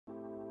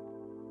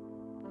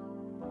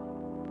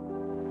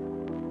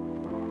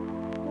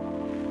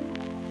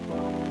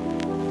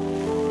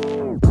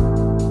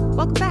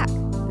Welcome back.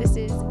 This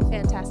is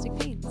Fantastic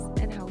Pains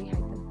and How We Hide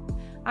Them.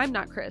 I'm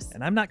not Chris.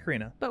 And I'm not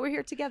Karina. But we're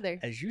here together.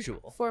 As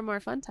usual. For more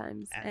fun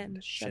times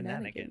and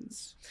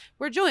shenanigans.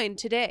 We're joined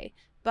today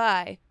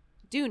by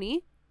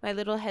Dooney, my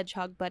little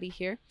hedgehog buddy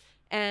here,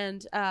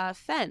 and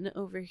Fen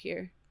over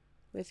here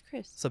with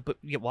Chris. So but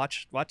you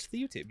watch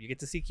the YouTube. You get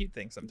to see cute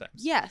things sometimes.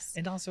 Yes.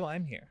 And also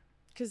I'm here.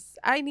 Because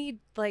I need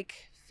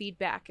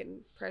feedback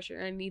and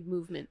pressure. I need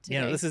movement today.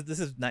 Yeah, this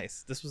is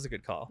nice. This was a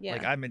good call. Yeah.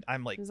 I'm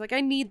like I was like, I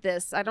need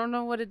this. I don't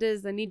know what it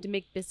is. I need to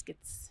make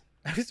biscuits.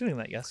 I was doing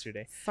that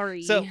yesterday.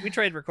 Sorry. So we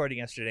tried recording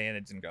yesterday and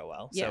it didn't go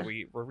well. Yeah. So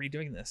we're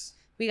redoing this.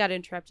 We got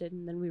interrupted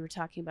and then we were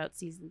talking about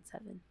season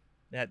 7.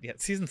 Yeah,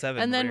 season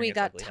 7. And then we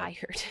got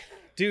tired.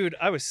 Dude,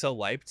 I was so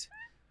wiped.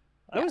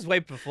 I was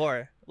wiped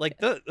before. Like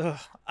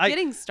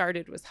getting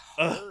started was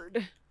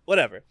hard.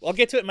 Whatever. I'll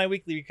get to it in my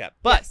weekly recap.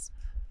 But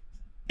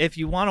if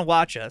you want to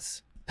watch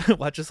us,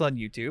 watch us on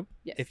YouTube.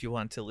 Yes. If you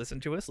want to listen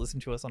to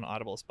us on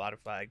Audible,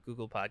 Spotify,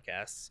 Google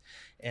Podcasts,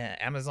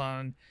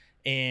 Amazon,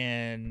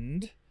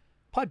 and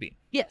Podbean.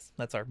 Yes.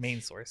 That's our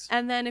main source.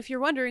 And then if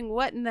you're wondering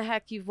what in the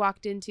heck you've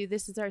walked into,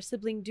 this is our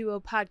sibling duo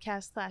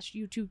podcast /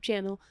 YouTube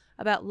channel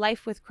about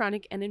life with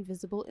chronic and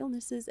invisible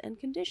illnesses and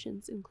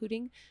conditions,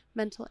 including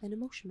mental and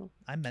emotional.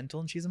 I'm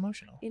mental and she's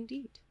emotional.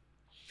 Indeed.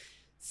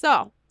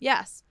 So,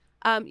 yes.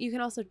 You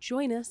can also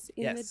join us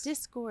in the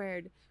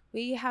Discord.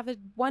 We have a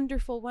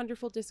wonderful,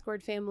 wonderful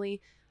Discord family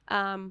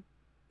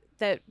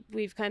that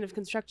we've kind of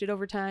constructed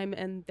over time,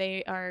 and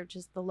they are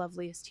just the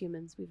loveliest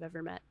humans we've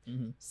ever met.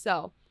 Mm-hmm.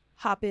 So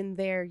hop in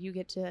there. You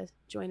get to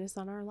join us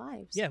on our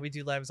lives. Yeah, we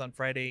do lives on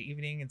Friday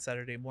evening and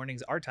Saturday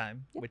mornings, our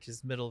time, which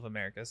is middle of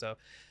America. So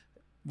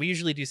we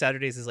usually do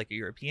Saturdays as like a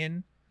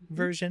European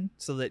version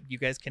so that you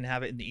guys can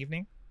have it in the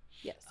evening.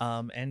 Yes.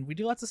 And we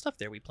do lots of stuff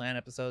there. We plan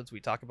episodes.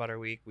 We talk about our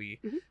week. We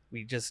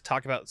just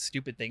talk about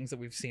stupid things that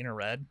we've seen or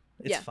read.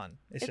 It's fun.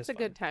 It's just a fun.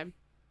 good time.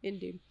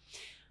 Indeed.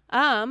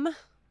 I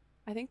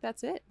think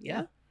that's it.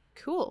 Yeah.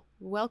 Cool.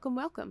 Welcome.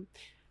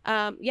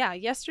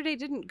 Yesterday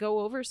didn't go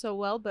over so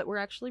well, but we're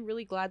actually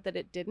really glad that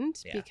it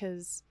didn't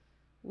because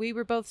we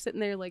were both sitting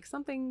there like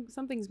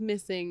something's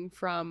missing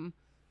from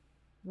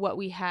what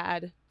we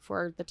had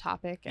for the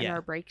topic and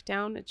our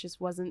breakdown. It just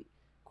wasn't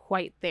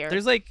quite there.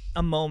 There's like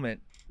a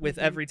moment with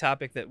every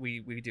topic that we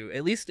do,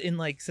 at least in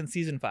like since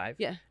season 5.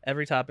 Yeah.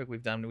 Every topic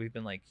we've done, we've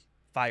been like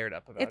fired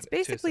up about it. It's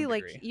basically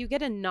like you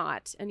get a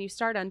knot and you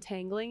start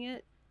untangling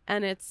it,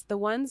 and it's the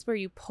ones where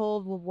you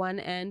pull one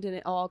end and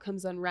it all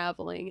comes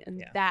unraveling,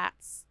 and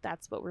that's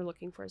what we're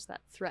looking for, is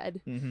that thread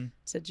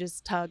to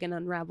just tug and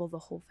unravel the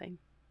whole thing.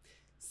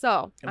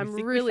 So I'm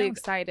really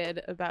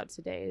excited about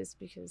today's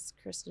because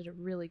Chris did a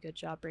really good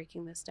job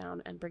breaking this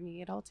down and bringing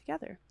it all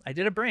together. I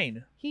did a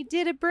brain. He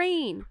did a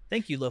brain.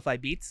 Thank you, Lo-Fi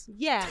Beats.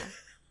 Yeah.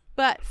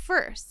 But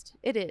first,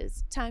 it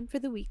is time for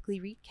the weekly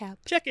recap.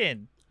 Check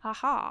in.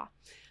 Haha.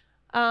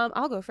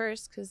 I'll go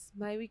first because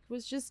my week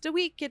was just a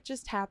week. It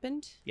just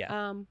happened.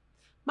 Yeah.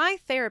 My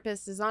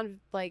therapist is out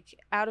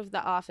of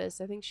the office.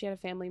 I think she had a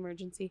family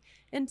emergency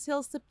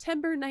until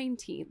September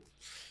 19th.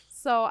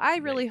 So I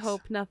really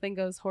hope nothing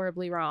goes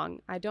horribly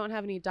wrong. I don't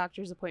have any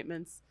doctor's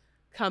appointments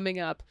coming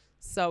up,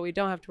 so we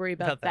don't have to worry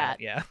about that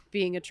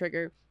being a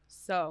trigger.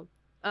 So,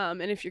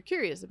 and if you're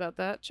curious about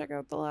that, check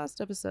out the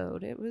last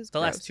episode. It was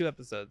gross. Last 2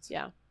 episodes.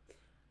 Yeah.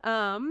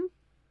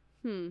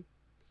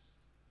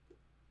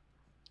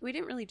 We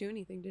didn't really do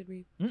anything, did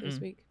we, this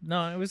week?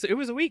 No, it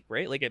was a week,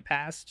 right? Like it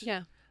passed.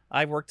 Yeah.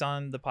 I worked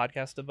on the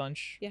podcast a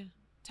bunch. Yeah.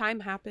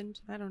 Time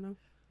happened. I don't know.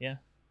 Yeah.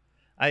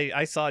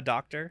 I saw a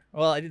doctor.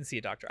 Well, I didn't see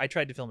a doctor. I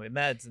tried to fill my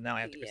meds, and now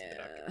I have to go see the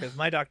doctor because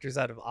my doctor's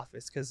out of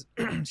office because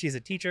she's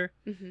a teacher.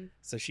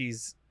 So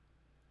she's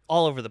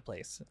all over the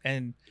place.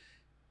 And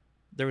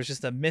there was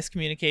just a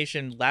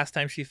miscommunication last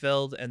time she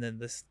filled, and then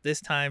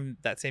this time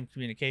that same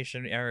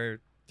communication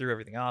error threw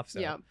everything off.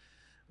 So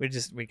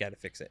we got to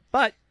fix it.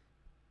 But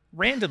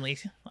randomly,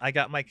 I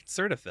got my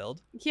Concerta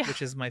filled,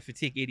 which is my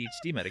fatigue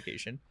ADHD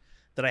medication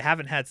that I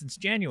haven't had since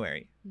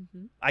January.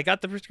 I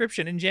got the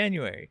prescription in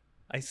January.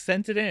 I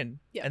sent it in,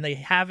 and they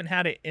haven't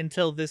had it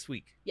until this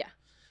week. Yeah.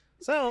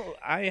 So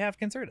I have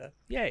Concerta.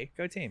 Yay,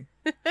 go team.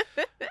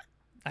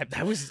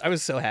 I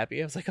was so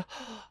happy. I was like,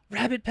 oh,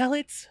 rabbit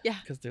pellets. Yeah.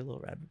 Because they're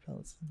little rabbit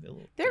pellets. They're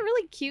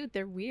really cute.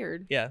 They're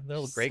weird. Yeah, they're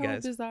little gray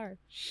guys. So bizarre.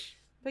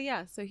 But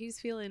yeah, so he's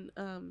feeling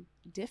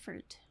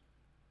different.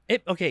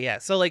 Okay, yeah.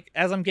 So like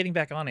as I'm getting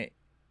back on it,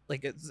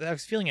 like I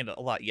was feeling it a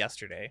lot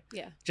yesterday.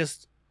 Yeah.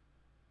 Just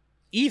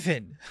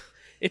even.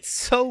 It's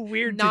so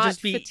weird to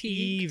just be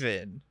fatigued.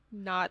 Even.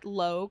 Not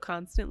low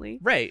constantly.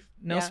 Right.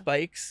 No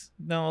spikes.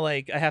 No,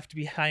 like I have to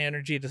be high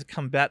energy to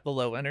combat the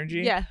low energy.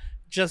 Yeah.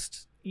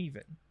 Just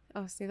even.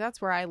 Oh, see, that's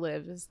where I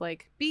live, is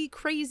like be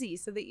crazy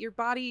so that your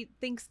body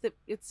thinks that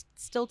it's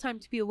still time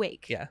to be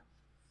awake. Yeah.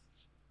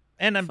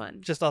 And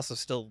I'm just also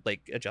still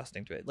like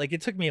adjusting to it. Like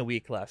it took me a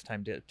week last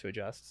time to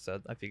adjust.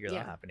 So I figure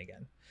that'll happen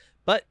again.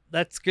 But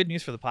that's good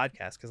news for the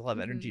podcast because I'll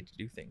have energy to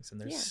do things. And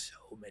there's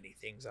so many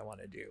things I want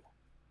to do.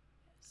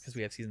 Because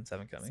we have season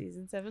 7 coming.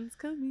 Season 7's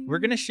coming. We're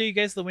going to show you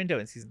guys the window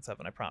in season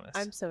 7, I promise.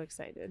 I'm so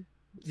excited.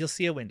 You'll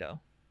see a window.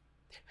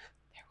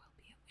 There will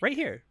be a window. Right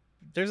here.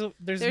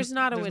 there's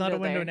not a window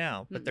there.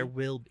 now, but there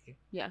will be.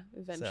 Yeah,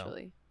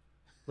 eventually.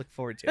 Look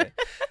forward to it.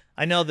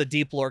 I know the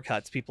deep lore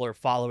cuts. People are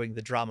following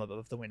the drama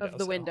of the window. Of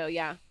the window,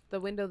 yeah, the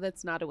window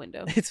that's not a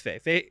window. It's Faye.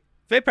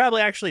 Faye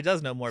probably actually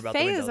does know more about the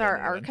Faye window. is our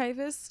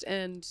archivist,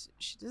 and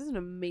she does an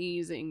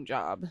amazing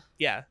job.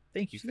 Yeah,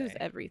 thank you, She Faye. does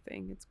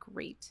everything. It's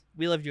great.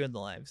 We love you in the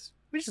lives.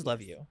 We just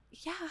love you.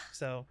 Yeah.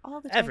 So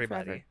all the time,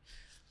 everybody. forever.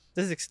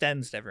 This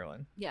extends to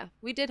everyone. Yeah,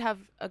 we did have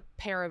a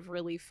pair of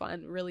really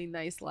fun, really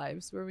nice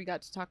lives where we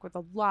got to talk with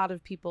a lot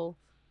of people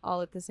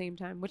all at the same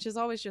time, which is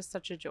always just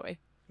such a joy.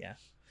 Yeah.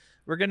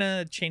 We're going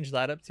to change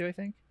that up too, I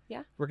think.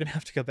 Yeah. We're going to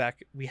have to go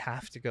back. We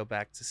have to go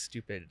back to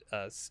stupid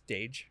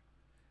stage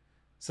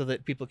so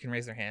that people can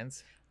raise their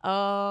hands.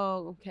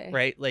 Oh, okay.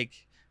 Right? Like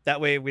that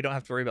way we don't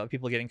have to worry about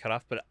people getting cut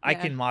off, but I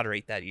Yeah. can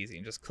moderate that easy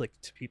and just click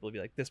to people and be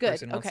like, this Good,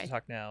 person wants okay. to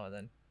talk now. And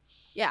then,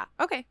 Yeah,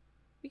 okay.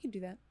 We can do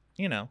that.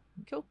 you know,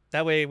 Cool.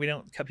 that way we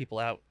don't cut people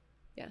out.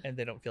 Yeah. And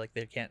they don't feel like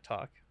they can't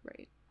talk.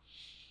 Right.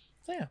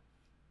 So yeah.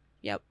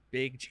 Yep.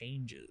 Big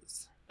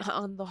changes.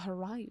 On the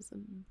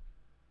horizon.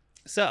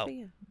 So, But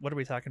yeah. what are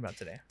we talking about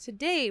today?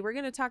 Today, we're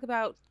going to talk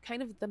about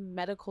kind of the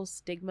medical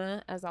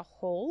stigma as a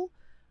whole.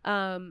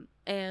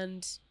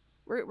 And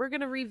we're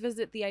going to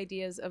revisit the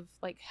ideas of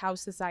like how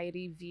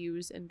society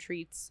views and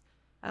treats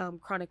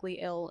chronically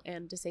ill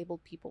and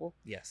disabled people.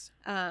 Yes.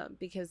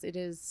 Because it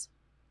is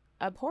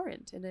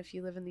abhorrent. And if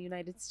you live in the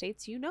United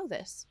States, you know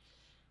this.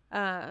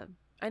 I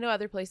know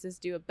other places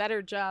do a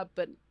better job,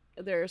 but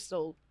there are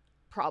still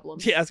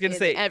problems. Yeah, I was going to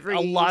say, every a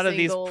lot of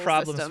these single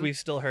problems system. we've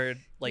still heard,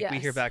 like we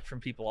hear Yes. back from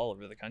people all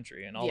over the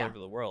country and all Yeah. over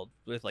the world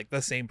with like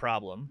the same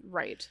problem.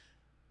 Right.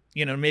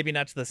 You know, maybe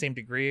not to the same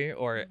degree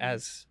or Mhm.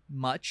 as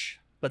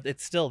much, but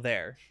it's still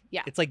there.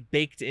 Yeah. It's like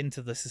baked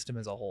into the system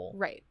as a whole.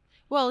 Right.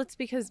 Well, it's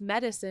because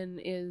medicine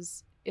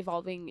is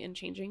evolving and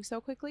changing so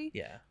quickly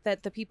Yeah.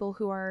 that the people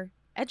who are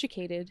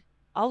educated,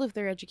 all of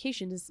their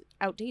education is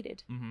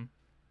outdated. Mm-hmm.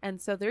 And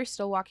so they're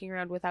still walking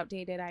around with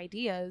outdated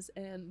ideas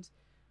and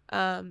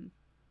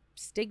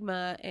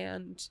stigma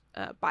and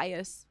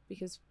bias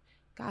because,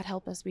 God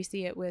help us, we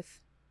see it with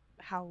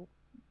how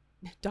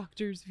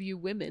doctors view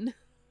women.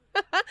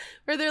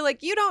 Where they're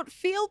like, you don't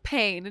feel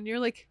pain. And you're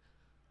like,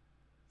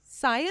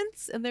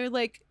 science? And they're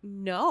like,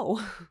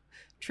 no,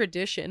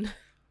 tradition.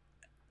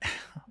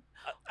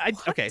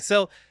 Okay,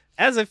 so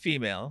as a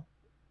female,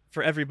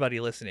 for everybody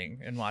listening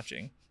and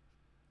watching,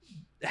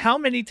 how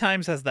many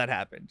times has that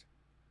happened?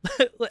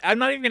 I'm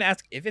not even going to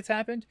ask if it's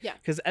happened. Yeah.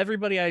 Because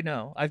everybody I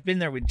know, I've been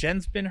there when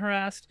Jen's been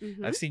harassed.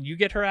 Mhm. I've seen you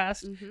get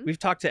harassed. Mhm. We've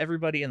talked to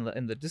everybody in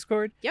the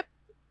Discord. Yep.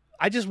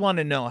 I just want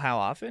to know how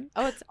often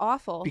Oh, it's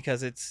awful.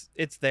 because it's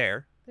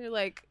there. They're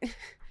like,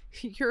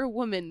 you're a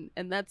woman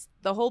and that's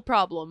the whole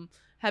problem.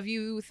 Have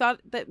you thought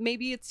that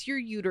maybe it's your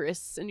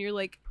uterus? And you're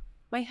like,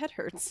 my head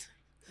hurts.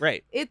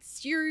 Right.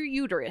 It's your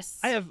uterus.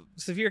 I have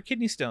severe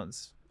kidney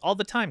stones all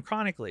the time,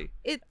 chronically.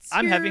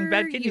 I'm having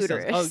bad kidney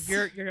uterus. stones.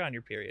 Oh, you're on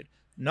your period.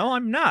 No,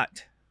 I'm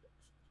not.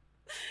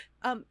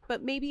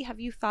 But maybe have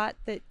you thought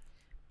that?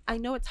 I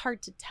know it's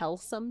hard to tell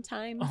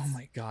sometimes. Oh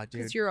my god, dude.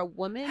 Because you're a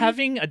woman.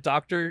 Having a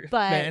doctor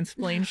But-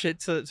 mansplain shit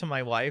to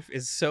my wife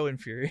is so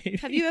infuriating.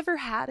 Have you ever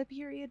had a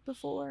period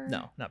before?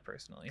 No, not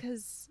personally.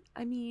 Because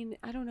I mean,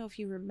 I don't know if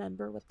you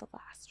remember what the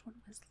last one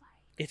was like.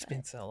 It's but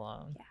been so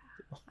long.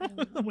 Yeah, I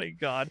don't Oh know. my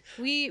god.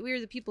 we were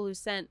the people who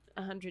sent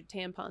 100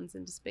 tampons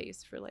into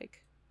space for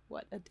like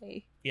what, a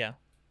day? Yeah.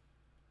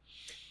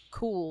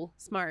 Cool,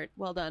 smart,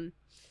 well done.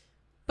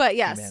 But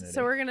yes, Humanity.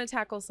 so we're going to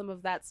tackle some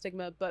of that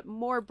stigma, but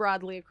more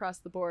broadly across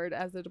the board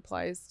as it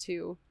applies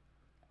to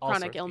All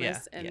chronic sorts-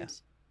 illness yeah,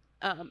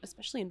 and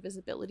especially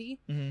invisibility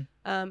Mhm.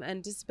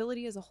 and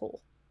disability as a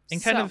whole.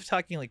 And kind So, of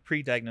talking like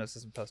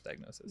pre-diagnosis and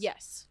post-diagnosis.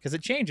 yes, Because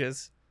it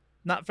changes,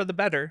 not for the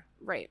better,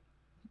 right.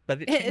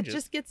 but it It changes.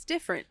 just gets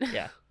different.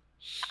 Yeah.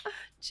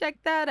 Check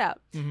that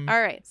out. Mhm. All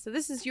right, so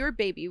this is your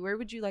baby. Where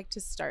would you like to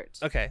start?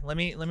 Okay, let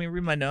me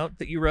read my note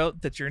that you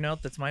wrote. That's your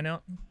note. That's my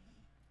note.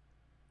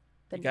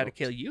 The I gotta note.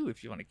 kill you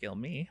if you want to kill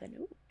me. The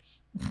note.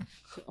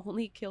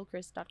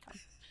 OnlyKillChris.com.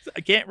 I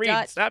can't read.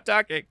 Dot- Stop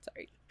talking.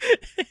 Sorry.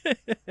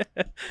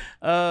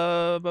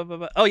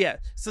 Oh yeah.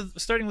 So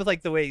starting with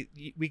like the way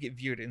we get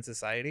viewed in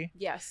society,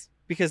 Yes.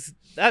 because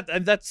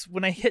that's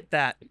when I hit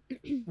that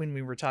when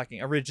we were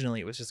talking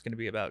originally, it was just going to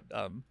be about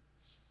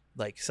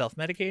like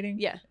self-medicating,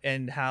 Yeah.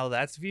 and how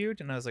that's viewed,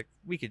 and I was like,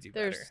 we could do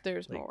better.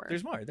 There's Like, more.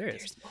 There's more. There is.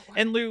 There's more.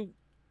 And Lou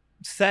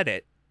said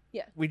it.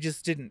 Yeah. We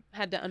just didn't.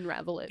 Had to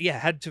unravel it. Yeah,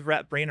 had to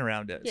wrap brain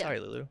around it. Yeah. Sorry,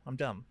 Lulu. I'm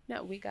dumb.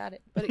 No, we got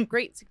it. But a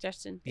great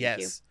suggestion. Thank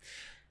you. Yes.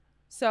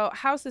 So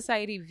how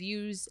society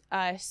views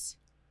us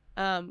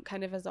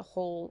kind of as a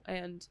whole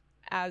and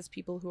as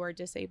people who are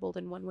disabled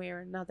in one way or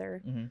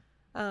another. Mhm.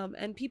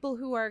 And people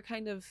who are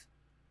kind of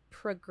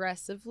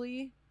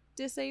progressively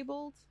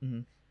disabled.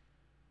 Mhm.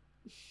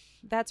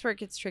 That's where it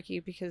gets tricky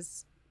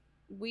because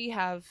we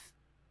have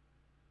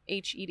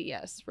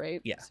HEDS, right?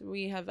 Yeah. So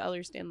we have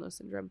Ehlers-Danlos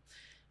syndrome,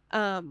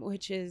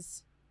 which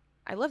is,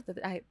 I love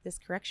that this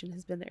correction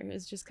has been there.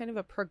 It's just kind of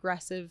a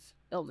progressive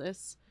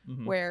illness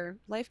Mhm. where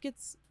life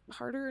gets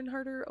harder and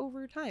harder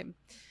over time.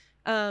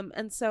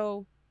 And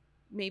so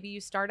maybe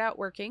you start out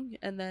working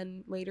and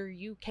then later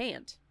you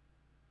can't.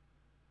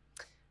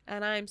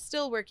 And I'm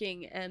still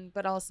working,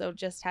 but also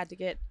just had to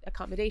get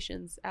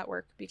accommodations at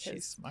work because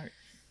she's smart.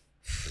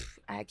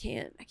 I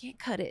can't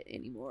cut it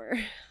anymore.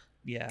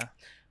 Yeah.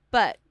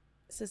 But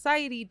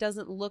society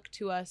doesn't look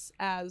to us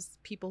as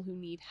people who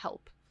need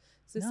help.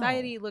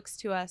 Society looks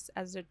to us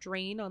as a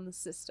drain on the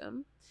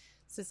system.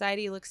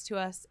 Society looks to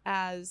us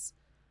as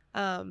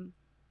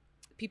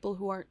people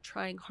who aren't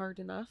trying hard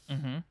enough.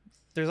 Mm-hmm.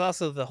 There's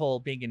also the whole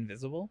being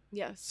invisible.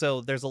 Yes.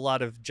 So there's a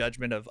lot of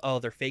judgment of, oh,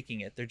 they're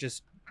faking it.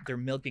 They're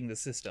milking the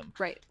system.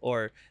 Right.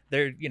 Or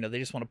they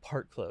just want to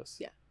park close.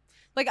 Yeah.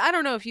 Like, I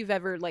don't know if you've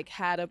ever like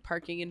had a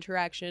parking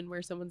interaction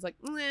where someone's like,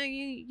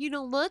 you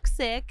don't look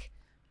sick.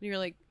 And you're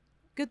like,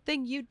 good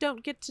thing you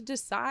don't get to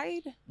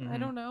decide. Mm-hmm. I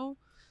don't know.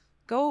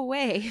 Go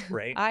away.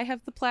 Right. I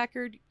have the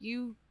placard.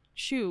 You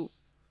shoo.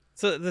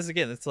 So this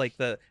again, it's like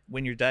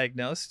when you're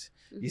diagnosed,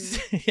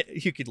 Mm-hmm.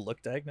 you could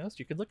look diagnosed,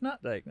 you could look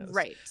not diagnosed.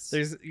 Right.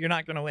 You're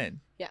not going to win.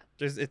 Yeah.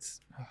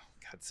 It's oh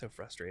god, it's so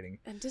frustrating.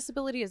 And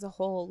disability as a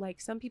whole,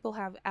 like some people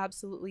have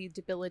absolutely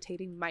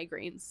debilitating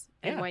migraines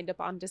and wind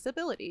up on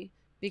disability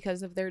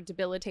because of their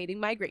debilitating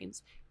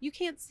migraines. You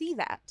can't see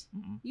that.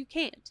 Mm-mm. You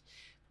can't.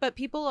 But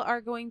people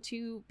are going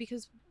to,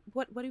 because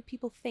what do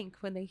people think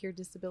when they hear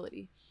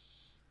disability?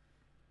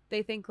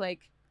 They think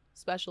like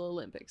Special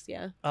Olympics,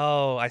 yeah?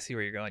 Oh, I see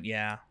where you're going.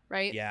 Yeah.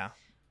 Right? Yeah.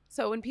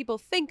 So when people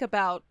think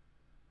about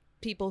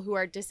people who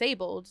are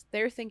disabled,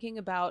 they're thinking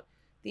about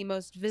the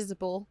most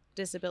visible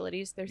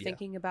disabilities. They're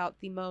thinking about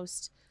the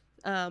most,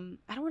 I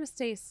don't want to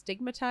say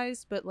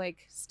stigmatized, but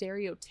like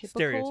stereotypical.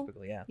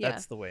 Stereotypical, yeah.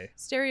 That's the way.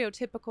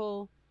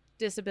 Stereotypical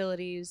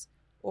disabilities,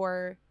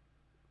 or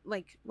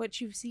like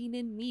what you've seen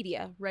in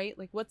media, right?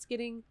 Like what's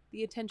getting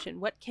the attention?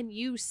 What can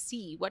you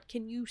see? What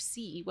can you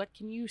see? What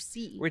can you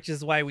see? Which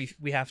is why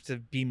we have to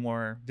be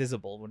more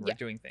visible when we're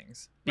doing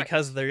things,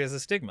 because there is a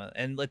stigma,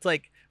 and it's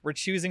like we're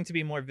choosing to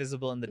be more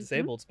visible in the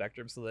disabled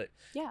spectrum so that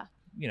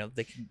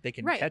they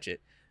can catch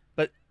it.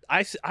 But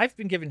I've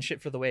been given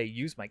shit for the way I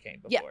use my cane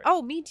before. Yeah.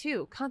 Oh, me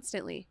too,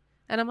 constantly.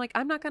 And I'm like,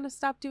 I'm not gonna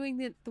stop doing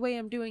it the way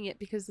I'm doing it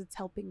because it's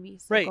helping me.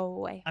 So go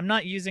away. I'm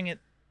not using it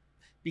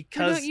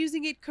because you're not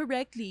using it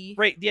correctly.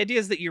 Right. The idea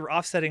is that you're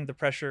offsetting the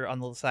pressure on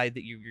the side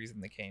that you're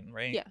using the cane,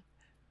 right? Yeah.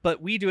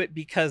 But we do it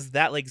because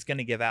that leg's going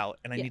to give out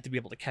and I need to be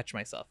able to catch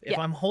myself. If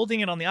I'm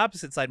holding it on the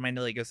opposite side, my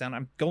leg goes down,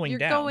 I'm going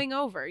down. You're going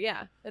over.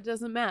 Yeah. It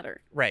doesn't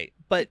matter. Right.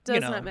 But, it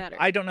does not matter.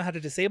 I don't know how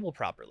to disable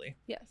properly.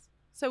 Yes.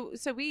 So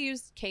we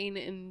use cane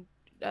in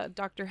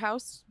Dr.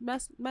 House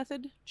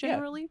method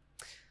generally.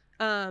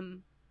 Yeah.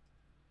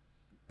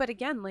 But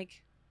again,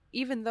 like,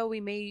 even though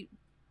we may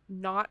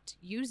not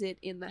use it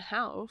in the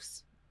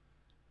house,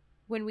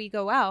 when we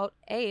go out,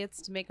 A,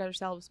 it's to make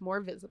ourselves more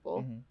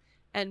visible. Mm-hmm.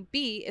 And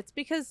B, it's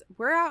because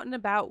we're out and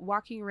about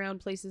walking around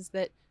places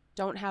that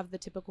don't have the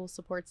typical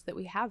supports that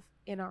we have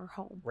in our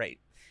home. Right.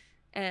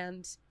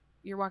 And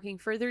you're walking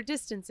further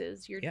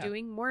distances. You're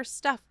doing more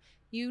stuff.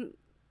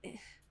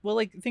 Well,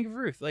 like, think of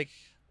Ruth. Like,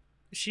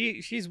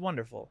 she's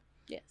wonderful.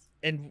 Yes.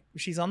 And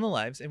she's on the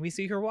lives, and we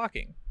see her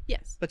walking.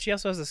 Yes. But she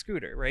also has a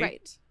scooter, right?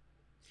 Right.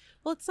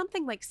 Well, it's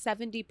something like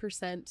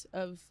 70%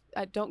 of,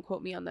 don't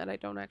quote me on that, I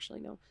don't actually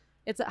know.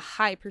 It's a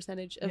high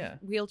percentage of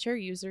wheelchair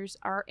users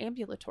are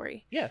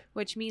ambulatory. Yeah.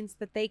 Which means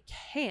that they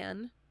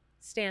can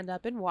stand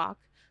up and walk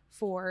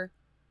for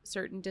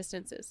certain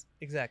distances.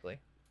 Exactly.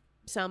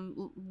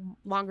 Some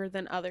longer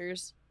than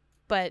others.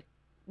 But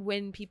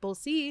when people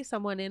see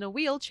someone in a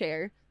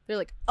wheelchair, they're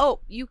like,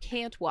 oh, you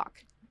can't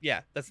walk.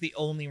 Yeah, that's the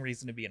only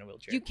reason to be in a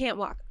wheelchair. You can't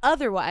walk.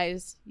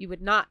 Otherwise, you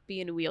would not be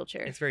in a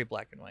wheelchair. It's very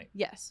black and white.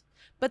 Yes.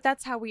 But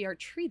that's how we are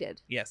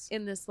treated. Yes.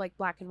 In this like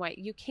black and white.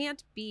 You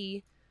can't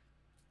be,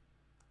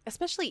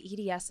 especially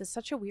EDS is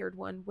such a weird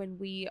one when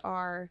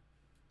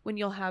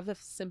you'll have a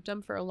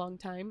symptom for a long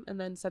time and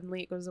then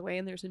suddenly it goes away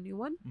and there's a new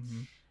one.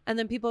 Mm-hmm. And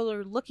then people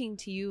are looking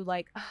to you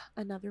like,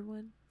 another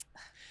one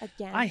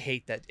again. I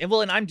hate that.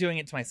 And I'm doing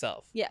it to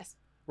myself. Yes.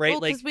 Right.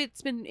 Well, because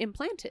it's been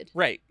implanted.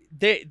 Right.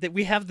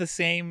 We have the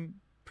same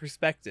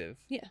perspective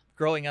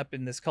growing up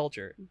in this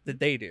culture that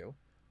they do.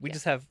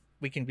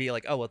 We can be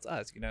like, oh, well, it's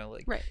us,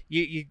 like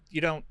you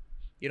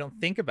don't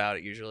think about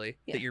it usually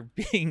that you're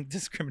being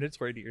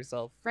discriminatory to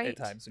yourself at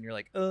times when you're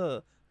like,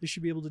 they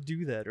should be able to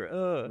do that,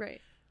 or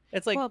right.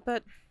 It's like, well,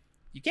 but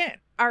you can't.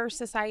 Our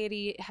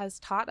society has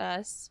taught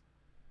us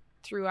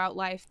throughout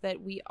life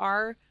that we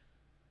are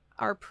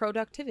our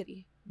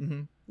productivity.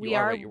 Mm-hmm. We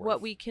are what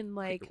we can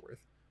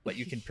what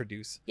you can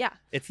produce. Yeah.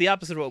 It's the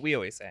opposite of what we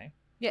always say.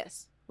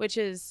 Yes. Which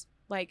is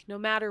like, no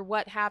matter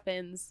what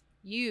happens,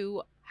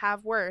 you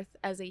have worth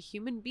as a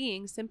human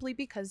being simply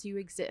because you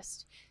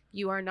exist.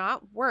 You are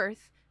not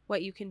worth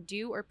what you can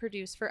do or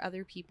produce for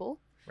other people.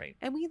 Right.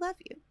 And we love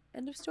you.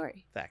 End of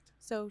story. Fact.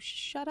 So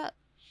shut up.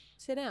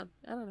 Sit down.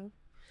 I don't know.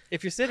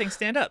 If you're sitting,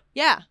 stand up.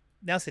 Yeah.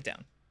 Now sit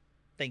down.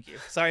 Thank you.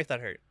 Sorry if that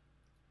hurt.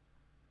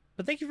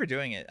 But thank you for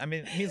doing it. I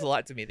mean, it means a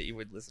lot to me that you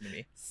would listen to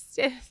me.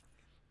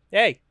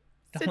 Hey.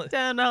 Sit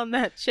down on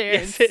that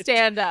chair and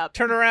stand up.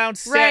 Turn around.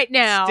 Sit, right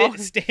now.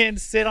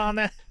 Sit on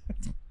that.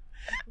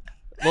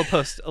 We'll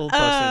post it in the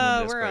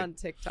Discord. We're on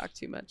TikTok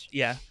too much.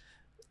 Yeah.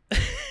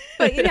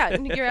 But yeah,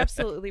 you're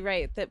absolutely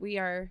right that we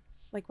are,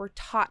 like, we're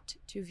taught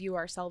to view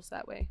ourselves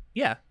that way.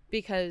 Yeah.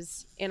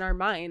 Because in our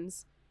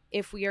minds,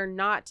 if we are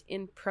not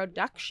in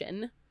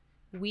production,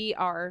 we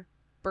are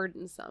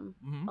burdensome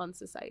on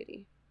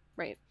society.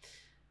 Right.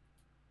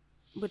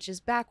 Which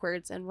is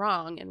backwards and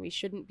wrong, and we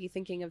shouldn't be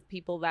thinking of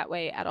people that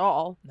way at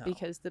all. No.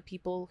 Because the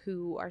people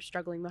who are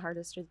struggling the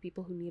hardest are the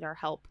people who need our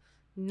help,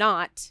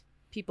 not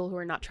people who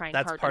are not trying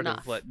hard enough. That's part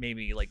of what made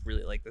me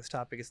really like this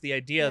topic, is the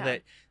idea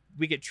that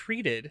we get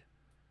treated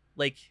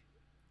like,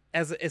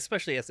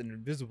 especially as an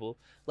invisible,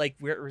 like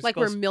we're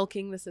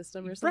milking the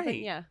system or something.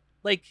 Right. Yeah.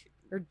 Like,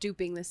 or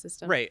duping the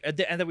system. Right. And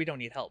that we don't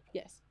need help.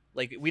 Yes.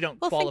 Like, we don't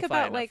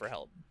qualify enough for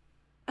help.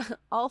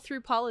 All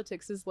through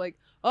politics is like,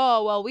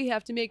 oh, well, we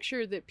have to make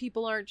sure that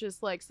people aren't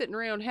just like sitting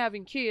around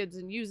having kids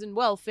and using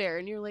welfare.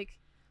 And you're like,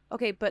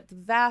 okay, but the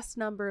vast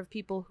number of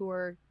people who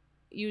are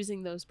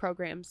using those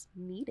programs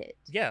need it.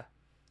 Yeah.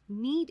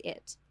 Need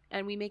it.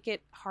 And we make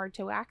it hard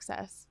to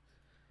access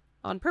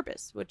on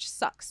purpose, which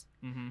sucks.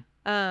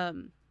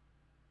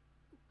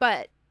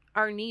 But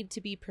our need to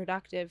be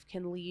productive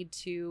can lead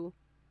to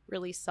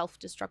really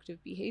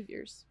self-destructive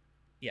behaviors.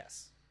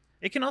 Yes.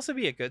 It can also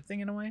be a good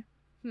thing in a way.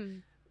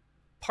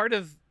 Part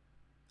of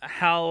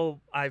how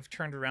I've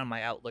turned around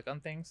my outlook on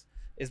things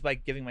is by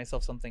giving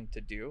myself something to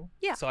do.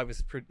 Yeah. So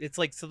it's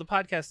like, so the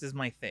podcast is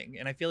my thing,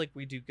 and I feel like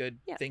we do good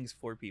things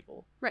for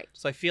people. Right.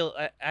 So I feel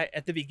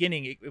at the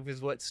beginning, it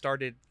was what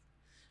started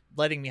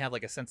letting me have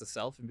like a sense of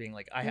self and being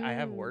like, I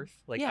have worth.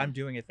 Like, I'm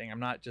doing a thing. I'm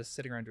not just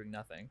sitting around doing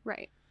nothing.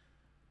 Right.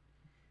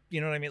 You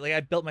know what I mean? Like,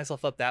 I built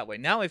myself up that way.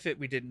 Now, if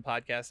we didn't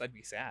podcast, I'd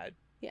be sad.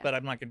 Yeah. But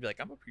I'm not going to be like,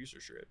 I'm a piece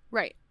of shit.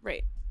 Right.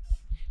 Right.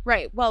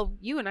 Right. Well,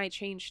 you and I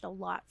changed a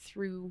lot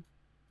through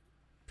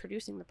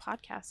producing the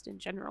podcast in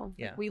general.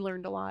 Yeah. Like, we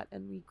learned a lot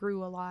and we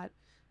grew a lot.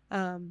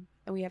 And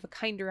we have a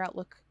kinder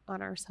outlook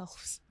on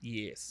ourselves.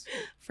 Yes.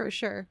 For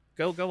sure.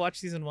 Go watch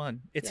season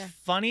 1. It's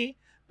funny,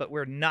 but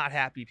we're not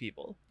happy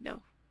people.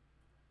 No.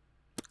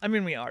 I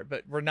mean, we are,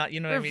 but we're not, you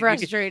know what I mean? We're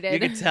frustrated. You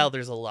can tell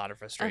there's a lot of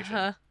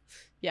frustration.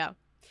 Yeah.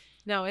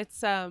 No,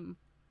 it's,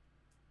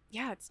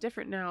 it's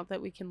different now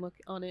that we can look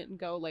on it and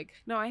go like,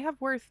 no, I have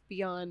worth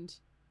beyond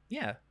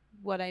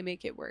what I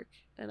make it work.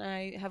 And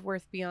I have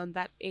worth beyond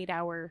that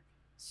 8-hour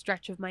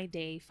stretch of my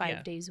day,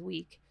 5 days a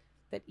week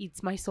that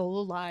eats my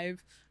soul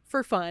alive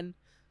for fun.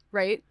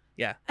 Right.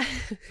 Yeah.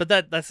 But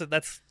that's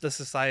the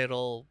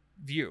societal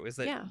view, is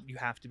that you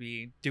have to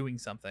be doing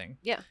something.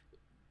 Yeah.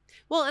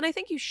 Well, and I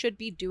think you should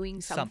be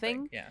doing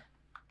something. Yeah.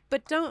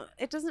 But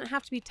it doesn't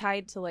have to be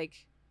tied to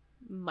like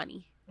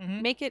money.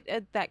 Make it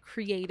that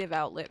creative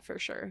outlet for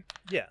sure.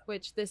 Yeah.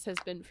 Which this has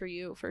been for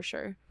you for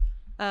sure.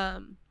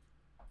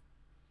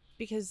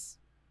 Because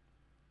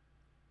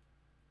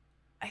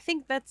I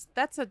think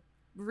that's a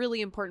really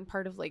important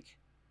part of like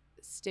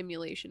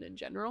stimulation in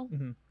general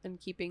and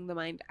keeping the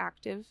mind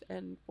active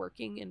and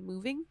working and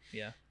moving.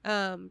 Yeah.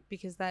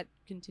 Because that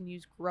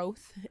continues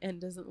growth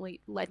and doesn't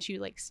let you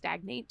like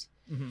stagnate.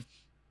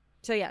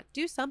 So yeah,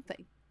 do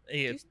something.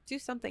 Do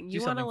something.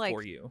 You want to like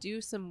do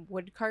some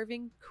wood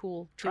carving?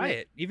 Cool. Try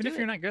it. Even if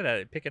you're not good at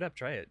it, pick it up.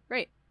 Try it.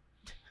 Right.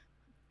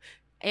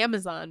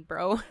 Amazon,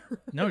 bro.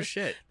 No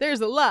shit. There's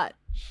a lot.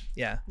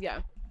 Yeah. Yeah.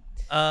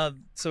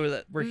 So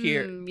that we're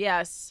here.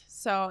 Yes.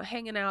 So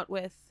hanging out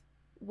with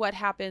what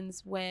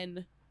happens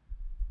when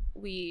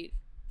we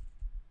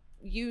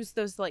use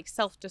those like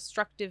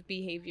self-destructive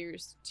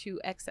behaviors to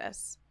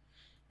excess,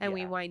 and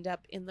we wind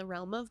up in the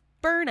realm of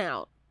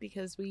burnout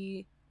because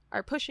we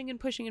are pushing and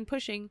pushing and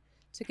pushing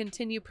to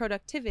continue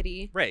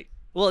productivity. Right.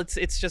 Well,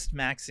 it's just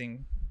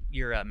maxing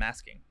your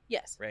masking.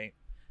 Yes. Right.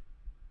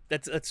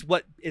 That's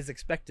what is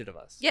expected of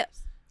us.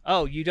 Yes.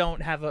 Oh, you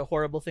don't have a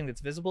horrible thing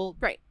that's visible?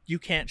 Right. You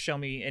can't show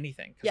me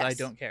anything because I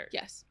don't care.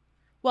 Yes.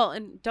 Well,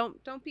 and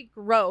don't be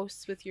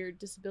gross with your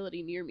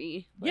disability near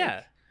me. Like,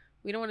 yeah.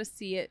 We don't want to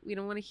see it. We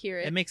don't want to hear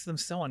it. It makes them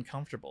so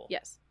uncomfortable.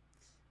 Yes.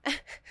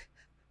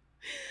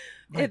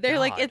 They're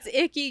like, it's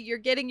icky. You're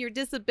getting your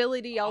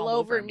disability all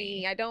over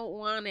me. I don't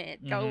want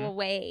it. Go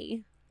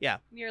away. Yeah.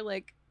 And you're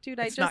like, dude,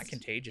 it's not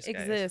contagious,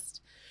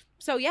 exist.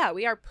 Guys. So yeah,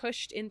 we are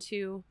pushed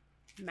into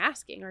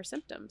masking our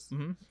symptoms,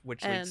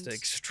 which leads to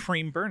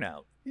extreme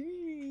burnout.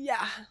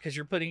 Yeah. Because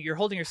you're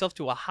holding yourself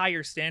to a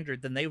higher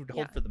standard than they would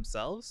hold for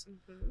themselves.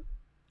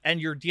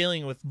 And you're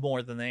dealing with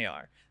more than they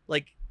are.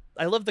 Like,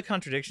 I love the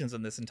contradictions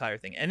in this entire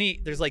thing.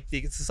 There's like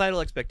the societal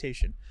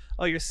expectation.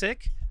 Oh, you're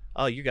sick?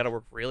 Oh, you got to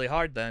work really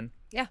hard then.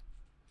 Yeah.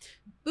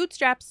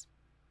 Bootstraps.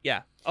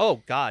 Yeah.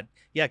 Oh God.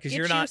 Yeah, because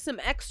you're not. Get you some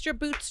extra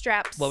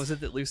bootstraps. What was it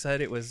that Lou said?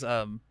 It was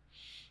oh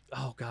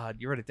God,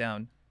 you wrote it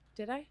down.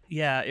 Did I?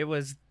 Yeah, it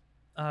was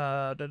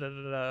had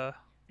to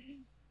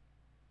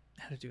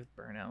do with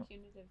burnout.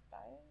 Punitive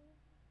bias.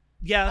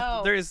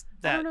 Yeah, there's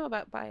that. I don't know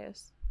about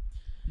bias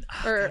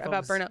or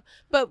about burnout,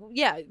 but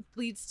yeah, it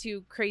leads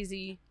to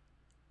crazy,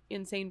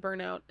 insane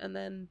burnout, and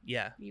then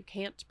you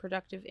can't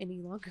productive any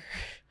longer,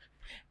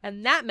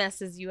 and that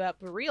messes you up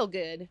real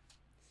good.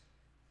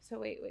 So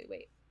wait.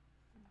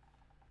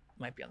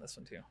 Might be on this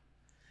one too.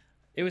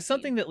 It was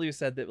something that Lou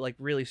said that like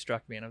really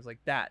struck me, and I was like,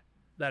 that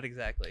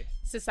exactly.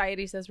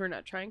 Society says we're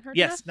not trying hard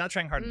Yes, enough. not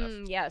trying hard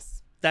enough.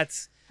 Yes.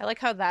 I like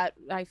how that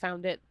I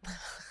found it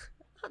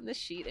on the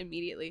sheet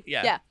immediately.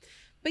 Yeah.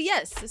 But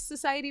yes,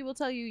 society will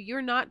tell you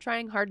you're not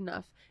trying hard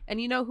enough.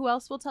 And you know who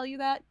else will tell you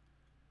that?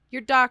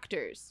 Your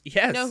doctors.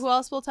 Yes. You know who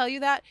else will tell you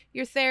that?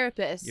 Your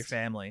therapist. Your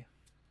family.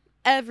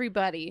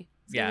 Everybody.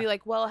 It's Yeah. gonna be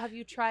like, well, have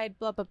you tried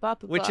blah, blah, blah,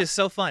 blah, Which blah. is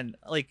so fun.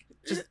 Like,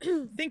 just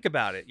think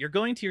about it. You're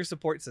going to your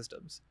support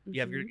systems.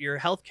 You have Mhm. your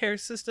healthcare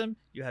system.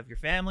 You have your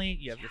family.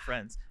 You have your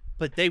friends.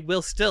 But they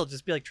will still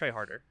just be like, try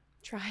harder.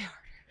 Try harder.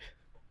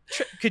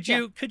 Could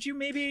you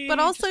maybe? But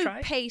also just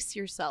try? pace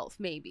yourself,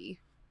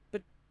 maybe.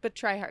 But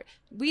try hard.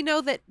 We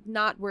know that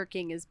not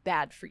working is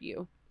bad for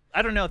you.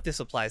 I don't know if this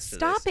applies to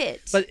Stop this.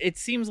 it. But it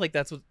seems like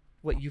that's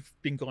what you've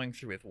been going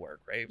through with work,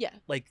 right? Yeah.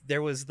 Like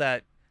there was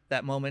that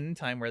moment in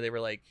time where they were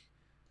like,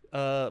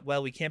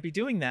 well, we can't be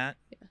doing that.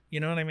 Yeah. You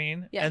know what I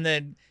mean? Yeah. And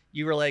then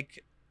you were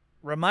like,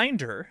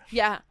 reminder,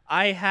 Yeah.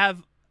 I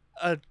have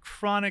a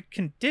chronic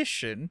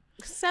condition.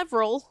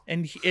 Several.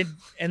 And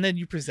then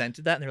you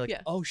presented that and they're like,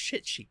 Yeah. oh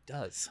shit, she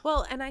does.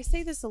 Well, and I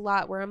say this a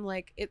lot where I'm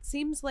like, it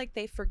seems like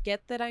they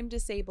forget that I'm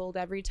disabled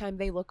every time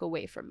they look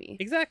away from me.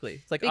 Exactly.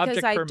 It's like Because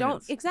object I permanence,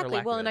 don't or exactly.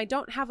 lack Well, of and it. I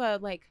don't have a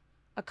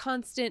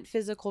constant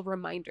physical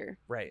reminder.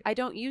 Right. I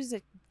don't use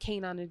a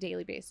cane on a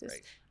daily basis.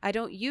 Right. I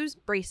don't use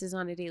braces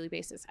on a daily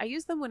basis. I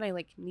use them when I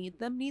like need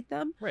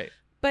them. Right.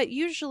 But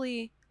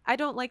usually I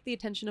don't like the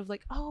attention of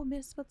like, oh,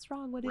 miss, what's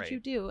wrong? What did Right. you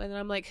do? And then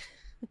I'm like,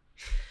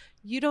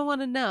 you don't want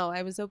to know.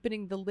 I was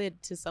opening the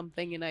lid to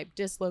something and I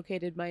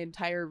dislocated my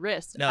entire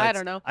wrist. No, I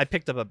don't know. I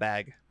picked up a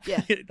bag.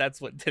 Yeah. That's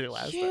what did it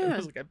last time. Yeah. I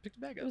was like, I picked a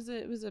bag up.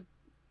 It was a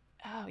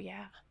oh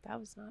yeah, that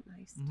was not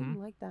nice. Mhm.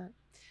 Didn't like that.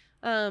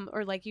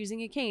 Or like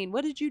using a cane.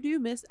 What did you do,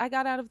 miss? I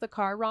got out of the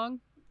car wrong.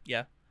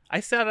 I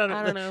sat out of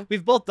I don't know.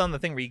 We've both done the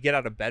thing where you get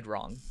out of bed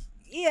wrong.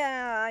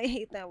 Yeah, I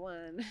hate that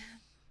one.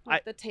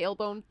 Like the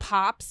tailbone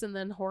pops and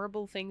then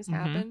horrible things Mhm.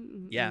 happen.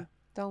 Mm-mm. Yeah.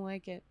 Don't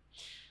like it.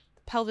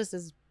 The pelvis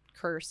is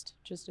cursed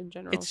just in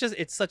general.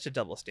 It's such a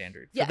double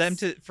standard for them Yes.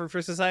 to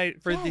for society,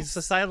 for the Yes.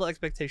 societal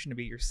expectation to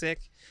be you're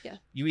sick. Yeah.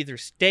 You either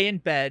stay in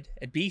bed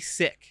and be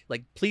sick,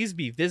 like please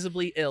be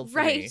visibly ill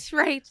for me,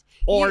 right.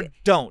 or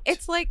don't.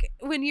 It's like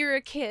when you're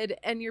a kid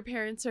and your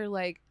parents are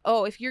like,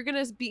 "Oh, if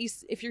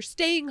you're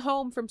staying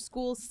home from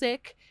school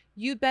sick,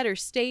 you better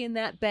stay in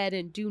that bed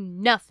and do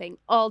nothing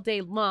all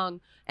day long.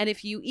 And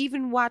if you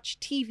even watch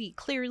TV,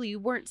 clearly you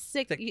weren't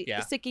sick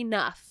sick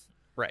enough."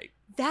 right.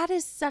 That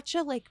is such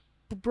a like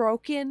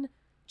broken,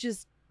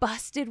 just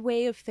busted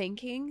way of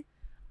thinking.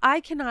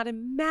 I cannot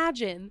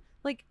imagine.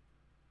 Like,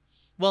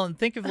 Well, and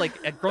think of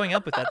like growing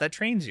up with that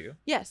trains you.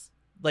 yes,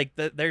 Like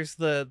there's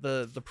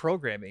the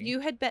programming.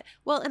 you had bet.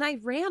 Well, and I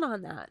ran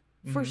on that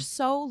for Mhm.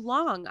 so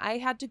long. I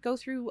had to go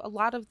through a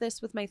lot of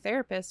this with my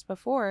therapist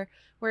before,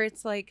 where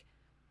it's like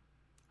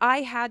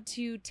I had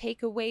to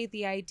take away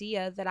the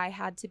idea that I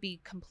had to be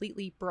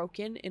completely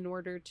broken in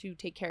order to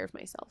take care of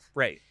myself.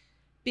 Right.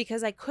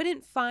 Because I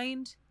couldn't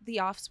find the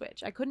off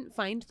switch. I couldn't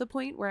find the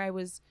point where I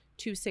was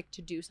too sick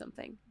to do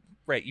something.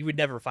 Right. You would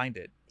never find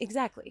it.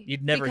 Exactly.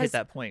 You'd never Because hit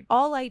that point.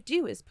 all I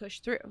do is push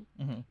through.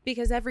 Mhm.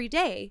 Because every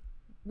day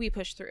we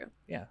push through.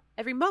 Yeah.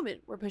 Every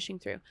moment we're pushing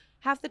through.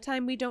 Half the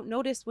time we don't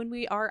notice when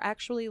we are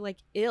actually like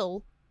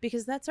ill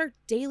because that's our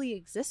daily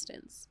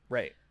existence.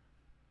 Right.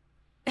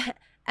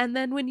 And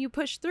then when you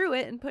push through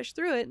it and push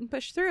through it and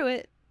push through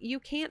it, you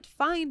can't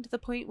find the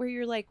point where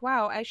you're like,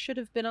 wow, I should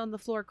have been on the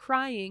floor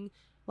crying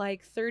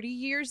like 30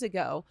 years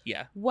ago.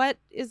 Yeah. What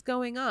is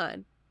going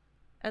on?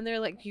 And they're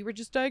like, you were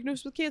just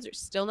diagnosed with cancer.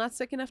 Still not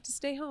sick enough to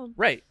stay home.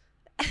 Right.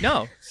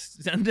 No.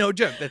 No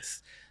joke.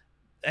 That's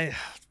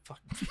fuck.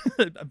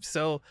 I'm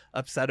so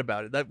upset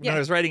about it. That when Yeah. I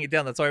was writing it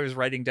down, that's why I was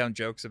writing down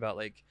jokes about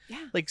like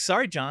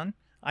sorry, John.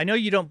 I know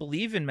you don't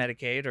believe in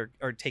Medicaid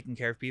or taking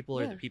care of people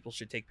or Yeah. that people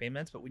should take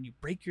payments, but when you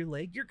break your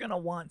leg, you're gonna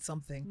want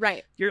something.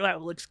 Right. Your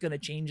outlook's gonna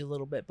change a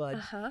little bit, bud.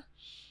 Uh-huh.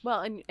 Well,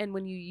 and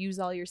when you use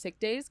all your sick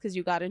days because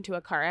you got into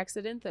a car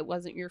accident that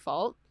wasn't your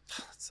fault.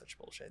 That's such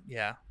bullshit.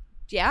 Yeah.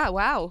 Yeah,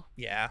 wow.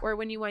 Yeah. Or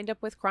when you wind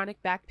up with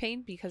chronic back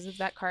pain because of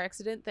that car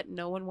accident that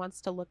no one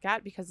wants to look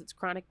at because it's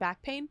chronic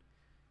back pain.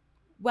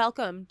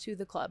 Welcome to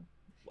the club.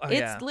 Oh, It's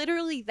yeah.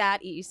 literally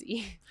that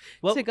easy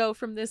Well, to go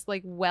from this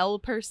like well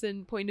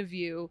person point of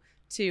view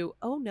to,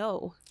 oh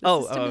no, the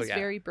Oh, system is yeah.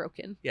 very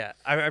broken. yeah,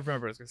 I remember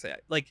what I was gonna say.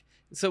 Like,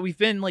 so we've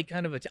been like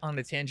kind of on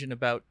a tangent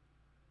about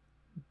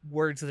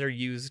words that are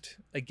used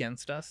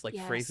against us, like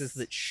phrases Yes.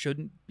 that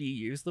shouldn't be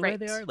used the way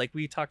they Right. are. Like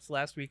we talked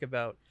last week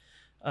about,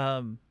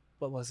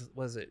 what was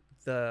it?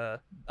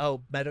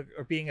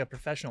 Or being a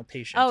professional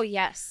patient. Oh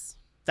yes.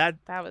 that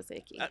That was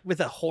icky. with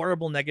a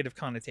horrible negative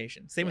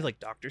connotation. Same with Yeah. like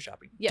doctor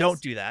shopping. Yes.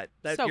 Don't do that.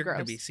 So You're going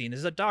to gross. be seen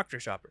as a doctor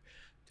shopper.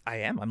 I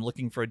am. I'm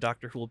looking for a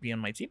doctor who will be on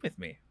my team with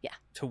me. Yeah.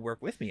 To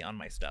work with me on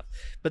my stuff.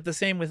 But the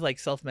same with like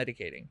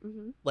self-medicating.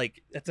 Mm-hmm.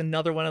 Like that's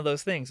another one of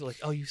those things. Like,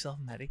 oh, you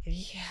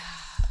self-medicate? Yeah.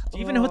 Do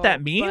you even know what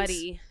that means?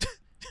 Buddy.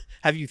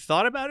 Have you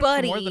thought about it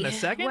Buddy. for more than a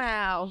second?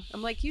 Wow.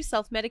 I'm like, you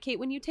self-medicate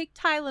when you take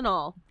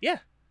Tylenol. Yeah.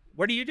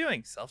 What are you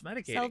doing?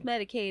 Self-medicating.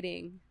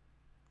 Self-medicating.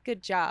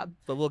 Good job.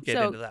 But we'll get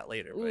So, into that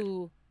later.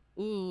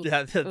 But Ooh.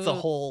 that's a Ooh.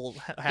 whole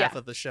half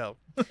of the show.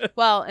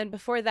 Well, and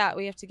before that,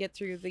 we have to get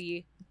through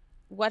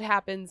what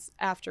happens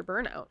after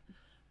burnout.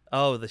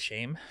 Oh, the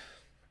shame.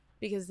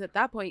 Because at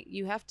that point,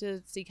 you have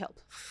to seek help.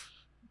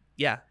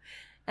 Yeah.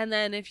 And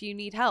then if you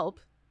need help,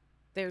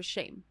 there's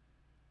shame.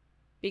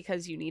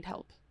 Because you need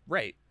help.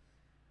 Right.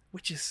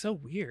 Which is so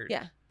weird.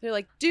 Yeah. They're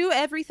like, do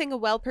everything a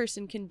well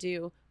person can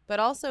do, but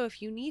also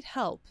if you need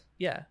help.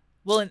 Yeah.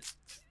 Well, and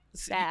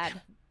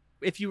Bad.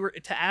 If you were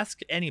to ask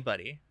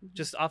anybody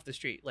just off the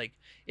street, like,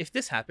 if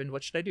this happened,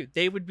 what should I do?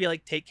 They would be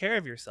like, take care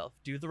of yourself,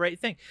 do the right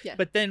thing. Yeah.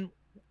 But then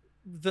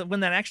when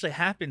that actually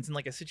happens in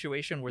like a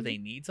situation where they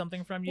need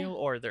something from you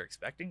or they're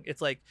expecting,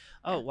 it's like,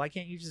 oh, why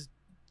can't you just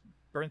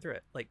burn through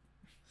it? Like,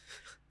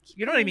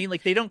 you know what I mean?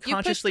 Like, they don't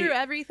consciously, you push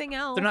through everything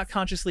else. They're not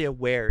consciously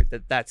aware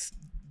that that's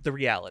the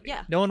reality.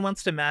 Yeah. No one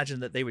wants to imagine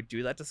that they would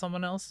do that to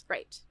someone else.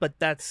 Right. But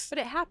it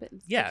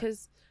happens. Yeah.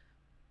 Because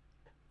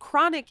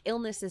chronic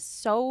illness is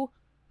so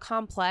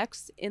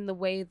complex in the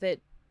way that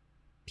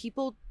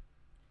people,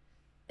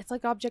 it's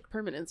like object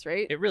permanence,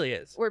 right? It really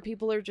is. Where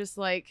people are just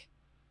like,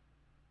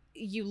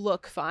 you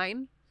look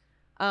fine.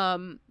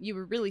 You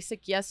were really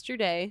sick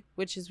yesterday,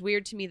 which is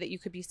weird to me that you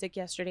could be sick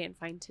yesterday and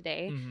fine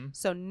today. Mm-hmm.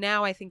 So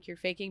now I think you're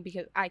faking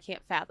because I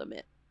can't fathom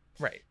it.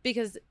 Right.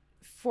 Because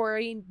for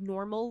a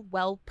normal,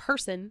 well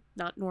person,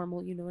 not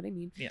normal, you know what I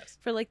mean? Yes.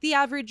 For like the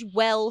average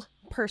well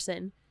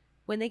person,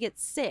 when they get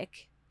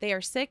sick, they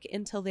are sick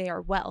until they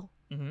are well.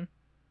 Mm-hmm.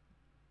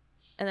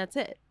 And that's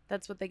it.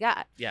 That's what they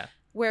got. Yeah.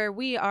 Where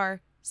we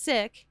are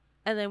sick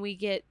and then we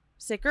get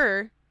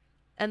sicker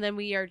and then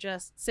we are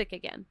just sick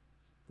again.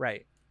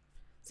 Right.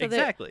 So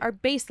exactly. Our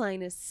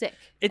baseline is sick.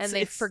 And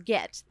they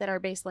forget that our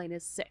baseline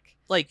is sick.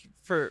 Like,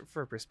 for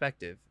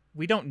perspective,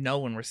 we don't know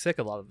when we're sick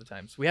a lot of the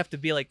times. We have to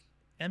be like,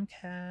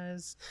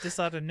 MCAS,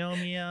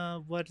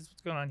 dysautonomia, what's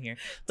going on here?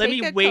 Let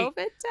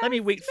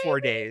me wait 4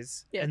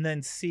 days and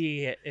then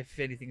see if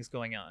anything's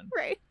going on.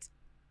 Right.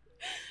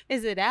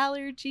 Is it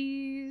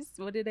allergies?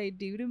 What did I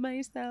do to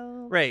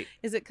myself? Right.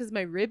 Is it because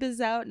my rib is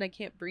out and I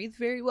can't breathe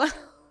very well?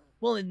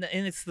 Well, and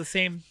it's the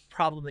same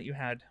problem that you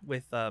had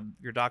with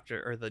your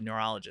doctor or the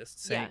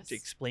neurologist saying,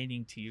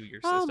 explaining to you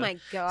your system. Oh my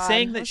God.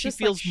 Saying that she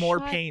feels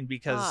more pain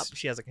because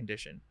she has a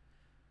condition.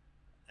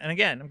 And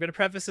again, I'm going to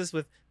preface this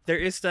with, there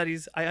is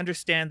studies. I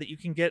understand that you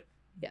can get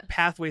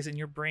pathways in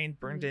your brain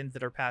burned in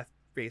that are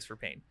pathways for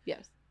pain.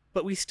 Yes.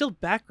 But we still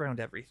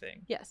background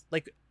everything. Yes.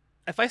 Like,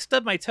 if I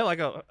stub my toe, I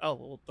go, oh,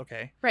 well,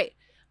 okay. Right.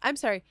 I'm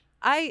sorry.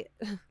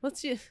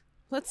 Let's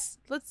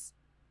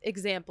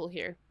example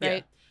here,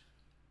 right?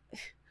 Yeah.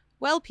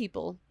 Well,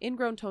 people,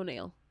 ingrown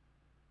toenail.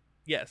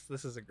 Yes,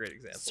 this is a great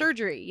example.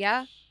 Surgery,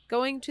 yeah?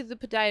 Going to the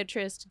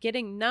podiatrist,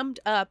 getting numbed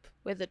up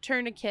with a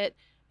tourniquet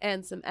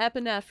and some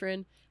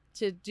epinephrine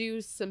to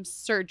do some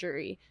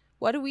surgery.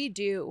 What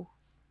do?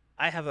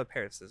 I have a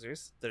pair of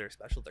scissors that are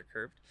special. They're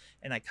curved,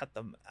 and I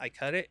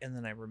cut it, and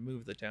then I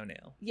remove the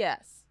toenail.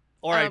 Yes.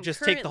 Or I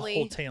just take the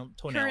whole toenail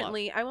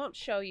currently, off. I won't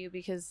show you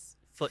because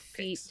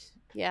feet.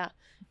 Yeah.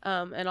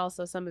 And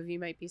also some of you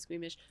might be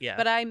squeamish. Yeah.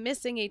 But I'm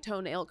missing a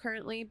toenail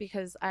currently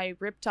because I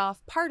ripped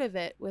off part of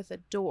it with a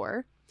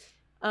door,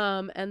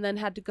 and then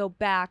had to go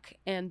back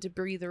and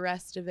debris the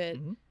rest of it,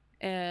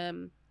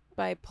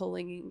 by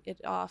pulling it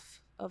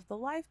off of the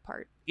live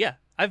part. Yeah.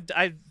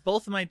 I've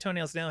both of my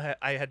toenails now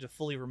I had to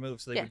fully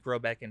remove so they would grow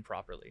back in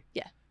properly.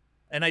 Yeah.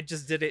 And I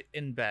just did it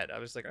in bed. I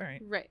was like, all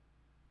right. Right.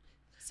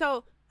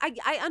 So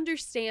I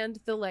understand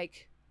the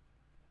like,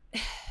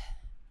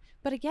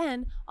 but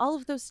again, all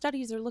of those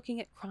studies are looking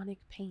at chronic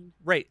pain.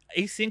 Right.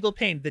 A single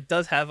pain that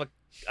does have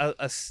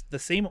the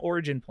same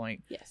origin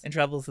point and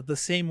travels the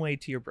same way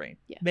to your brain.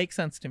 Yeah. Makes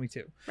sense to me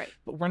too. Right.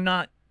 But we're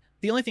not,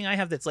 the only thing I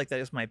have that's like that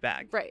is my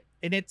back. Right.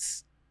 And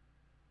it's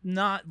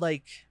not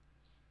like,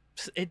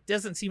 it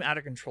doesn't seem out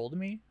of control to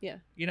me. Yeah.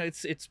 You know,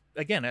 it's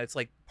again, it's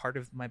like part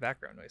of my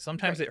background noise.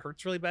 Sometimes it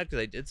hurts really bad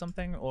because I did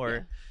something,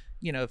 or,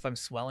 you know, if I'm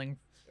swelling,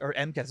 or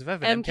MCAS. If I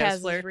have an MCAS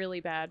flare, is really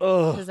bad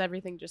because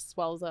everything just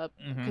swells up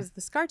because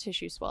the scar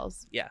tissue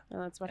swells. Yeah. And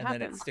that's what happens.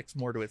 And then it sticks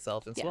more to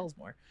itself and swells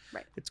more.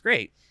 Right. It's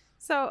great.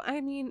 So, I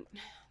mean,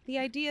 the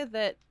idea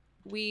that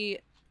we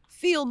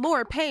feel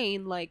more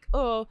pain, like,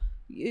 oh,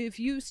 if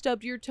you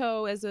stubbed your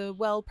toe as a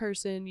well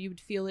person, you'd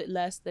feel it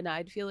less than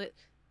I'd feel it.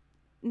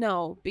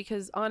 No,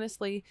 because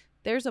honestly,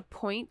 there's a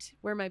point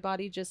where my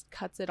body just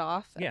cuts it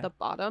off at the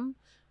bottom.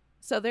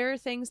 So there are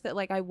things that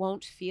like I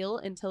won't feel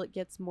until it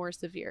gets more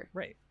severe.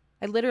 Right.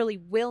 I literally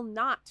will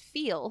not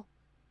feel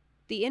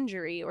the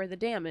injury or the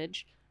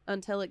damage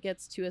until it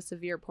gets to a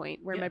severe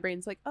point where my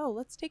brain's like, oh,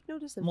 let's take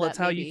notice of that. Well, it's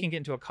how you can get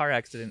into a car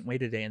accident,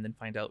 wait a day, and then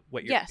find out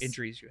what your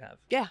injuries you have.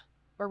 Yeah.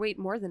 Or wait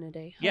more than a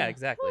day. Yeah,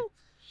 exactly.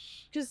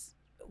 Because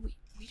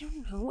we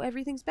don't know.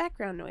 Everything's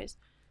background noise.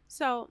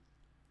 So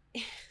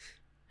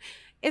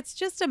it's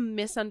just a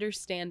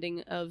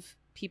misunderstanding of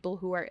people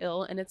who are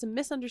ill, and it's a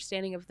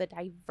misunderstanding of the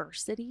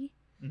diversity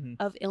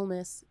of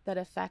illness that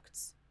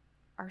affects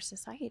our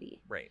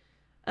society. Right.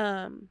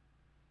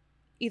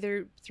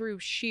 Either through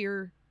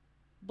sheer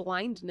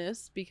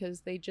blindness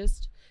because they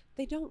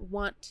don't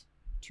want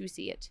to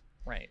see it.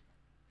 Right.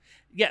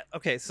 Yeah.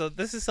 Okay. So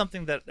this is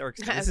something that, or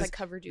As I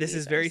cover duty this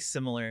is very affairs.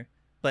 similar,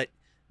 but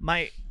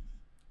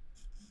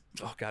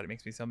oh God, it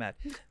makes me so mad.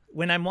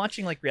 When I'm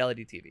watching like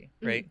reality TV,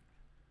 right?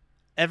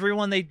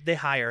 Everyone they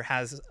hire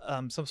has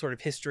some sort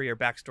of history or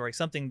backstory,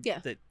 something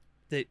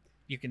that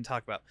you can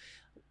talk about.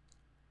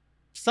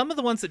 Some of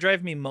the ones that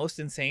drive me most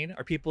insane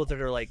are people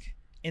that are like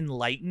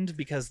enlightened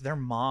because their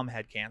mom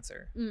had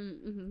cancer.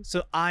 Mm-hmm.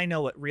 So I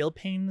know what real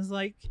pain is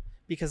like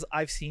because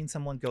I've seen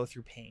someone go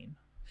through pain.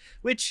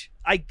 Which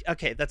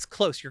okay, that's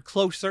close. You're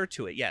closer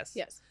to it, yes.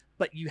 Yes.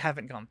 But you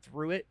haven't gone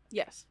through it.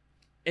 Yes.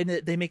 And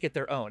they make it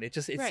their own. It's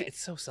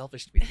so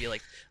selfish to me to be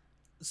like,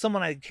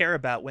 someone I care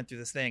about went through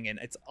this thing and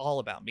it's all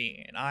about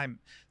me. And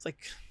it's like,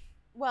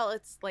 well,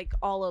 it's like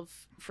all of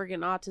friggin'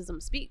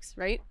 autism speaks,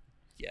 right?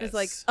 yes. It's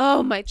like,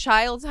 oh, my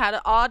child's had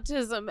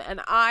autism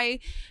and I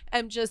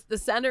am just the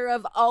center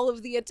of all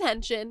of the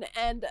attention.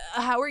 And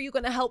how are you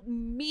going to help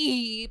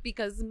me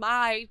because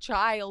my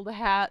child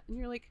had, and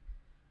you're like,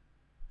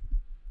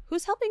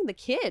 who's helping the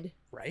kid?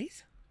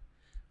 Right?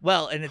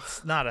 Well, and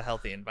it's not a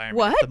healthy environment.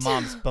 What? The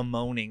mom's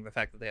bemoaning the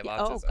fact that they have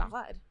autism. Oh,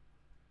 God.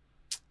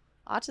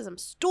 Autism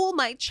stole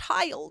my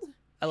child.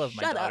 I love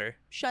my daughter.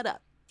 Shut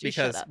up. Just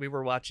because we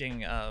were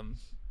watching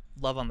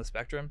Love on the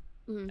Spectrum.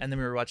 Mm-hmm. And then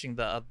we were watching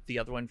the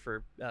other one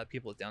for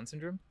people with Down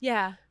syndrome.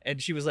 Yeah.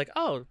 And she was like,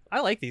 oh, I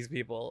like these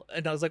people.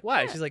 And I was like,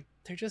 why? Yeah. She's like,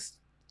 they're just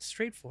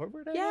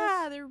straightforward, I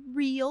guess. They're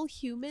real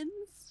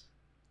humans.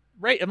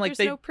 Right. I'm like,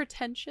 there's no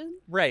pretension.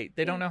 Right.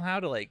 They don't know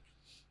how to like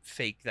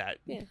fake that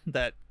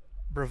that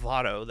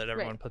bravado that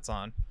everyone puts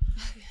on.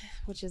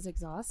 Which is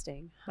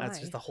exhausting. That's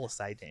just a whole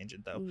side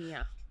tangent though.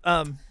 Yeah.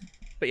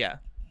 But yeah.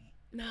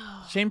 No.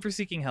 Shame for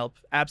seeking help.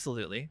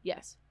 Absolutely.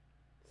 Yes.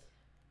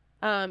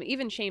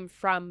 Even shame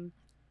from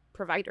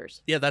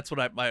providers. Yeah, that's what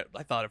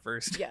I thought at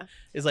first. Yeah.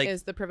 Is like,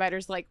 is the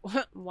provider's like,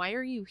 why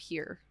are you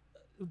here?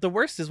 The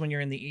worst is when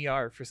you're in the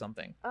ER for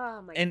something.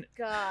 Oh my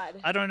God.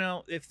 I don't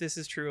know if this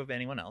is true of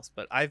anyone else,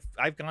 but I've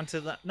gone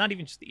to not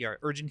even just the ER,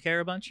 urgent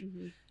care a bunch,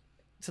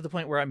 to the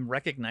point where I'm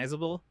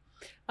recognizable.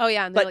 Oh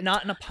yeah, and but like,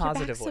 not in a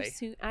positive way. So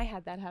soon. I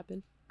had that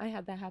happen.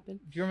 Do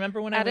you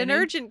remember when at an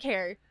urgent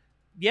care?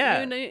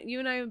 Yeah. You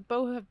and I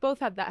both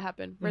had that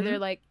happen where they're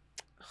like,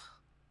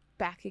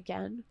 back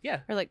again.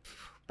 Yeah. Or like,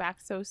 back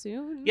so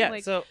soon. Yeah.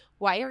 Like, so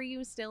why are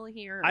you still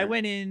here? I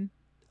went in.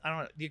 I don't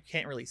know. You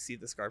can't really see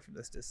the scar from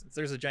this distance.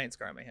 There's a giant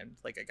scar on my hand,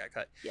 like I got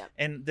cut. Yeah.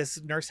 And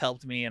this nurse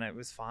helped me, and I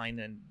was fine.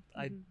 And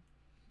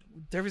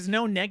there was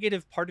no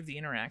negative part of the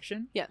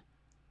interaction. Yeah.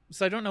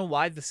 So I don't know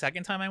why the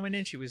second time I went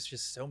in, she was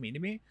just so mean to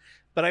me.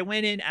 But I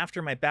went in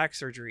after my back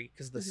surgery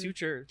because the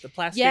suture, the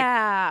plastic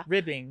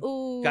ribbing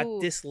got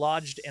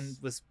dislodged and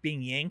was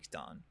being yanked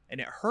on. And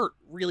it hurt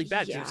really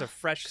bad because it was a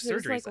fresh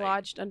surgery. It was like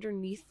lodged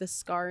underneath the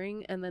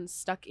scarring and then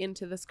stuck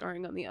into the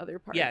scarring on the other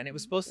part. Yeah, and it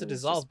was supposed to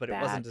dissolve, but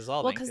it wasn't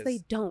dissolving. Well, because they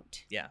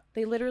don't. Yeah.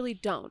 They literally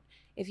don't.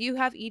 If you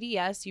have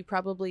EDS, you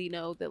probably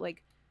know that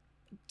like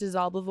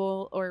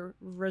dissolvable or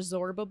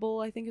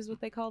resorbable, I think is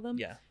what they call them.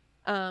 Yeah.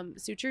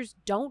 Sutures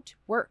don't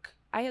work.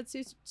 I had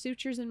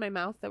sutures in my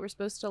mouth that were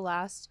supposed to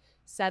last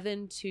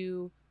 7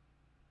 to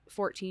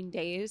 14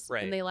 days,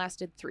 and they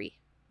lasted 3.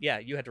 Yeah,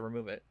 you had to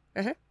remove it.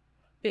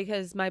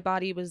 Because my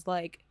body was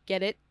like,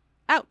 get it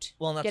out.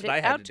 Well, and that's what I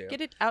had to do.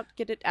 Get it out,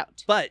 get it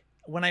out. But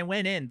when I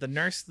went in, the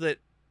nurse that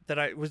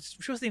I was,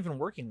 she wasn't even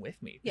working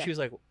with me. Yeah. She was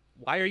like,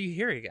 why are you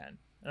here again?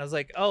 And I was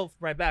like, oh,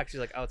 for my back.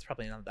 She's like, oh, it's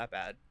probably not that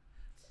bad.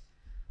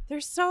 I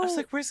was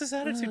like, where's this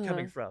attitude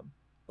coming from?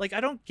 Like, I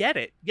don't get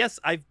it. Yes,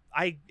 I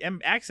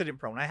am accident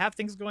prone. I have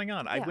things going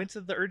on. I went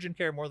to the urgent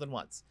care more than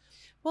once.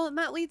 Well, and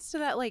that leads to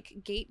that like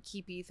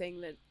gatekeepy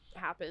thing that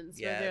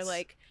happens where they're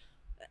like,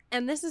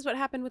 and this is what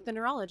happened with the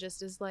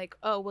neurologist is like,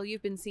 oh, well,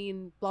 you've been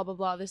seen blah, blah,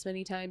 blah this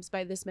many times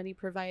by this many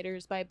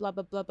providers by blah,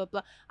 blah, blah, blah,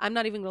 blah. I'm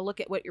not even going to look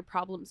at what your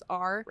problems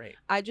are. Right.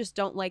 I just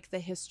don't like the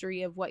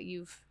history of what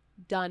you've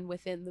done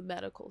within the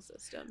medical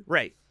system.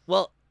 Right.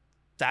 Well,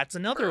 that's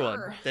another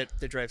one that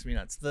drives me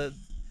nuts. The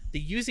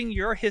using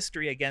your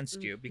history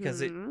against you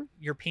because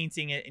you're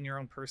painting it in your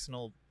own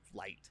personal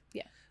light.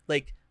 Yeah.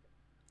 Like,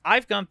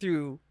 I've gone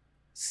through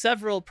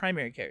several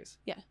primary cares.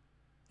 Yeah.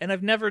 And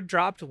I've never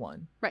dropped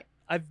one. Right.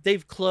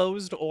 They've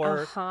closed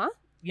or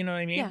you know what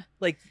I mean? Yeah.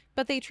 Like,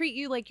 but they treat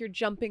you like you're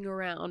jumping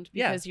around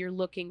because you're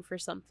looking for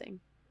something.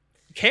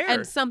 Care.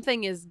 And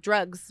something is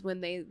drugs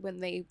when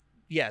they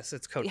yes,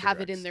 it's code have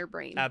for it in their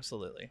brain.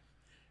 Absolutely.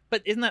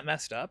 But isn't that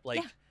messed up?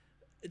 Like,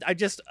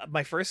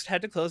 my first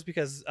had to close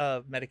because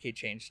Medicaid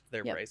changed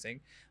their pricing.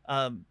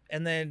 And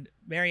then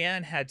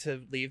Marianne had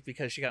to leave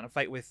because she got in a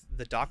fight with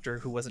the doctor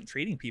who wasn't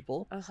treating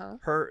people.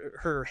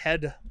 Her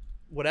head,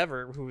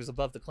 whatever, who was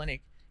above the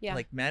clinic,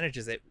 like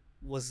manages it,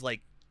 was like,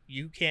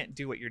 you can't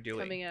do what you're doing.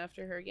 Coming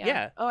after her.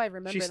 Yeah. Oh, I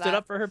remember that. She stood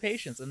up for her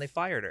patients and they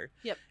fired her.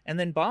 Yep. And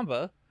then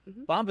Bomba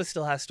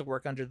still has to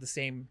work under the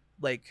same,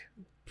 like,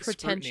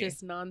 pretentious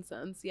scrutiny.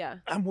 Nonsense. Yeah.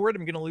 I'm worried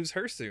I'm going to lose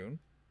her soon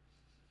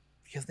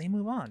because they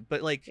move on.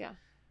 But like,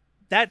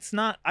 that's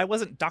not, I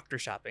wasn't doctor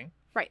shopping.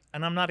 Right.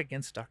 And I'm not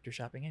against doctor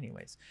shopping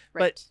anyways.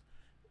 Right. But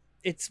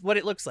it's what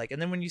it looks like.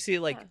 And then when you see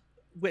like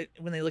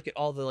when they look at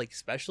all the like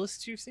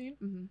specialists you've seen,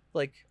 Mm-hmm.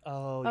 like,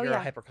 oh, you're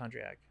a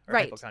hypochondriac or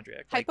right.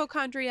 hypochondriac. Like,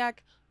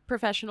 hypochondriac,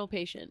 professional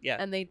patient. Yeah.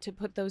 And they to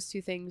put those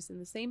two things in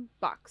the same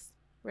box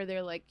where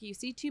they're like, you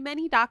see too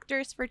many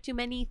doctors for too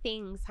many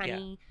things, honey. Yeah.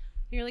 And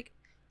you're like,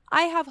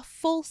 I have a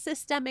full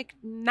systemic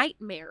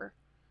nightmare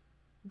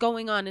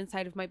going on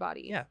inside of my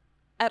body. Yeah.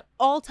 At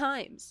all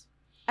times.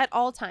 At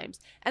all times.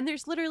 And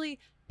there's literally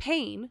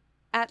pain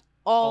at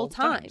all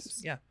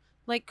times. Yeah.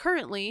 Like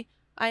currently,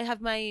 I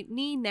have my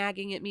knee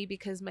nagging at me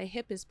because my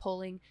hip is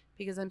pulling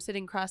because I'm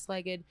sitting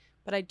cross-legged,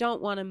 but I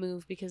don't want to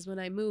move because when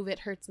I move, it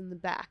hurts in the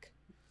back.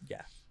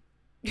 Yeah.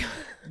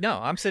 No,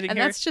 I'm sitting and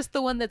here. And that's just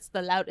the one that's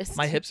the loudest.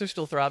 My hips are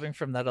still throbbing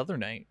from that other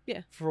night.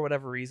 Yeah. For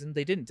whatever reason.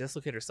 They didn't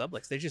dislocate or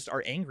sublux. They just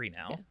are angry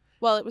now. Yeah.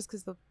 Well, it was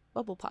because the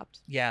bubble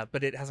popped. Yeah,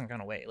 but it hasn't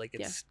gone away. Like,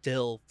 it's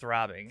still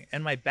throbbing.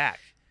 And my back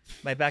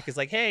is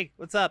like, hey,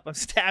 what's up? I'm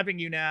stabbing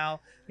you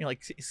now. And you're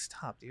like,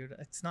 stop, dude.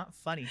 It's not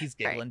funny. He's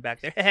giggling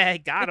back there.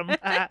 Hey, got him.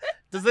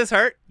 Does this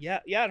hurt? Yeah,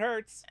 it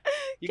hurts.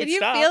 Can you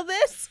feel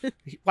this?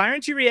 Why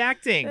aren't you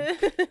reacting?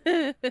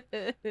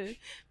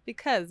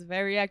 Because if I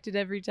reacted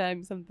every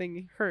time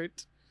something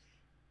hurt,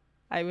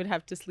 I would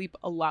have to sleep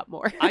a lot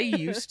more. I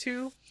used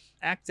to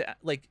react to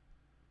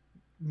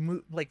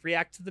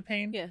the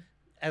pain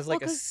as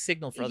like a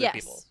signal for other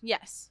people.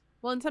 Yes.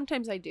 Well, and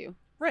sometimes I do.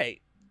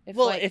 Right.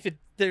 If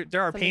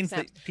there are pains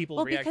that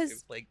people react to.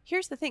 Like,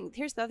 here's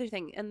the other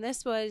thing, and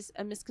this was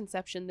a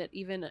misconception that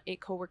even a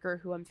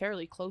coworker who I'm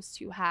fairly close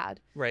to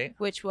had. Right.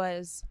 Which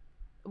was,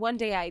 one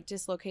day I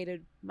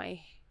dislocated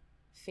my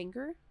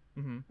finger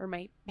or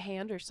my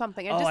hand or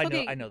something. I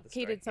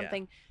dislocated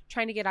something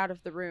trying to get out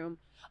of the room.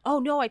 Oh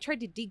no, I tried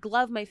to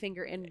deglove my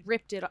finger and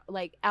ripped it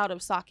like out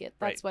of socket.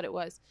 That's what it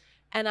was,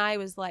 and I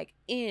was like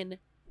in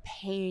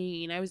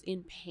pain. I was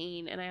in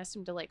pain, and I asked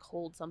him to like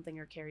hold something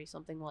or carry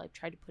something while I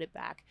tried to put it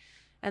back.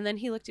 And then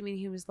he looked at me and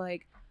he was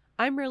like,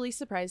 I'm really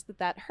surprised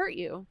that hurt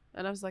you.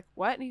 And I was like,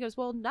 what? And he goes,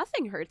 well,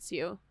 nothing hurts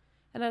you.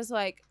 And I was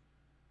like,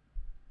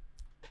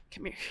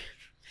 come here.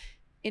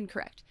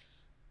 Incorrect.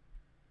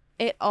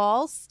 It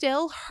all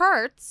still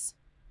hurts.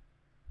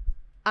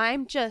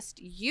 I'm just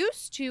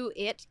used to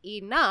it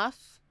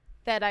enough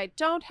that I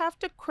don't have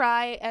to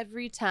cry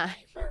every time.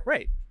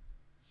 Right.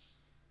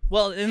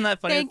 Well, isn't that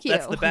funny? Thank you.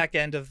 That's the back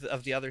end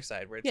of the other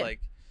side where it's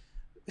like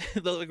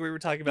we were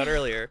talking about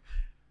earlier.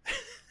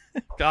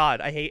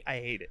 God, I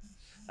hate it.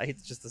 I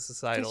hate just the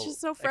societal. It's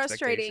just so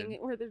frustrating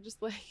where they're just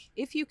like,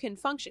 if you can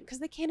function, because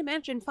they can't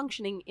imagine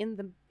functioning in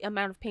the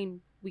amount of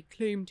pain we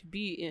claim to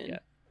be in,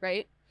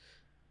 right?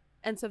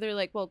 And so they're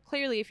like, well,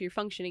 clearly, if you're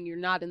functioning, you're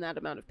not in that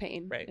amount of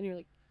pain, right? And you're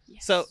like,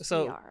 yes, we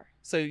are.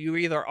 So you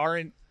either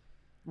aren't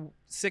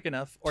sick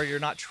enough or you're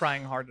not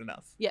trying hard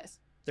enough. Yes.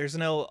 There's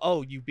no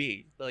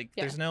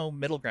there's no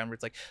middle ground where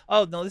it's like,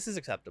 oh no, this is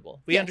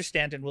acceptable. We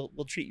understand and we'll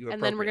treat you appropriately.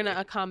 And then we're gonna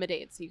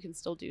accommodate so you can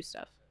still do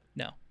stuff.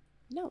 No.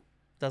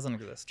 Doesn't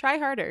exist. Try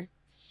harder.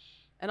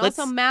 And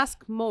also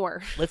mask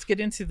more. Let's get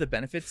into the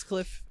benefits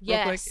cliff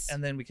real quick,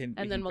 and then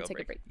we'll take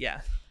a break.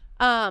 Yeah.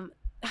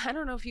 I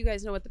don't know if you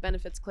guys know what the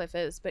benefits cliff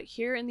is, but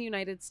here in the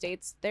United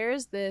States,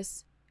 there's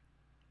this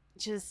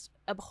just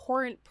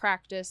abhorrent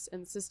practice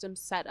and system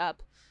set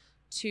up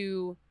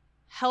to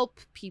help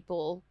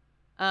people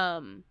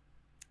in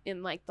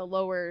like the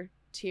lower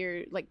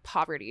tier, like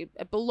poverty,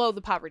 below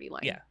the poverty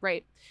line. Yeah.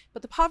 Right.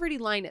 But the poverty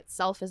line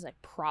itself is a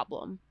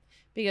problem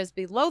because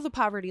below the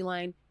poverty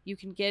line, you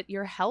can get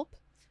your help.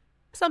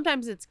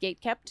 Sometimes it's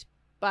gatekept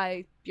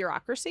by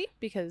bureaucracy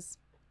because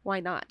why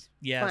not?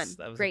 Yes, fun,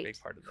 that was great, a big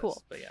part of this.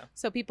 Cool. But yeah.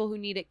 So people who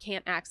need it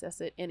can't access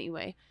it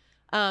anyway.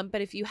 But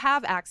if you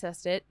have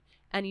accessed it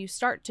and you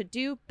start to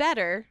do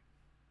better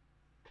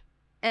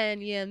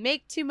and you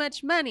make too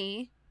much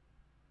money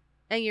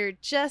and you're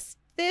just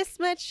this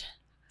much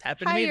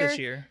happened to me this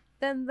year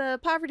than the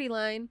poverty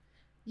line,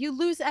 you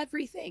lose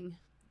everything.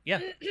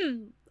 Yeah.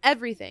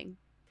 Everything.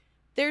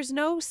 There's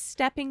no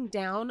stepping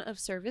down of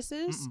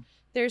services. Mm-mm.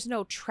 There's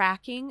no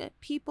tracking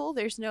people.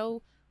 There's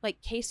no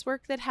like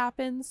casework that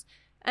happens.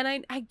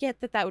 And I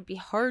get that would be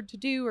hard to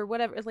do or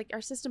whatever. Like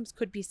our systems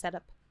could be set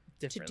up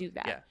to do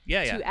that.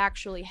 Yeah. To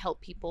actually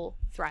help people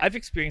thrive. I've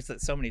experienced that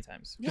so many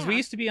times because we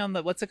used to be on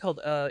the, what's it called?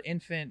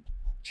 Infant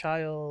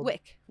child.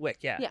 WIC.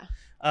 Yeah. Yeah.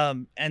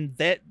 And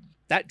that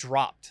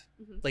dropped.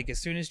 Mm-hmm. Like as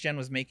soon as Jen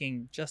was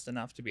making just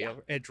enough to be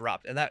over, it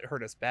dropped, and that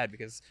hurt us bad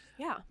because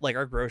like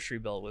our grocery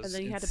bill was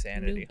insanity. And then you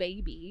had a new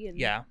baby. And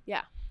yeah.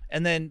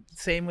 And then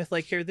same with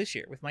like here this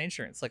year with my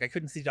insurance. Like I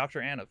couldn't see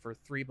Dr. Anna for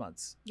 3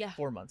 months,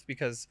 4 months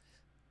because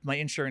my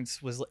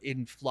insurance was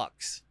in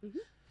flux. Mm-hmm.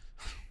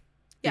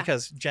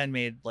 Because Jen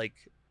made like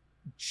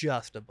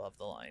just above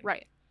the line.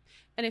 Right.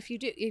 And if you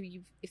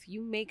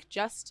make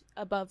just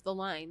above the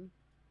line,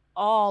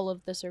 all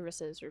of the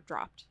services are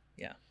dropped.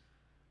 Yeah.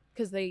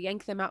 Because they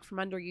yank them out from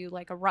under you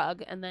like a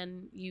rug, and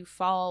then you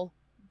fall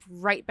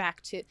right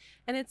back to,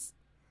 and it's,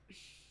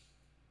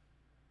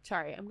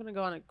 sorry, I'm going to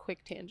go on a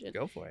quick tangent.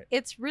 Go for it.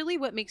 It's really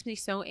what makes me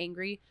so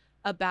angry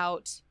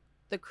about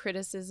the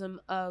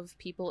criticism of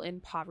people in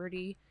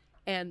poverty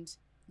and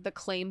the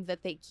claim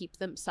that they keep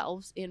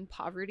themselves in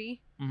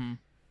poverty. Mm-hmm.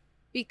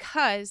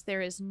 because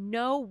there is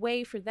no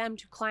way for them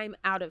to climb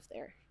out of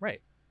there.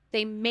 Right.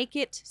 They make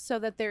it so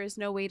that there is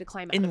no way to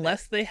climb out of it.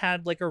 Unless they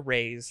had like a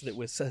raise that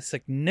was a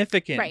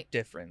significant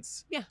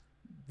difference. Yeah.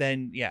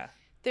 Then, yeah.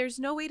 There's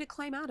no way to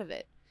climb out of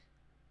it.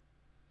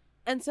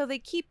 And so they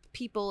keep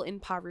people in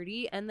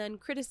poverty and then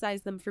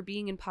criticize them for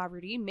being in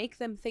poverty, make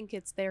them think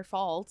it's their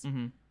fault.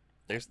 Mm-hmm.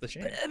 There's the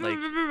shame.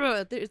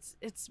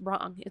 It's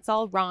wrong. It's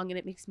all wrong, and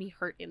it makes me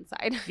hurt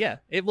inside. Yeah.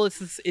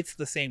 It's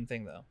the same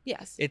thing, though.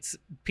 Yes. It's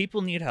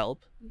people need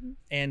help,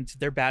 and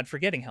they're bad for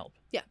getting help.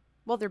 Yeah.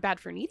 Well, they're bad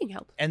for needing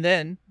help. And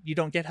then you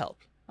don't get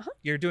help. Uh-huh.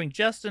 You're doing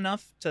just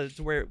enough to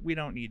where we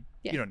don't need.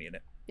 Yeah. You don't need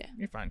it. Yeah.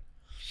 You're fine.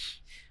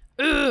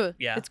 Ugh.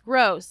 Yeah. It's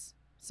gross.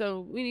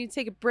 So we need to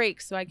take a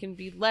break so I can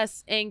be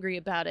less angry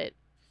about it.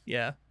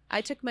 Yeah.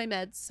 I took my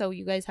meds, so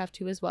you guys have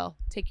to as well.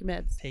 Take your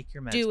meds. Take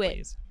your meds, Do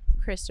please.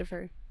 it,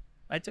 Christopher.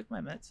 I took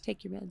my meds.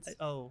 Take your meds.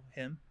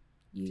 Him.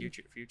 You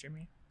Future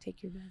me.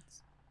 take your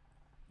meds.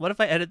 What if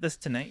I edit this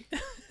tonight?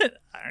 I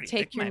already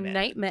Take took my your meds.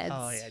 night meds.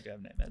 Oh yeah, I do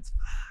have night meds.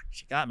 Fuck,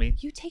 she got me.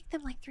 You take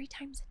them like 3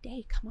 times a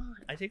day. Come on.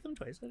 I take them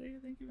twice a day.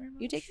 Thank you very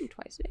much. You take them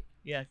twice a day.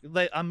 Yeah,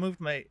 like I moved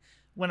my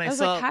when I I was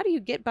saw like, how do you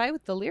get by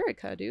with the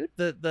Lyrica, dude?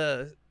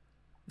 the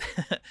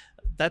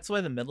that's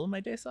why the middle of my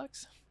day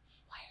sucks.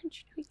 Why aren't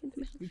you doing it in the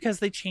middle? Because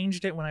they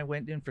changed it when I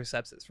went in for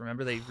sepsis.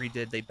 Remember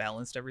they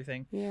balanced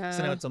everything. Yeah.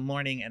 So now it's a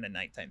morning and a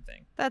nighttime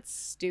thing. That's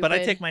stupid. But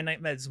I take my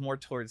night meds more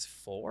towards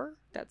 4.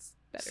 That's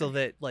better. So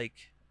that like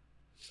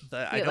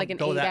I don't like an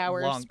go that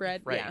 8-hour long.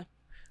 spread. Right. Yeah.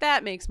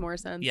 That makes more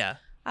sense. Yeah.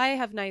 I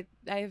have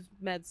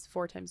meds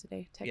 4 times a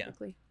day,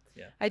 technically.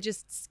 Yeah. I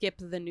just skip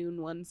the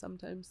noon one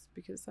sometimes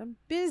because I'm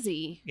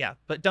busy. Yeah,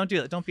 but don't do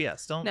that. Don't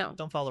BS.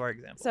 Don't follow our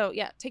example. So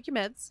yeah, take your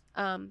meds.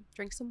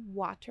 Drink some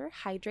water,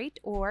 hydrate,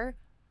 or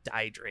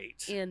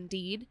hydrate.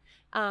 indeed,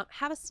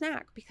 have a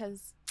snack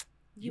because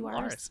you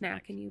are a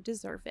snack and you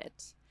deserve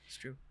it. It's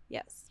true.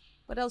 Yes.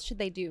 What else should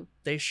they do?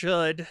 They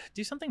should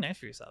do something nice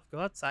for yourself. Go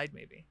outside,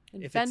 maybe.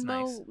 And if Venmo it's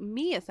nice.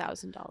 me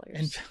 $1,000.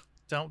 And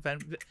don't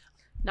Venmo.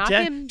 Not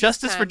Jen, him.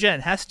 Justice for Jen.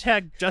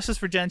 Hashtag Justice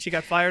for Jen. She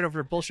got fired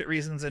over bullshit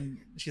reasons and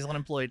she's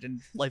unemployed and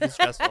life is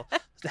stressful.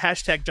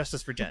 Hashtag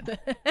Justice for Jen. /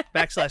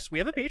 we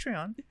have a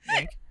Patreon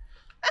link.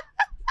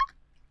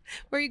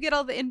 Where you get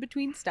all the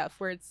in-between stuff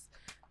where it's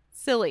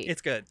silly.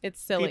 It's good. It's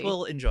silly.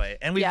 People enjoy it.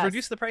 And we've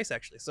reduced the price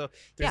actually. So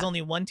there's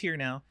only one tier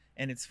now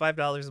and it's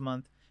 $5 a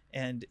month.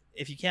 And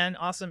if you can,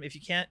 awesome. If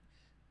you can't,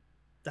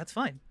 that's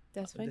fine.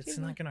 That's fine. It's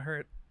not going to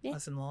hurt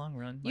us in the long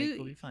run. Like,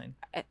 we'll be fine.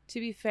 To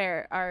be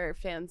fair, our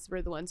fans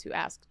were the ones who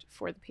asked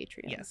for the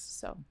Patreon. Yes.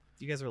 So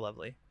you guys are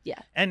lovely. Yeah.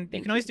 And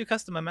you can always do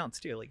custom amounts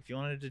too. Like if you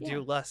wanted to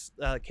do less,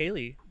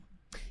 Kaylee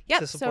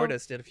to support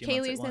us did a few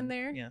months at Kaylee's in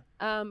there.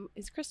 Yeah.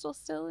 Is Crystal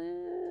still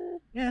in?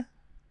 Yeah.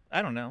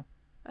 I don't know.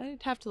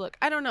 I'd have to look.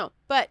 I don't know.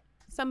 But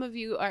some of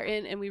you are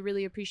in and we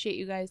really appreciate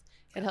you guys.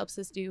 It helps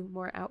us do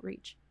more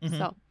outreach. Mm-hmm.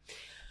 So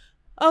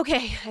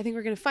okay, I think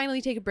we're going to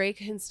finally take a break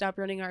and stop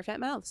running our fat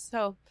mouths.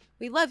 So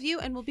we love you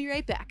and we'll be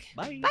right back.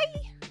 Bye.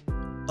 Bye.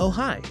 Oh,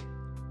 hi.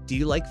 Do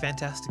you like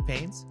Fantastic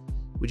Pains?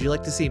 Would you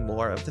like to see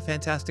more of the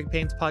Fantastic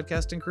Pains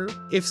podcast and crew?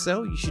 If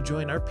so, you should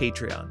join our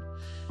Patreon.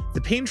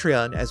 The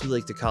Patreon, as we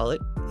like to call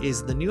it,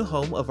 is the new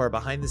home of our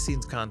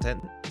behind-the-scenes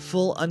content,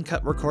 full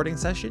uncut recording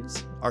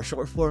sessions, our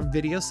short-form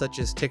videos such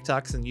as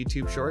TikToks and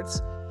YouTube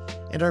Shorts,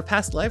 and our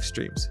past live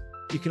streams.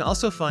 You can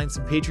also find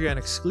some Patreon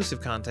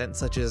exclusive content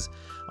such as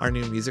our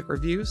new music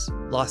reviews,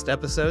 lost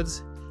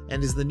episodes,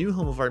 and is the new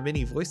home of our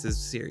Mini Voices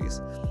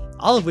series,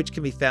 all of which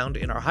can be found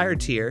in our higher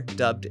tier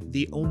dubbed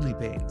The Only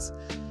Pains.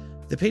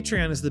 The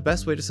Patreon is the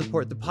best way to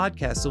support the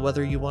podcast, so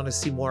whether you want to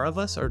see more of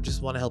us or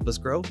just want to help us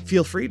grow,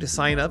 feel free to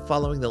sign up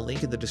following the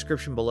link in the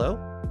description below,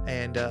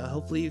 and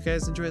hopefully you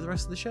guys enjoy the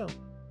rest of the show.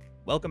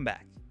 Welcome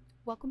back.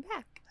 Welcome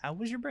back. How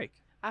was your break?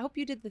 I hope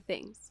you did the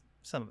things.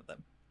 Some of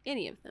them.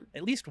 Any of them.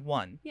 At least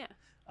one. Yeah.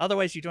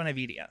 Otherwise, you don't have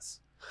EDS.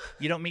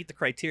 You don't meet the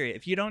criteria.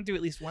 If you don't do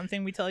at least one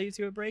thing we tell you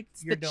to a break,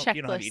 you don't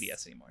have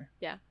EDS anymore.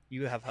 Yeah.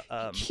 You have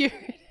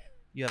cured.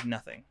 You have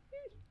nothing.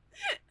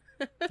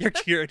 You're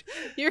cured.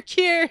 You're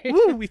cured.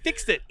 Woo, we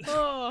fixed it.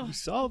 Oh, we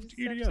solved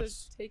I EDS. have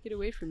to take it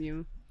away from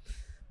you.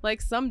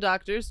 Like some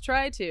doctors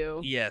try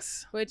to.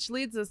 Yes. Which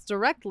leads us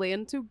directly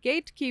into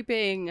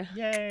gatekeeping.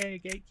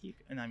 Yay, gatekeep.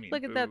 And I mean,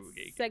 look at that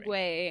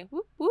segue.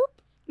 Whoop,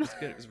 whoop. It was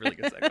good. It was a really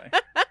good segue.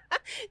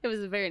 It was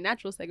a very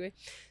natural segue.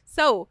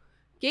 So,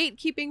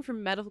 gatekeeping for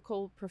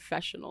medical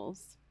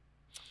professionals.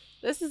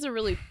 This is a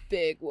really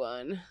big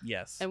one.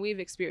 Yes. And we've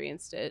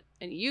experienced it.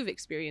 And you've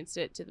experienced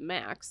it to the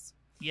max.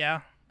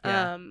 Yeah.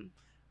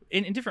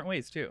 In different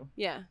ways, too.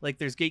 Yeah. Like,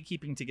 there's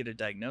gatekeeping to get a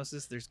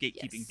diagnosis. There's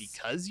gatekeeping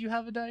because you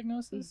have a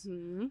diagnosis.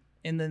 Mm-hmm.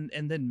 And then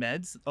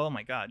meds. Oh,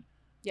 my God.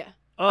 Yeah.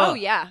 Oh,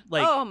 yeah.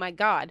 Like, oh, my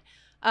God.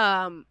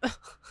 Well,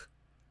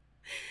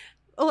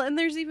 and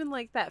there's even,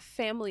 like, that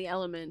family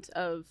element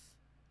of,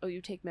 oh, you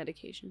take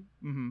medication.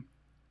 Mm-hmm.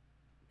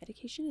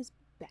 Medication is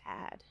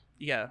bad.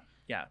 Yeah.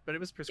 Yeah. But it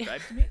was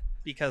prescribed to me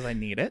because I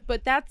need it.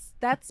 But that's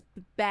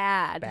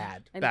bad.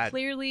 Bad. And bad.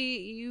 clearly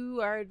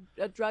you are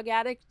a drug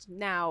addict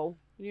now.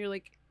 And you're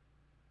like,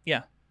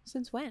 yeah.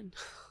 Since when?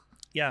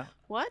 Yeah.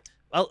 What?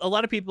 a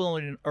lot of people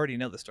already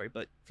know the story,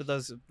 but for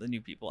those of the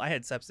new people, I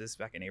had sepsis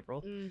back in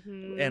April,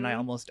 and I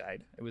almost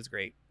died. It was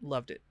great.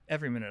 Loved it.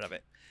 Every minute of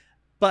it.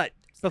 But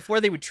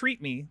before they would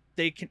treat me,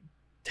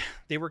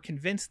 they were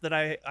convinced that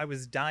I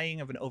was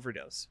dying of an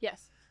overdose.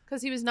 Yes.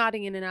 Because he was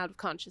nodding in and out of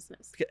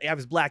consciousness. I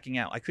was blacking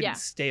out. I couldn't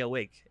stay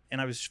awake, and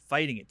I was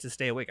fighting it to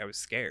stay awake. I was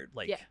scared,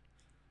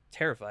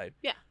 terrified.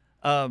 Yeah.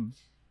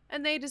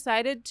 And they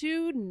decided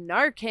to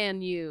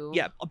Narcan you.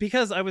 Yeah,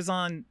 because I was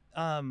on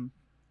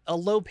a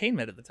low pain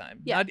med at the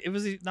time. Yeah. It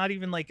was not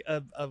even like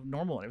a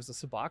normal one. It was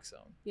a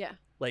Suboxone. Yeah.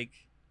 Like,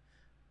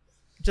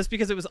 just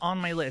because it was on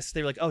my list,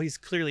 they were like, oh, he's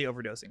clearly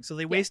overdosing. So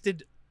they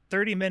wasted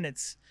 30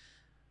 minutes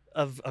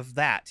of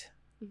that.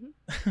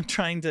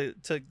 Trying to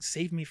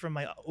save me from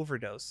my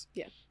overdose,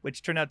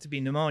 which turned out to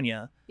be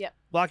pneumonia,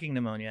 blocking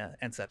pneumonia,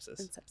 and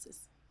sepsis.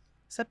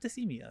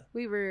 Septicemia.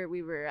 We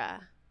were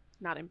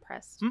not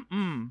impressed.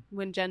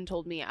 When Jen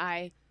told me,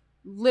 I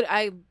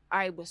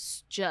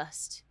was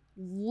just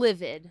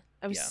livid.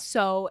 I was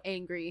so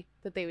angry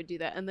that they would do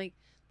that, and like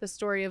the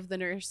story of the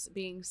nurse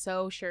being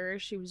so sure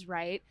she was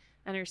right,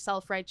 and her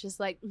self-righteous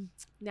like,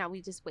 now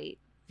we just wait.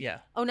 Yeah.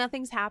 Oh,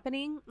 nothing's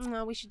happening?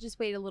 No, we should just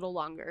wait a little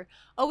longer.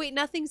 Oh, wait,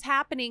 nothing's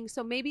happening.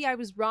 So maybe I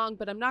was wrong,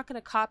 but I'm not going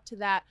to cop to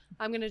that.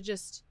 I'm going to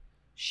just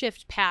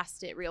shift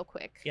past it real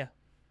quick. Yeah,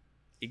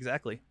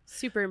 exactly.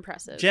 Super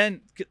impressive.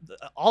 Jen,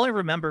 all I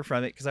remember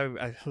from it, because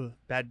I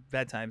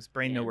bad times,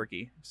 brain no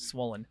worky,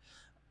 swollen.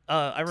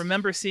 I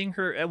remember seeing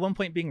her at one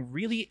point being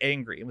really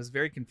angry and was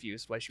very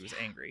confused why she was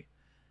angry.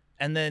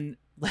 And then,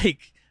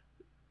 like,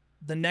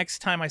 the next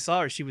time I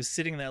saw her, she was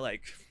sitting there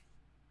like...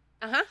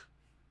 Uh-huh.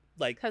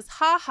 Like, because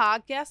haha,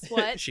 guess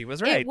what? She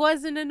was right. It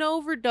wasn't an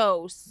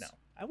overdose. No,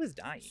 I was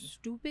dying.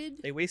 Stupid.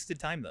 They wasted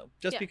time though,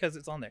 just because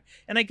it's on there.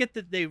 And I get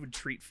that they would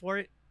treat for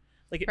it,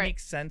 like it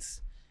makes sense,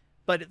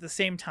 but at the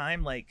same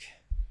time, like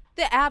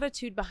the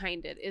attitude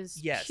behind it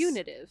is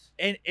punitive.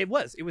 And it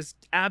was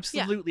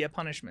absolutely a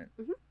punishment.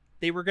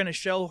 They were gonna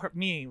show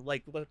me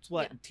like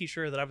teach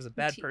her that I was a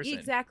bad person.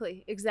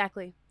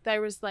 Exactly.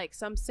 There was like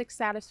some sick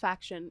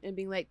satisfaction in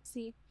being like,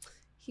 see,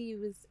 he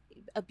was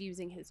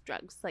abusing his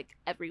drugs like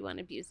everyone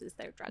abuses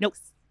their drugs. Nope.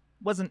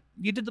 Wasn't.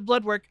 You did the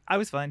blood work. I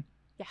was fine.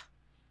 Yeah.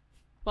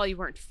 Well, you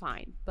weren't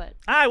fine, but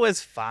I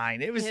was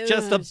fine. It was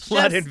just a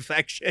blood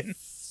infection.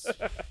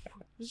 It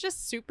was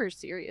just super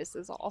serious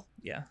is all.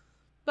 Yeah.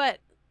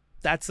 But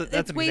that's an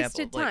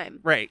wasted example. time.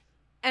 Like, right.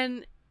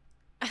 And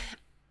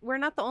we're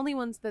not the only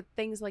ones that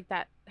things like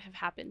that have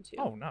happened to.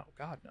 Oh no,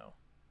 God no.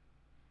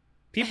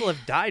 People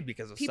have died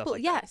because of stuff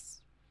like that.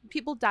 Yes.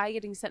 People die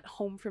getting sent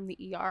home from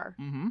the ER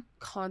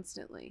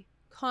constantly.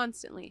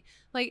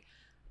 Like,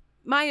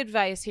 my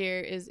advice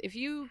here is if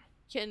you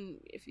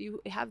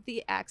have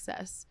the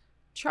access,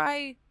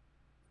 try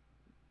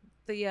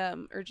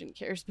the urgent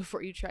cares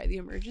before you try the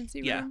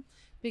emergency room,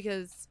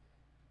 because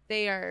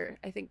they are,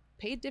 I think,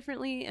 paid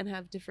differently and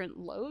have different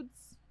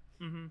loads.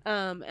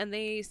 And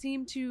they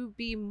seem to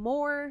be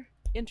more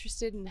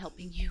interested in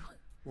helping you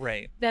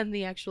than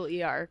the actual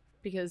ER,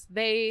 because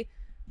they,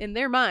 in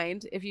their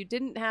mind, if you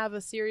didn't have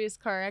a serious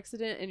car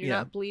accident and you're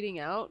not bleeding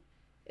out,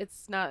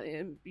 it's not,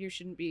 you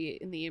shouldn't be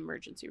in the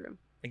emergency room.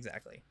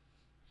 Exactly.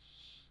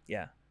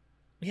 Yeah.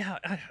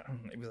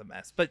 It was a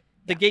mess, but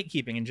the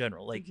gatekeeping in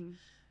general, like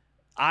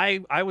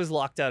I was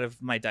locked out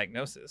of my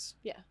diagnosis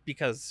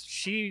because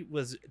she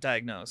was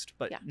diagnosed,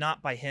 but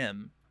not by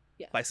him,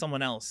 by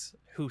someone else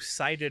who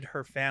cited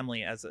her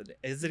family as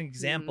an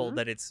example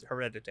that it's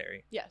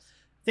hereditary. Yes.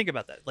 Think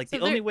about that. Like, so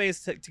the only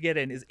ways to get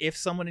in is if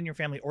someone in your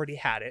family already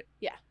had it.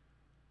 Yeah.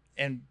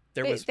 And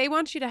they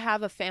want you to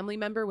have a family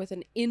member with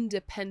an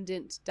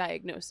independent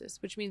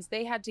diagnosis, which means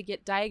they had to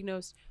get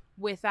diagnosed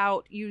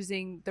without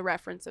using the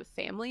reference of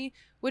family,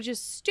 which is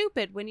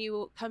stupid when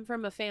you come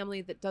from a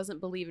family that doesn't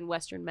believe in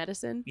Western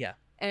medicine. Yeah.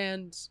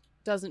 And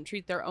doesn't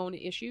treat their own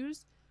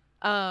issues.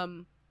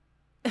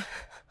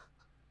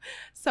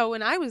 So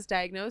when I was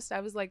diagnosed, I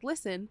was like,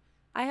 listen,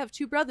 I have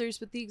two brothers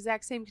with the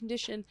exact same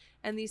condition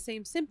and these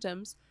same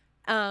symptoms.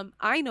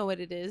 I know what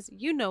it is.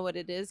 You know what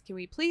it is. Can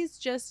we please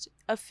just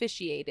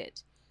officiate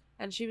it?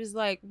 And she was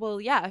like,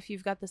 well, yeah, if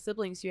you've got the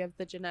siblings, you have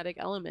the genetic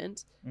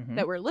element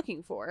that we're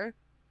looking for.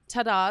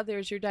 Ta-da,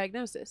 there's your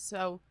diagnosis.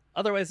 So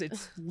otherwise,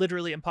 it's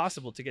literally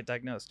impossible to get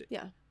diagnosed.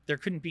 Yeah. There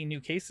couldn't be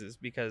new cases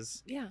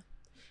because... Yeah.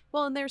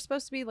 Well, and they're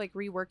supposed to be like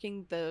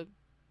reworking the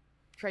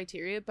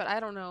criteria, but I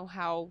don't know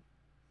how...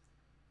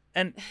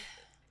 And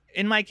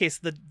in my case,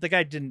 the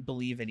guy didn't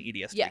believe in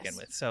EDS to begin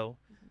with, so...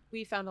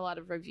 We found a lot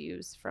of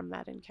reviews from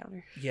that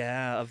encounter.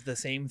 Yeah, of the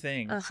same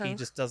thing. He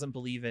just doesn't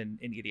believe in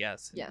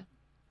EDS. Yeah.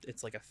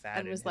 It's like a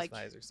fad in his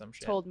eyes or some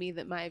shit. Told me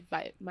that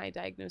my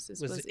diagnosis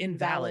was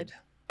invalid.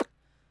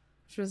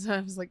 I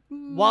was like...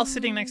 While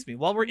sitting next to me,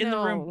 while we're in the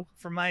room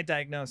for my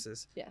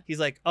diagnosis, he's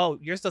like, oh,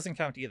 yours doesn't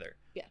count either.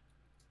 Yeah.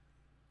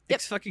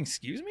 It's fucking,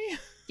 excuse me?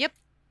 Yep.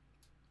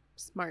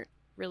 Smart.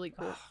 Really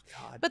cool. Oh,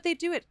 God. But they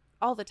do it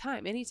all the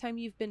time. Anytime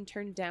you've been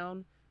turned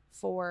down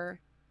for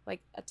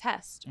like a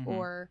test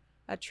or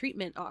a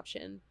treatment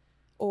option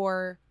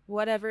or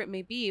whatever it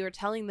may be, or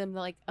telling them that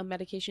like a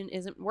medication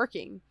isn't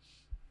working,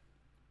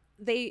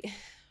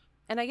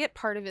 And I get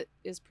part of it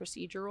is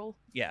procedural,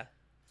 Yeah.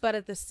 but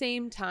at the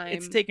same time,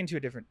 It's taken to a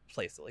different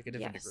place, like a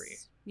different degree.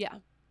 Yeah.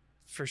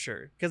 For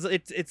sure. Because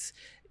it's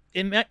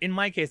in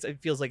my case,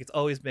 it feels like it's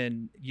always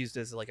been used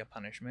as like a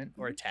punishment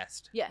or a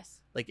test.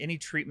 Yes. Like any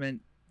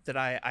treatment that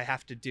I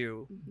have to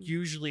do Mhm.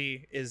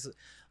 usually is,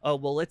 oh,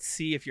 well, let's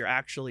see if you're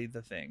actually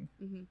the thing.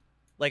 Mhm.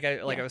 Like I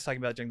Yeah. was talking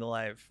about during the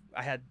live,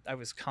 I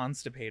was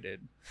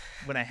constipated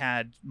when I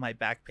had my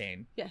back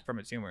pain from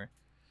a tumor.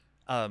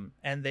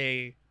 And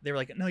they were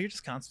like, no, you're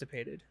just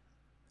constipated.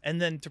 And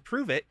then to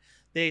prove it,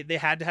 they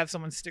had to have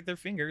someone stick their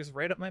fingers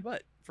right up my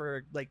butt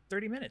for like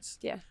 30 minutes.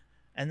 Yeah.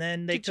 And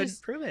then they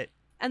couldn't prove it.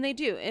 And they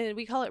do. And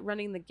we call it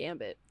running the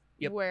gambit.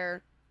 Yep.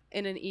 Where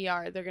in an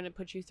ER, they're going to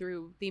put you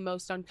through the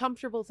most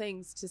uncomfortable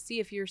things to see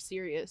if you're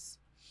serious.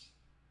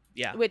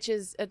 Yeah. Which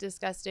is a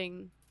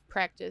disgusting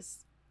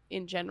practice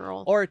in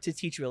general. Or to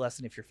teach you a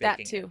lesson if you're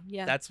faking that too. it.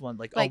 Yeah. That's one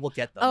like, oh, we'll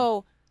get them.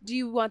 Oh, do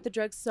you want the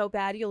drugs so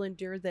bad you'll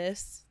endure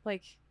this?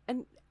 Like,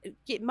 and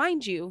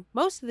mind you,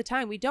 most of the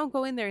time we don't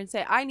go in there and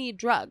say, I need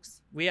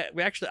drugs. We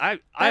actually,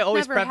 I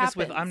always never preface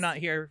with, happens. I'm not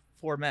here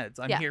for meds.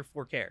 I'm here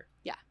for care.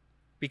 Yeah.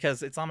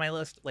 Because it's on my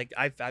list. Like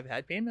I've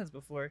had pain meds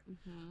before.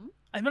 Mm-hmm.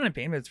 I've been on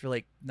pain meds for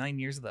like 9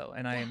 years though,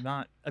 and I am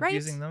not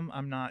abusing them.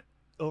 I'm not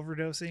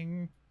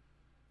overdosing.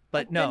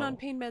 But I've no, been on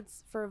pain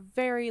meds for a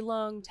very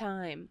long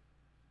time.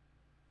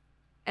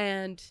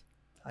 And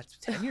it's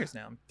 10 years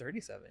now. I'm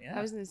 37. Yeah.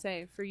 I was going to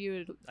say, for you,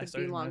 it I would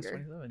started be when I was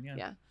longer. 27. Yeah.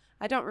 Yeah.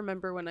 I don't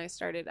remember when I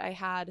started. I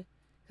had,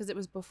 because it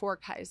was before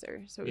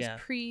Kaiser. So it was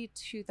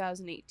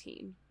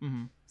pre-2018.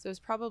 Mm-hmm. So it was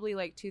probably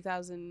like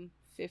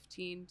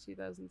 2015,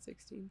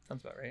 2016.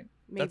 Sounds about right.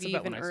 Maybe That's about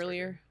even when I started,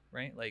 earlier.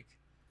 right? Like,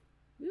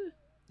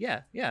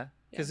 yeah.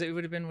 Because it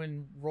would have been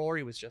when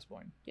Rory was just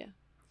born. Yeah.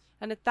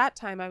 And at that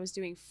time, I was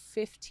doing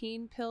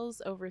 15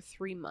 pills over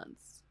 3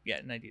 months.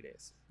 Yeah, 90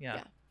 days.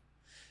 Yeah.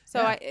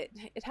 So it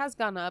has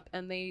gone up,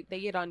 and they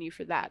get on you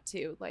for that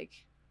too.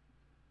 Like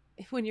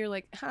when you're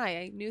like,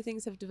 "Hi, new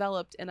things have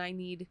developed, and I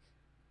need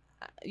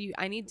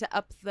to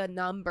up the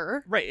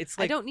number." Right. It's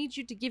like, I don't need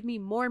you to give me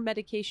more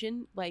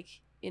medication, like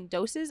in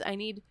doses. I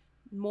need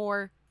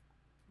more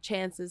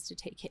chances to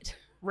take it.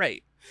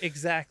 Right.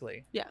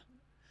 Exactly. Yeah.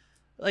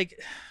 Like,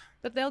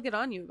 but they'll get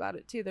on you about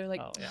it too. They're like,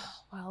 oh, yeah.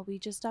 well, we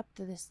just upped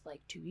this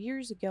like 2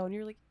 years ago, and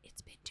you're like,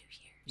 it's been 2 years.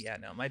 Yeah,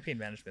 no, my pain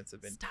managements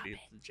have been pretty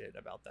legit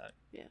about that.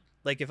 Yeah.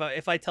 Like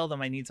if I tell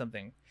them I need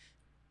something,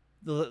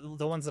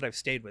 the ones that I've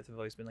stayed with have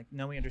always been like,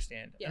 no, we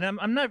understand. Yeah. And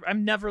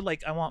I'm never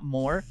like, I want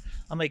more.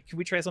 I'm like, can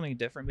we try something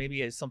different?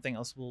 Maybe something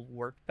else will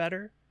work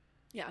better.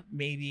 Yeah.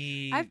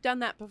 Maybe I've done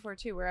that before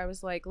too, where I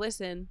was like,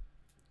 listen,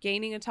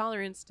 gaining a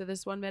tolerance to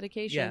this one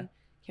medication.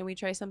 Yeah. Can we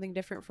try something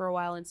different for a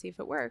while and see if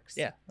it works?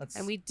 Yeah.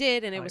 And we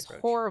did, and it my was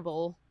approach.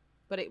 horrible,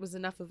 but it was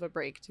enough of a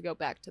break to go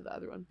back to the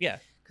other one. Yeah.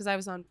 Because I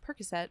was on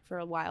Percocet for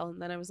a while,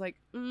 and then I was like,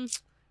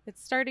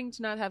 it's starting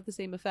to not have the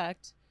same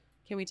effect.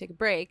 Can we take a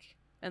break?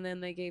 And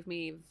then they gave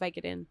me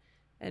Vicodin,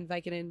 and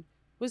Vicodin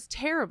was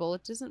terrible.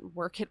 It doesn't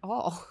work at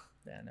all.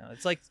 Yeah, no,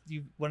 it's like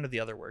one of the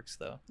other works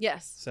though.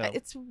 Yes. So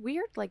it's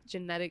weird, like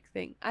genetic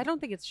thing. I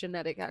don't think it's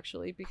genetic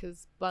actually,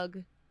 because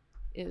Bug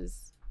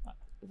is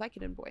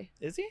Vicodin boy.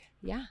 Is he?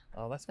 Yeah.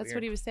 Oh, that's That's weird.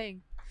 what he was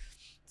saying.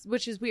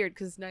 Which is weird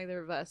because neither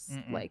of us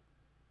like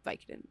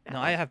Vicodin. No,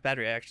 I have bad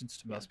reactions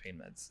to most pain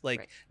meds. Like,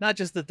 Right. not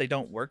just that they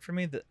don't work for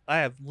me, that I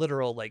have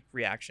literal like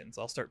reactions.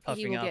 I'll start He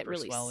puffing will up get or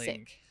really swelling,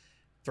 sick.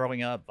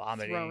 throwing up,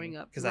 vomiting, Throwing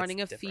up, 'cause that's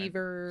running a different.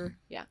 fever.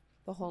 Yeah,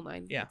 the whole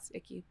nine. Yeah. It's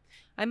icky.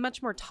 I'm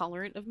much more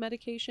tolerant of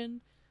medication.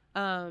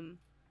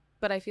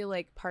 But I feel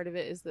like part of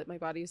it is that my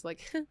body's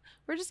like,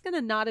 we're just going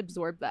to not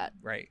absorb that.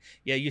 Right.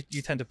 Yeah, you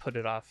tend to put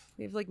it off.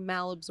 We have like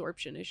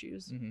malabsorption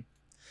issues. Mm-hmm.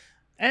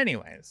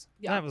 Anyways,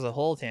 Yeah. that was a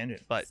whole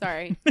tangent, but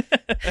Sorry.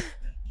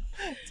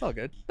 it's all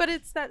good. But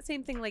it's that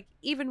same thing. Like,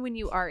 even when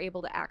you are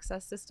able to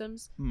access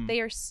systems, they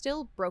are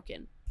still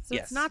broken. So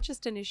Yes. it's not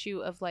just an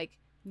issue of like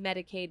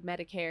Medicaid,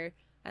 Medicare,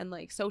 and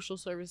like social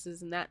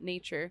services and that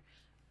nature.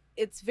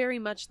 It's very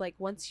much like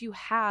once you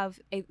have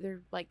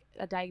either like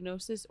a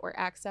diagnosis or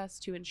access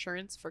to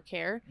insurance for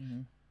care,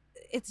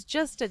 it's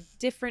just a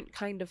different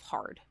kind of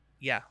hard.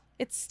 Yeah.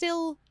 It's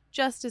still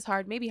just as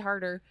hard, maybe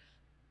harder,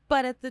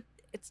 but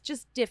it's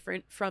just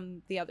different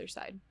from the other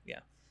side. Yeah.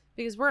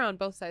 Because we're on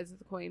both sides of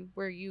the coin,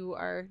 where you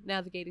are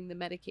navigating the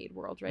Medicaid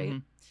world, right?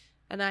 Mhm.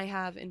 And I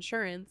have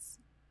insurance,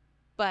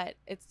 but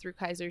it's through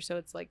Kaiser, so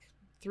it's like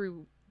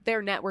through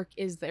their network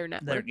is their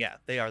network.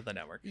 They are the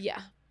network.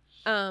 Yeah.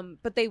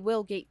 But they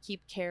will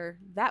gatekeep care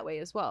that way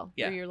as well.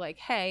 Yeah. Where you're like,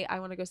 hey, I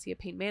want to go see a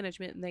pain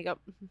management, and they go,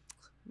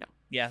 no.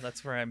 Yeah,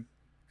 that's where I'm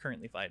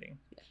currently fighting.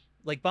 Yeah.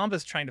 Like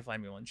Bomba's trying to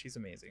find me one. She's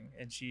amazing,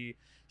 and she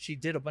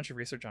did a bunch of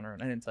research on her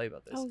own. I didn't tell you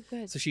about this. Oh,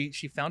 good. So she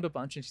found a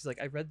bunch, and she's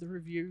like, I read the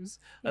reviews,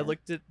 I Yeah.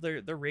 looked at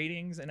the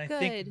ratings, and I Good.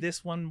 think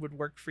this one would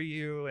work for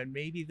you, and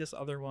maybe this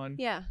other one.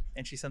 Yeah.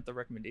 And she sent the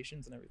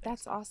recommendations and everything.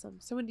 That's awesome.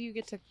 So when do you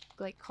get to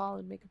like call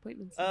and make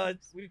appointments?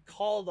 We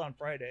called on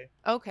Friday.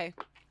 Okay.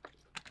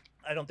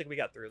 I don't think we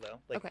got through though.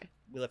 Like, Okay.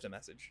 we left a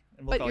message,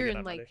 and we'll But call you're again in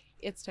on like Monday.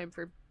 it's time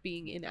for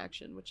being in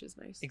action, which is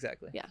nice.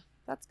 Exactly. Yeah,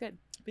 that's good.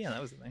 But yeah,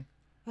 that was the thing.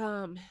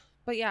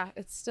 But yeah,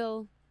 it's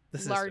still The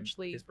system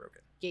largely is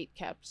broken. gate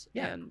kept.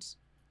 Yeah. And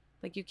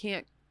like you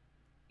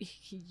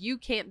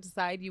can't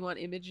decide you want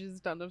images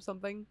done of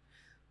something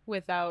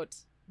without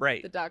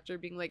Right. the doctor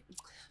being like,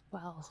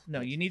 well, No,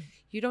 like,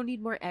 you don't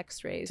need more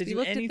x-rays. to We do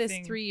looked at this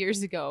anything- 3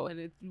 years ago and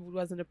it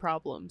wasn't a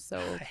problem. So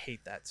I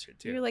hate that shit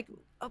too. you're like,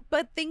 oh,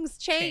 but things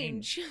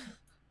change.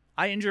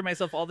 I injure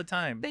myself all the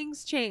time.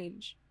 Things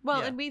change.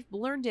 Well, Yeah. and we've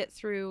learned it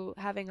through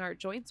having our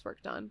joints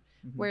worked on,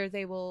 Mhm. where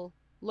they will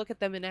look at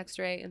them in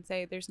x-ray and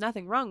say there's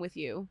nothing wrong with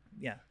you.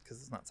 Yeah,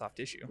 because it's not soft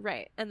tissue.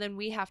 Right. And then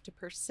we have to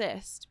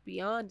persist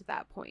beyond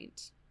that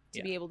point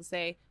to be Yeah. able to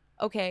say,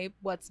 okay,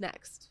 what's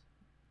next?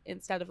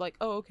 Instead of like,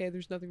 oh, okay,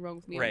 there's nothing wrong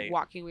with me. Right. I'm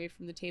walking away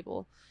from the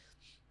table.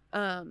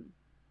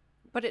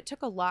 But it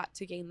took a lot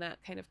to gain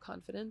that kind of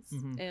confidence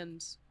Mhm.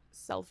 and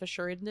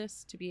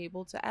self-assuredness to be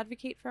able to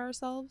advocate for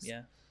ourselves.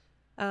 Yeah.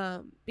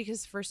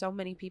 Because for so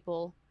many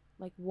people,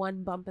 like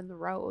one bump in the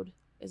road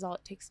is all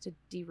it takes to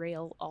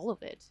derail all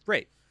of it.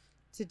 Right.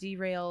 To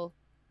derail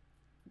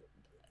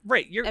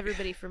Right. You're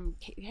everybody from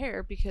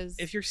care, because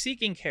if you're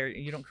seeking care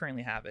and you don't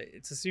currently have it,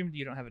 it's assumed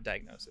you don't have a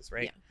diagnosis,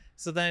 right? Yeah.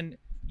 So then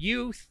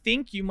you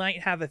think you might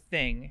have a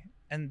thing,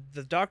 and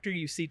the doctor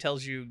you see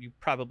tells you you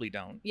probably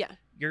don't. yeah.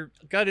 Your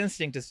gut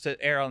instinct is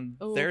to err on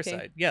Oh, their okay.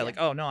 side. Yeah, Yeah. like,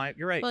 oh no,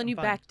 you're right. Well, and I'm you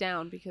fine. back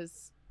down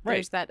because Right.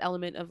 there's that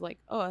element of like,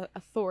 oh,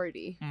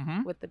 authority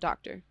Mhm. with the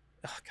doctor.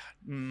 Oh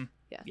god. Mm.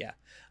 Yeah. Yeah.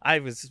 I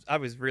was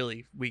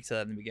really weak to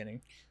that in the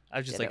beginning. I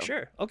was just like, Ditto.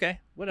 sure,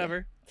 okay,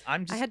 whatever.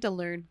 I'm just I had to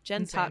learn.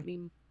 Jen insane. taught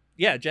me.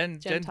 yeah. Jen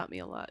Taught me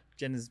a lot.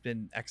 Jen has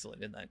been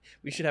excellent in that.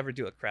 We should have her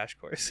do a crash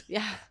course,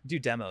 Yeah. do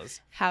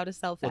demos. How to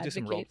self We'll do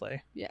advocate. some role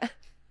play. Yeah.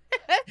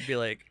 Be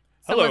like,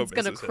 hello, Someone's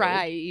gonna Mrs. Hill.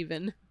 cry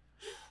even.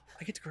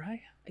 I get to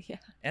cry Yeah.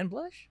 and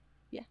blush.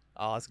 Yeah.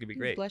 Oh, it's gonna be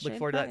great. Blush Look and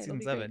forward to cry. that It'll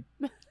season be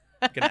 7.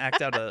 Gonna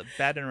act out a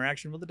bad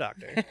interaction with the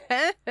doctor.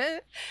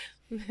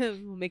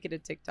 We'll make it a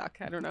TikTok.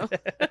 I don't know.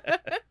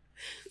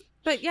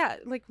 But yeah,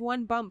 like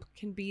one bump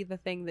can be the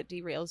thing that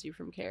derails you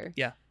from care.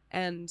 Yeah.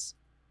 And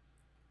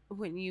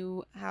when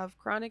you have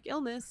chronic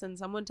illness and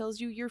someone tells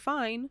you you're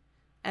fine,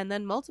 and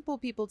then multiple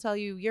people tell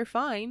you you're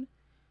fine,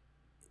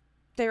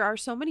 there are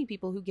so many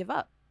people who give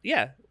up.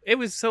 Yeah, it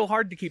was so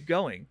hard to keep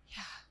going.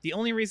 Yeah. The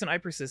only reason I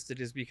persisted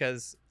is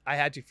because I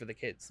had to for the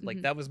kids. Like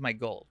Mhm. that was my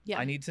goal. Yeah.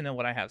 I need to know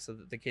what I have so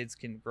that the kids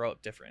can grow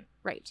up different.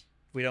 Right.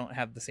 We don't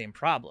have the same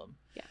problem.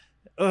 Yeah.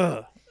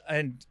 Ugh.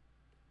 And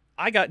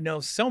I got no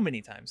so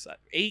many times.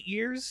 8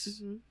 years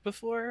Mhm.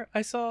 before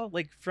I saw,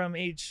 like from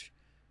age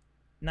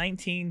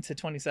 19 to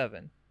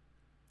 27.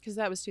 Because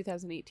that was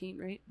 2018,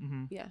 right?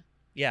 Mm-hmm. Yeah.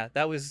 Yeah,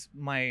 that was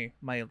my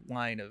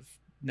line of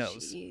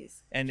no's.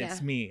 Jeez. And Yeah.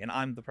 it's me and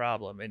I'm the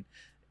problem.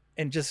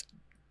 And just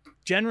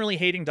generally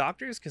hating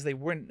doctors because they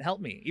wouldn't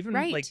help me. Even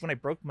Right. like when I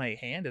broke my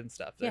hand and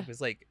stuff, Yeah. it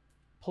was like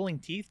pulling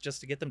teeth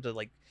just to get them to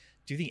like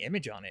do the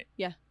image on it.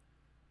 Yeah.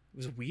 It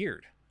was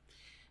weird.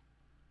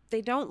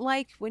 They don't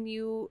like when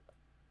you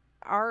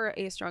are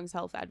a strong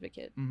self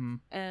advocate. Mm-hmm.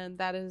 And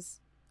that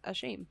is a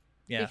shame.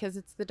 Yeah. Because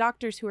it's the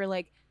doctors who are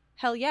like,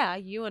 hell yeah,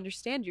 you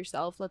understand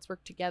yourself. Let's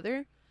work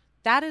together.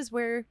 That is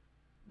where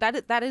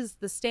that is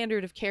the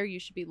standard of care you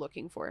should be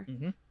looking for.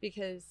 Mm-hmm.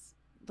 Because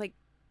like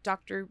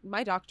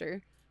my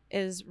doctor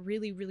is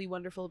really, really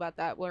wonderful about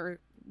that, where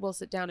we'll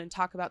sit down and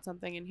talk about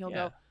something and he'll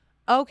Yeah.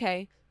 go,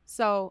 okay,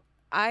 so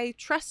I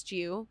trust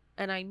you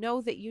and I know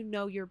that you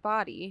know your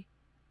body.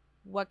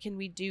 What can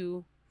we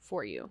do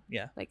for you?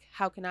 Yeah. Like,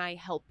 how can I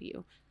help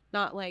you?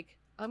 Not like,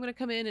 I'm going to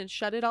come in and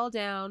shut it all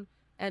down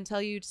and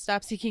tell you to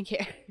stop seeking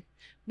care.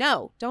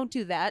 No, don't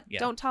do that. Yeah.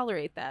 Don't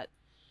tolerate that.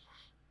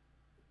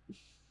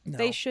 No.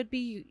 They should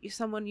be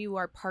someone you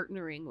are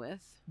partnering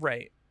with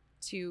Right.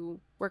 to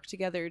work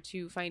together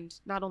to find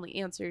not only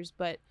answers,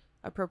 but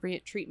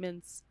appropriate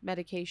treatments,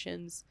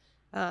 medications,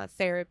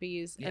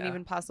 therapies, and Yeah.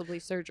 even possibly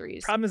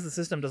surgeries. Problem is the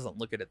system doesn't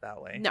look at it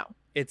that way. No.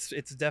 It's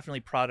definitely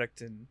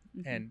product and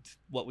Mhm. and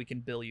what we can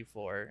bill you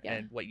for Yeah.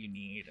 and what you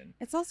need and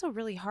It's also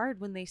really hard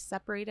when they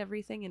separate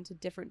everything into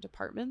different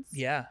departments.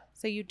 yeah.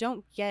 So you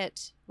don't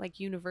get like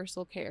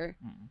universal care.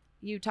 Mm.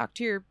 You talk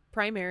to your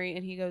primary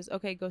and he goes,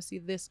 okay, go see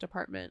this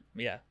department.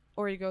 Yeah.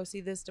 Or you go see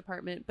this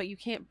department, but you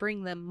can't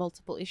bring them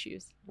multiple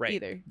issues Right.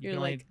 either. You You're can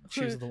only like,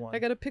 choose the one. I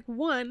got to pick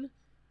one.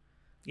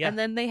 Yeah. And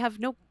then they have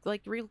no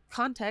like real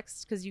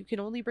context because you can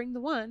only bring the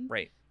one.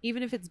 Right.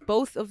 Even if it's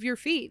both of your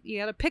feet, you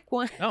got to pick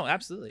one. Oh,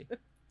 absolutely.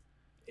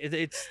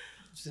 It's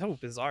so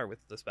bizarre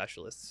with the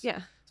specialists.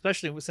 Yeah.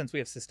 Especially since we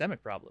have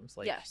systemic problems.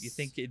 Like you Yes.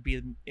 think it'd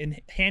be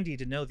handy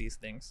to know these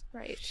things.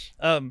 Right.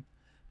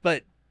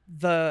 But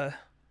the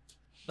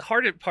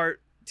harder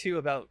part too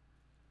about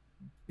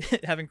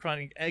having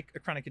a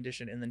chronic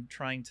condition and then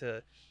trying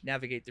to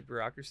navigate the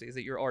bureaucracy is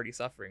that you're already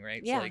suffering,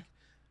 right? Yeah. So like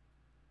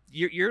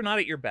you're not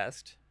at your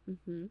best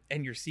Mm-hmm.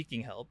 and you're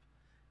seeking help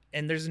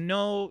and there's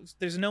no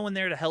one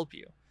there to help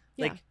you.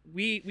 Yeah. Like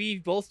we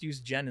both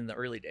used Jen in the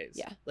early days.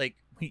 Yeah. Like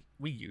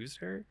we used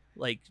her.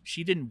 Like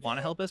she didn't want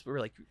to help us, but we're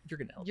like, you're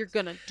gonna help You're us.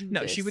 going to do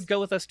No, this. she would go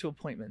with us to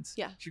appointments.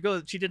 Yeah. She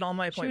did all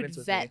my She would appointments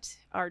with me. vet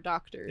our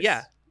doctors.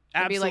 Yeah.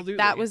 And be Absolutely. like,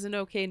 that was an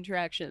okay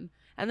interaction.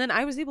 And then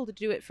I was able to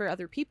do it for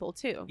other people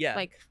too. Yeah.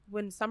 Like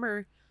when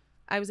Summer,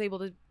 I was able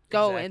to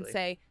go and Exactly.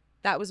 say,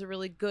 that was a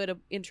really good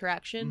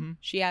interaction. Mhm.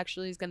 She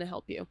actually is going to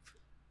help you.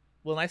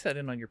 Well, and I sat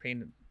in on your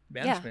pain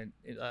management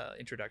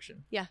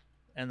introduction. Yeah.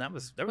 And that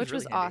was Which really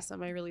was handy.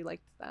 awesome. I really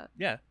liked that.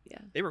 Yeah. Yeah.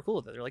 They were cool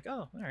with it. They're like,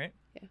 oh, all right.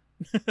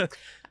 Yeah.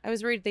 I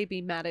was worried they'd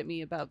be mad at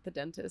me about the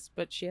dentist,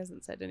 but she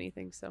hasn't said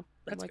anything. So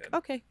That's I'm like, good.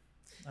 okay.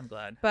 I'm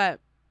glad. But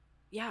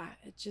yeah,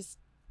 it's just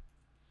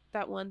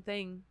that one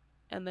thing.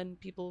 And then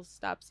people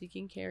stop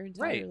seeking care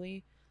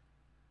entirely.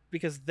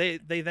 Because they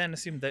then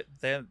assume that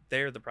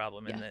they're the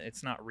problem and Yeah. that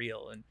it's not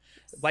real. And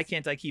why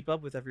can't I keep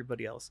up with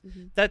everybody else?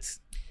 Mm-hmm.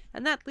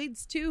 And that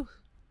leads to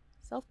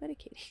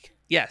self-medicating.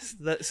 Yes.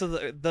 So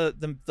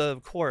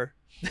the core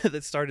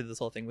that started this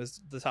whole thing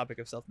was the topic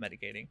of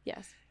self-medicating.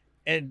 Yes.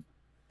 And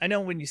I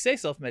know when you say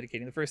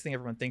self-medicating, the first thing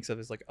everyone thinks of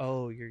is like,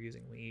 oh, you're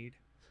using weed.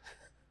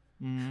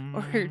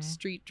 Or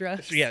street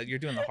drugs. Yeah, you're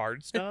doing the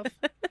hard stuff.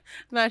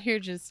 I'm out here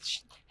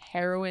just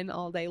heroin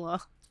all day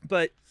long.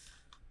 But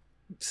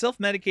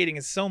self-medicating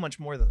is so much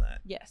more than that.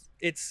 Yes.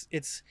 It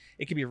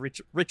can be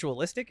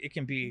ritualistic. It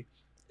can be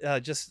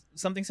just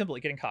something simple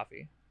like getting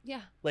coffee.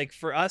 Yeah. Like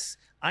for us,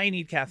 I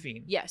need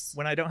caffeine. Yes.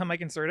 When I don't have my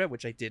Concerta,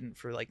 which I didn't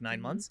for like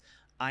 9 months,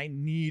 I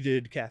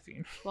needed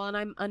caffeine. Well, and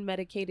I'm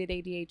unmedicated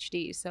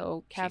ADHD,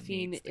 so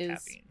caffeine is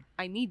caffeine.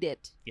 I need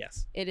it.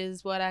 Yes. It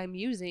is what I'm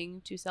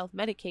using to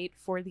self-medicate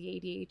for the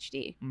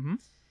ADHD. Mm-hmm.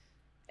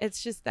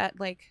 It's just that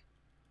like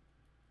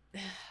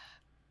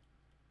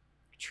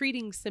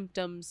treating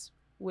symptoms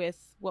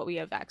with what we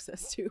have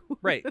access to.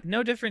 Right.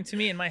 No different to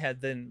me in my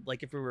head than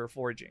like if we were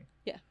foraging.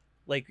 Yeah.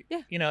 Like,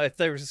 yeah. You know, if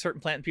there was a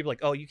certain plant and people are like,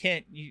 oh, you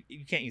can't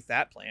use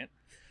that plant.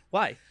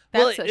 Why?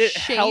 That's well, a it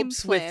shame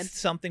helps plant. with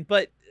something,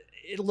 but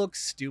it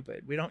looks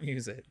stupid. We don't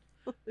use it.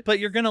 But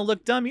you're going to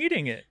look dumb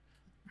eating it.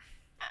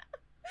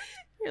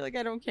 You're like,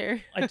 I don't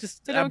care. I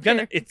just, I don't I'm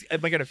gonna. care.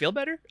 Am I gonna feel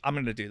better? I'm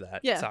gonna do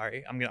that. Yeah.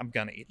 Sorry, I'm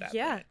gonna eat that.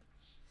 Yeah. plant.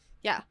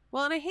 Yeah.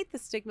 Well, and I hate the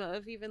stigma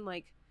of even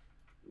like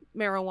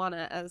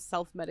marijuana as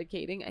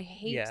self-medicating. I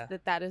hate Yeah.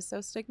 that is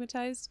so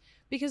stigmatized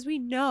because we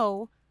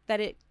know that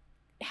it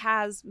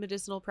has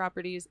medicinal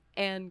properties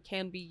and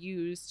can be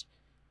used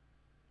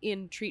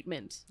in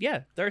treatment,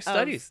 Yeah, there are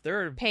studies.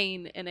 There are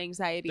pain and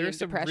anxiety. There are and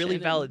some depression really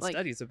and, valid like,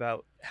 studies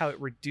about how it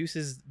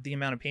reduces the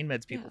amount of pain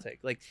meds people Yeah. take.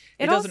 Like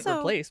It doesn't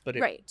also- replace, but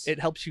right. it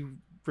helps you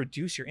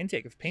reduce your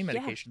intake of pain Yeah.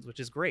 medications, which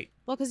is great.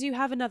 Well, because you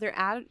have another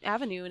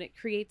avenue and it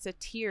creates a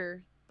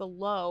tier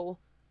below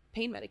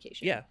pain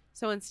medication. Yeah.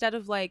 So instead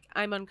of like,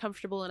 I'm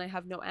uncomfortable and I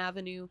have no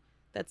avenue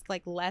that's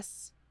like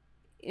less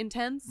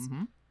intense,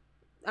 Mm-hmm.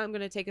 I'm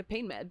going to take a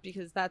pain med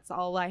because that's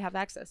all I have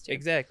access to.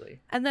 Exactly.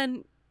 And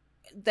then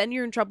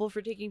you're in trouble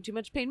for taking too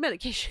much pain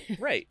medication.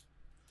 Right.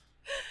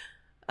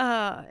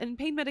 And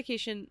pain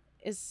medication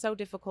is so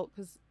difficult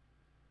because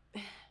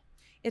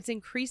it's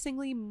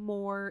increasingly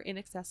more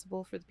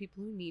inaccessible for the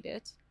people who need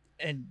it.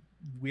 And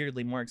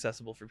weirdly more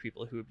accessible for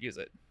people who abuse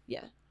it.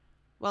 Yeah.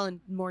 Well,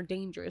 and more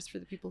dangerous for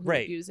the people who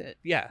Right. abuse it.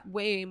 Yeah.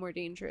 Way more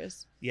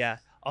dangerous. Yeah.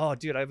 Oh,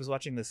 dude, I was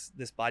watching this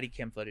body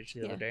cam footage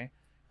the Yeah. other day.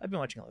 I've been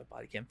watching a lot of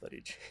body cam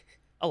footage.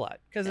 A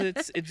lot, because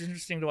it's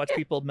interesting to watch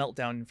people melt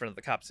down in front of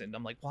the cops, and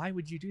I'm like, why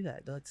would you do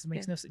that? That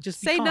makes no sense. Just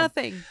be Say calm.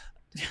 nothing.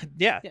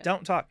 Yeah, Yeah.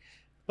 don't talk.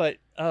 But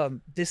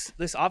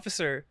this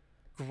officer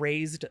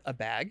grazed a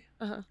bag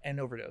Uh-huh.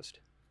 and overdosed.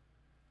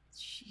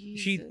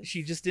 Jesus.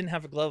 She just didn't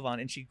have a glove on,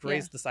 and she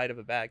grazed the side of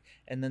a bag,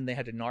 and then they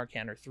had to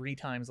Narcan her 3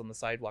 times on the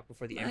sidewalk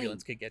before the My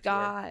ambulance could get to her.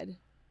 God.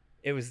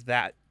 It was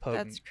that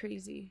potent. That's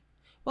crazy.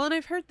 Well, and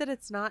I've heard that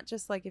it's not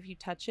just like if you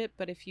touch it,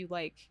 but if you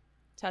like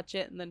touch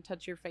it and then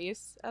touch your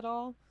face at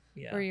all,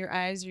 Yeah. or your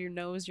eyes or your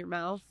nose, your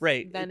mouth,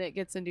 Right. then it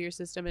gets into your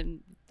system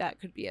and that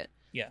could be it.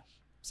 Yeah.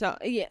 So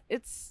yeah,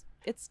 it's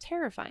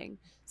terrifying.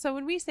 So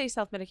when we say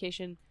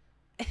self-medication,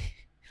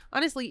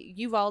 honestly,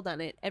 you've all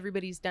done it.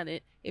 Everybody's done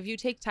it. If you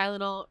take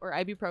Tylenol or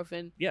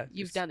ibuprofen, Yeah,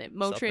 you've just done it.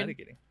 Motrin,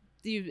 self-medicating.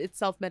 it's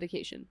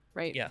self-medication,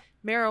 right? Yeah.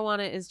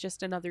 Marijuana is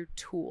just another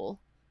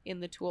tool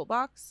in the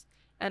toolbox,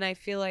 and I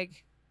feel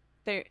like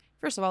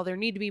first of all, there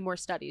need to be more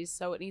studies,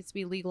 so it needs to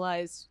be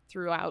legalized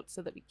throughout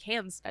so that we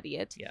can study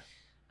it. Yeah.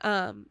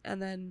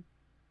 And then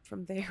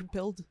from there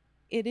build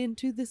it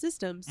into the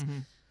systems.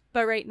 Mhm.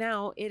 But right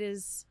now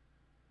it's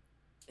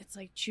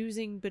like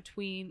choosing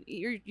between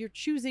you're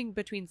choosing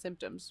between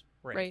symptoms,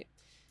 right?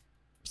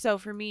 So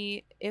for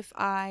me,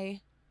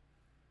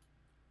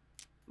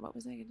 what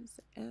was I going to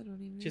say? I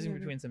don't even Choosing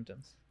remember. between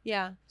symptoms.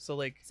 Yeah. So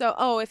like,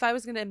 If I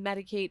was going to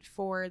medicate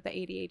for the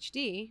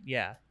ADHD,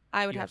 yeah.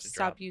 I would You have have to to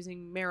stop drop.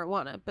 using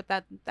marijuana, but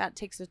that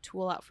takes a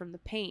tool out from the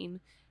pain.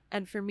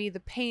 And for me, the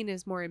pain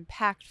is more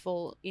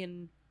impactful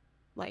in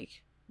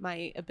like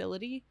my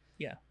ability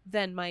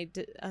than my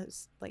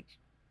like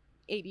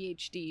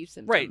ADHD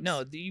symptoms. Right.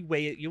 No, you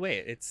weigh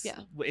it. It's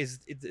Yeah. Is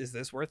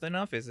this worth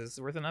enough? Is this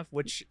worth enough?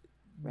 Which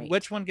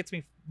Right. one gets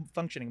me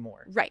functioning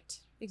more? Right.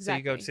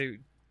 Exactly. So you go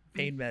to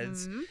pain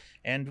meds Mhm.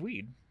 and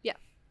weed. Yeah.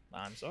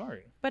 I'm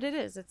sorry. But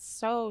it's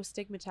so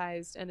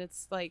stigmatized, and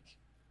it's like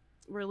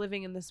we're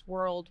living in this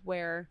world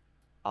where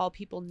all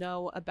people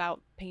know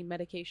about pain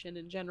medication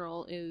in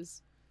general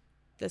is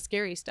the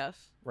scary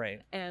stuff.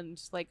 Right.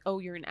 And like, oh,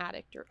 you're an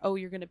addict, or oh,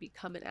 you're going to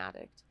become an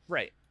addict.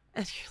 Right.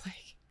 And you're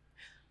like,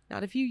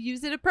 not if you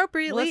use it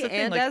appropriately the thing,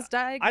 and like, as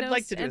diagnosed I'd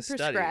like to do and a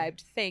study.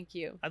 prescribed. Thank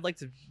you. I'd like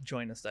to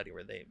join a study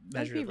where they That'd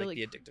measure be like really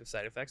the addictive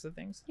side effects of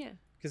things. Yeah.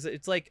 Because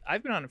it's like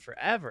I've been on it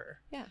forever.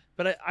 Yeah.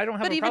 But I don't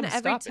have But a even problem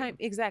every stopping. time,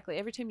 exactly,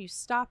 every time you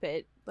stop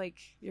it, like,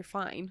 you're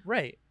fine.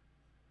 Right.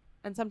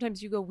 And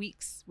sometimes you go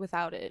weeks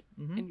without it,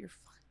 Mhm. and you're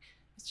fine.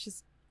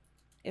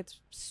 It's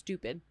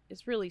stupid.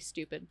 It's really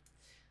stupid.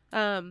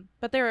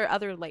 But there are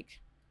other, like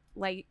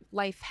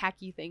life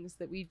hacky things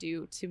that we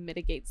do to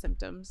mitigate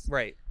symptoms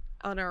Right.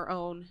 on our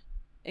own,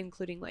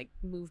 including like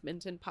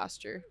movement and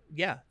posture.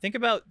 Yeah. Think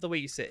about the way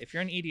you sit. If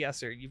you're an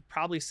EDSer, you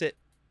probably sit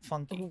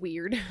funky,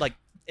 Weird. like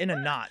in a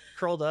knot,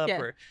 curled up, Yeah.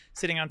 or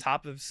sitting on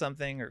top of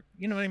something, or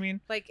you know what I mean?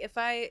 Like if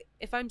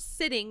I'm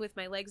sitting with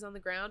my legs on the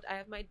ground, I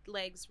have my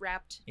legs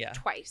wrapped Yeah.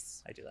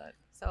 twice. I do that.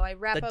 So I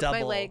wrap The up my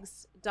double.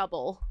 legs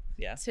double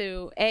Yeah.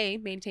 to A,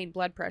 maintain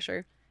blood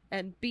pressure,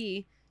 and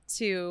B,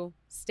 to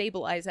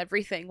stabilize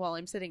everything while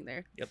I'm sitting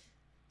there. Yep.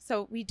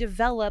 So we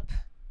develop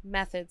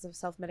methods of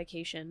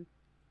self-medication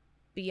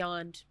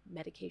beyond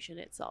medication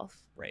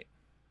itself. Right.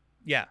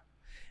 Yeah.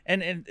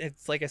 And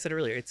it's like I said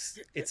earlier,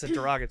 it's a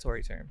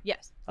derogatory term.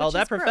 Yes. Oh, which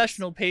that is gross.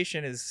 professional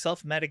patient is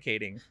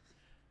self-medicating.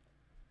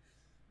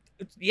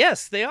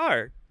 Yes, they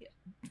are.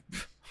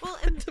 Well,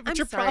 and What's I'm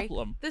your sorry.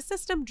 problem? The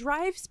system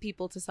drives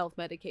people to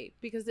self-medicate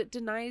because it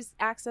denies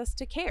access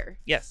to care.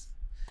 Yes.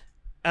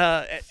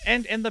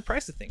 And the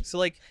price of things. So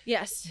like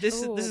Yes.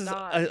 this Oh, is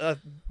God. a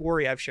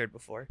worry I've shared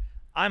before.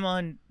 I'm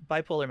on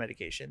bipolar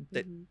medication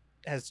that Mhm.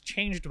 has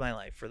changed my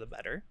life for the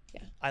better.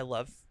 Yeah. I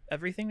love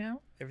everything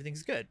now.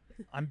 Everything's good.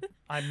 I'm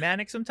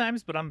manic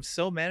sometimes, but I'm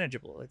so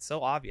manageable. It's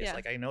so obvious. Yeah.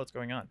 Like I know what's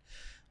going on.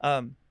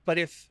 But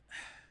if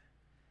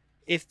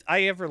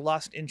I ever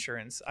lost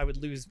insurance, I would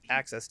lose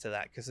access to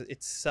that because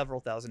it's several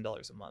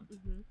 $1,000s a month.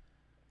 Mhm.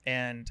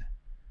 And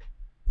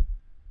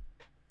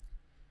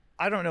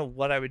I don't know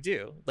what I would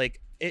do.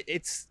 Like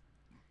it's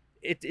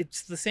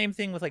the same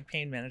thing with like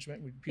pain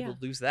management. When people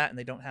lose that and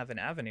they don't have an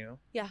avenue.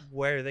 Yeah.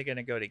 Where are they going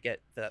to go to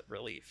get that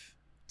relief?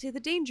 To the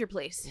danger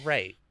place.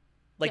 Right.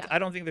 Like Yeah. I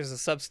don't think there's a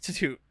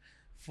substitute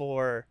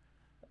for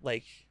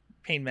like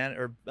pain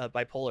or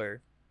bipolar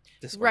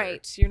disorder.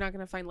 Right. You're not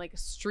going to find like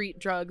street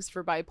drugs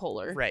for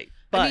bipolar. Right.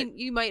 But I mean,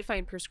 you might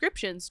find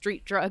prescription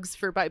street drugs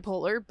for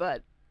bipolar,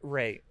 but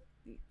right.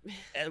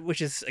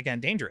 Which is again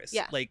dangerous.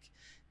 Yeah. Like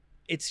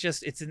it's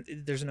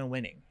there's no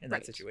winning in that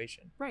Right.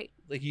 situation. right.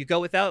 Like you go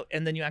without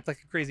and then you act like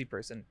a crazy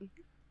person.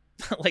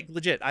 Like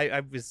legit.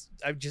 I'd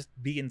just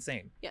be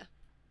insane. Yeah.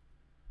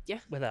 Yeah.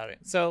 Without it.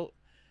 So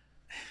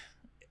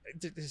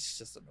it's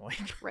just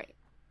annoying. Right.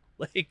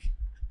 Like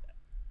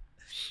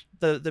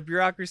the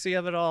bureaucracy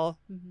of it all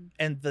Mm-hmm.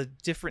 and the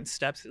different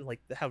steps,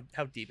 like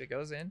how deep it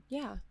goes in.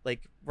 Yeah.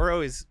 Like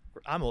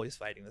I'm always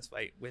fighting this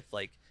fight with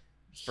like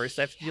first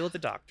I have to deal with the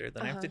doctor,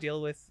 then I have to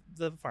deal with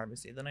the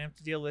pharmacy, then I have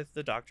to deal with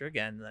the doctor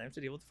again, then I have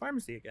to deal with the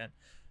pharmacy again,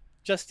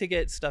 just to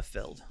get stuff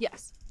filled.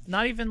 Yes.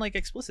 Not even like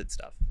explicit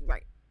stuff.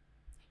 Right.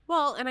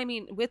 Well, and I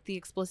mean, with the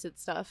explicit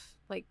stuff,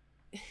 like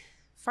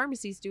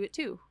pharmacies do it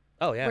too,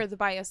 Oh yeah, where the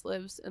bias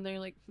lives, and they're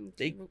like,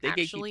 they "Do you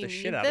gatekeep actually the need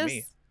shit out of me.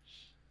 this?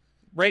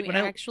 Right Do when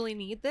we I actually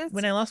need this?"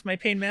 when I lost my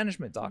pain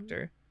management Mm-hmm.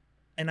 doctor,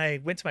 and I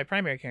went to my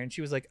primary care, and she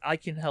was like, I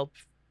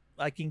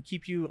can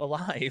keep you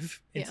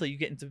alive Yeah. until you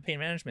get into pain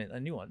management, a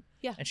new one.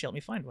 Yeah. And she helped me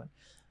find one.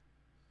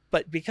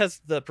 But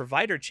because the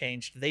provider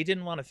changed, they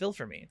didn't want to fill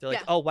for me. They're like,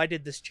 Yeah. oh, why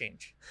did this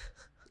change?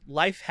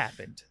 Life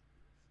happened.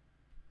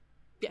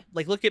 Yeah.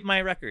 Like, look at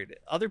my record.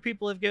 Other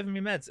people have given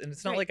me meds, and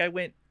it's not Right. like I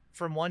went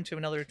from one to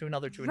another to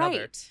another to another.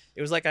 Right.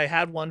 It was like I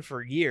had one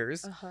for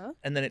years, Uh-huh.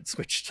 and then it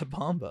switched to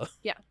Bomba.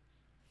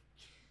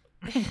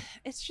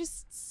 It's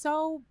just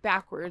so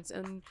backwards,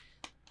 and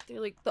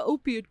they're like the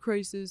opiate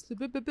crisis,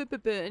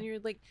 and you're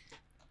like,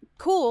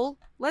 cool,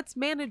 let's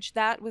manage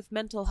that with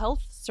mental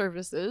health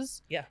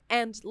services. Yeah.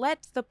 And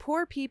let the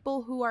poor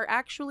people who are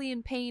actually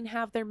in pain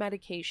have their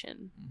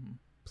medication, Mhm.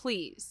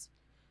 please.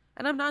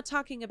 And I'm not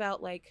talking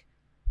about like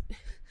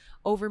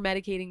over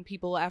medicating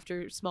people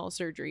after small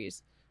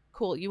surgeries.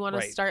 Cool, you want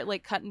Right. to start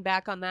like cutting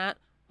back on that?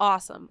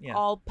 Awesome. Yeah.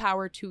 All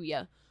power to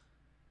you.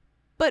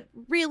 But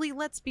really,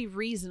 let's be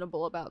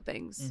reasonable about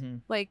things.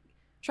 Mhm. Like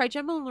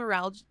trigeminal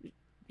neuralgia,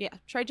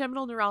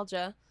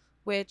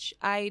 which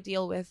I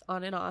deal with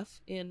on and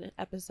off in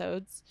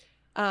episodes,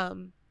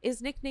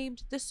 is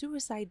nicknamed the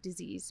suicide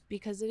disease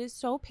because it is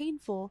so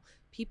painful.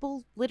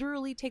 People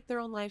literally take their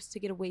own lives to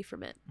get away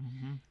from it.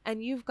 Mhm.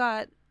 And you've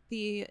got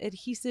the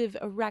adhesive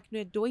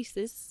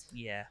arachnoidosis,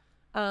 Yeah.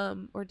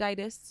 or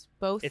ditis,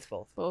 both. It's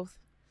both. Both.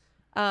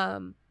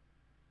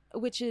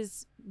 Which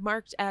is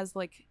marked as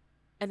like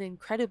an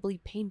incredibly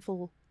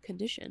painful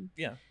condition.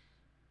 Yeah.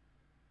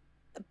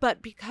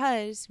 But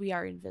because we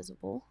are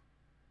invisible,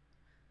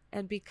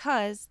 and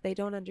because they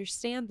don't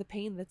understand the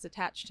pain that's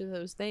attached to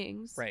those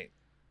things, Right.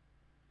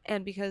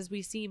 and because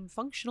we seem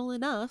functional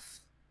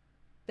enough,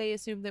 they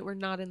assume that we're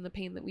not in the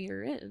pain that we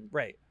are in.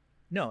 Right.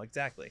 No,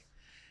 exactly.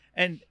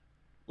 And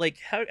like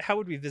how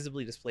would we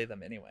visibly display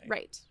them anyway?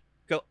 Right.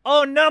 Go,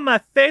 oh no, my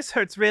face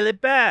hurts really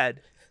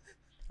bad.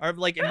 Or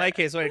like in my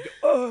case, I'd go,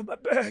 oh my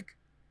back,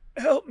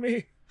 help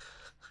me.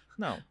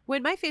 No.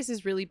 When my face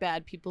is really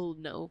bad, people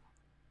know.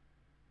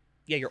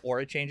 Yeah, your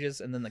aura changes,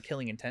 and then the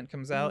killing intent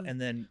comes out,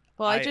 and then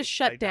Well, I just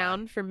shut die.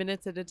 down for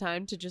minutes at a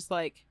time to just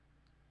like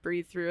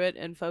breathe through it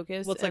and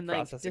focus Well, it's and like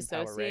like processing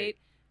dissociate power, right?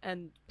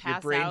 and Your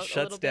pass brain out a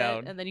shuts little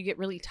down bit, and then you get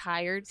really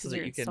tired so because that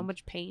you're you in so can-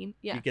 much pain.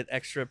 Yeah. You get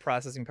extra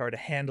processing power to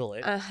handle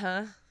it.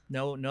 Uh-huh.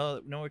 No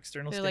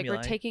external They're stimuli.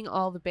 like, we're taking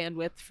all the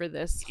bandwidth for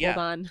this. Yeah.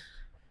 Hold on.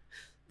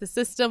 The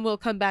system will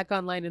come back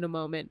online in a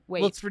moment.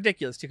 Wait. Well, it's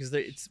ridiculous too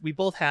because we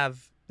both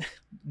have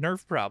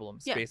nerve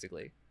problems, Yeah.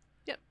 basically.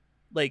 Yep.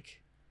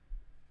 Like,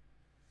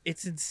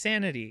 it's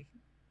insanity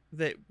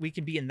that we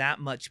can be in that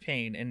much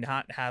pain and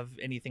not have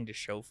anything to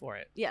show for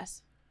it.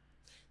 Yes.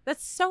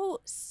 That's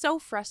so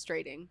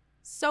frustrating.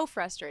 So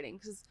frustrating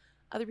because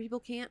other people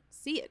can't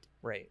see it.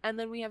 Right. And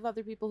then we have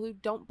other people who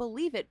don't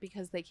believe it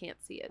because they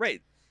can't see it.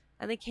 Right.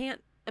 And they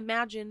can't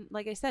imagine,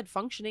 like I said,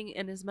 functioning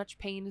in as much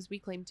pain as we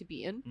claim to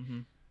be in. Mm-hmm.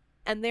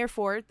 And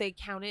therefore, they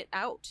count it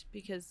out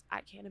because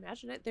I can't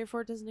imagine it.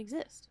 Therefore, it doesn't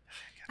exist.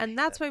 And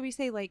that's why we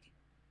say, like,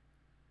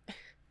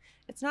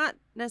 it's not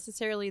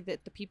necessarily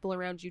that the people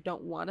around you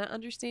don't want to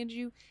understand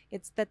you.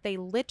 It's that they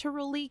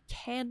literally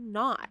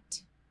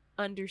cannot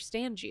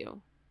understand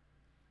you.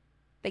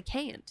 They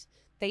can't.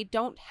 They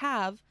don't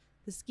have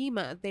the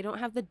schema. They don't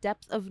have the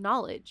depth of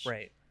knowledge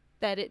Right.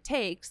 that it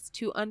takes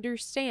to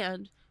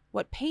understand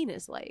what pain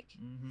is like.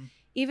 Mm-hmm.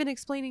 Even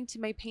explaining to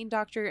my pain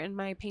doctor and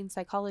my pain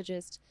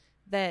psychologist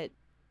that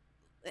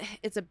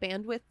it's a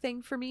bandwidth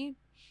thing for me.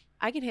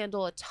 I can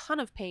handle a ton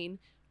of pain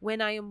when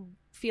I am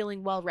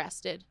feeling well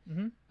rested.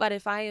 Mm-hmm. But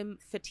if I am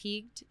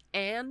fatigued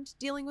and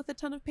dealing with a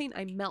ton of pain,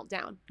 I melt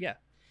down. Yeah.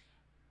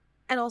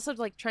 And also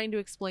like trying to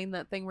explain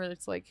that thing where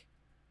it's like,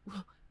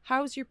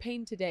 how's your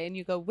pain today? And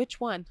you go, which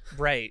one?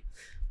 Right.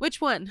 Which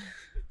one?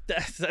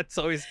 That's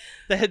always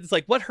it's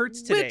like, what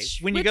hurts today?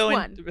 When you which go in,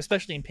 one?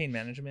 especially in pain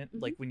management,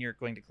 Mhm. like when you're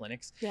going to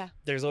clinics, Yeah.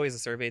 there's always a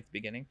survey at the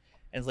beginning,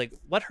 and it's like,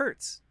 what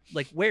hurts?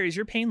 Like, where is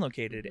your pain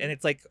located? And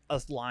it's like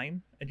a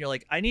line, and you're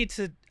like, I need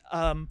to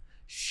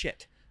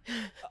shit.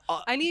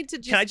 I need to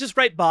just Can I just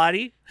write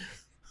body?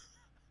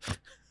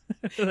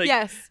 Like,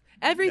 yes,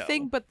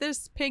 everything no. but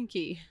this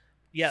pinky.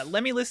 Yeah,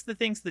 let me list the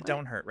things that What?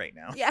 don't hurt right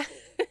now. Yeah.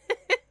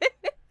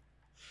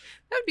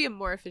 That would be a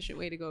more efficient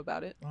way to go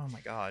about it. Oh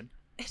my god.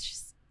 It's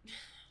just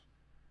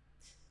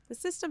the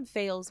system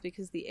fails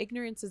because the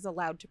ignorance is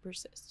allowed to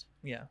persist.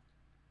 Yeah.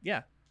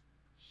 Yeah.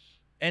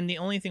 And the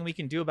only thing we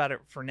can do about it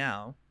for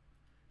now,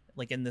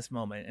 like in this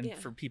moment, and Yeah.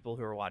 for people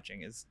who are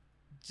watching, is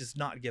just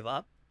not give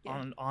up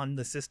Yeah. on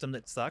the system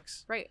that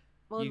sucks. Right.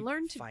 Well, and You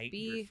learn to fight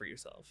be for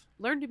yourself.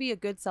 learn to be a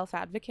good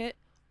self-advocate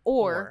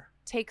or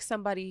take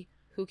somebody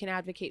who can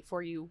advocate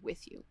for you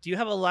with you. Do you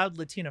have a loud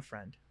Latina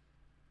friend?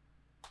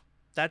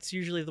 That's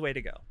usually the way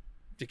to go,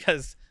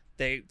 because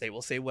they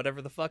will say whatever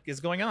the fuck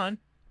is going on,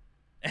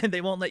 and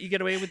they won't let you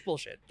get away with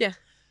bullshit. Yeah.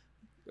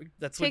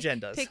 That's what Jen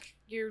does. Take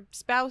your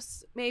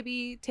spouse,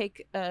 maybe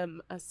take a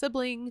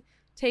sibling,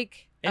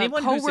 take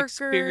Anyone a who's coworker.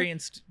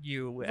 experienced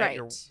you at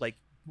your Right. like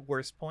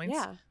worst points.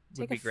 Yeah.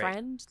 would Take be a great.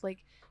 friend.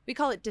 Like we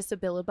call it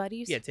disability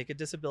buddies. Yeah, take a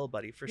disability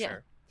buddy for Yeah.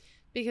 sure.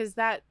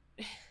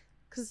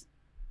 Because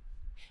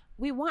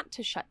we want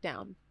to shut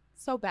down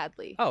so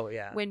badly. Oh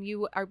yeah. When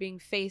you are being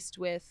faced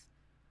with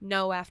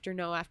no after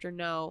no after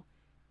no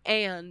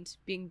and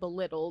being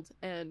belittled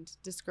and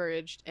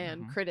discouraged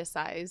and Mhm.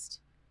 criticized,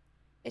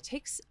 it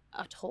takes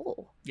a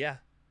toll. Yeah.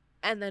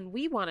 And then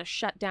we want to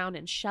shut down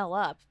and shell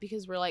up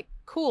because we're like,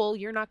 cool,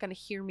 you're not going to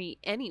hear me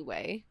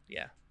anyway.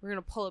 Yeah. We're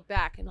going to pull it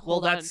back and Well,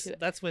 hold on to it.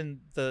 that's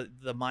when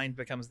the mind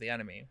becomes the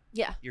enemy.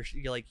 Yeah. You're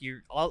like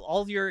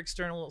all your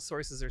external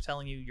sources are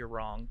telling you you're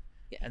wrong,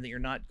 Yeah. and that you're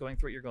not going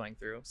through what you're going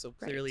through. So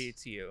clearly Right.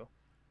 it's you,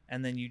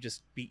 and then you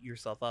just beat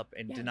yourself up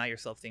and Yeah. deny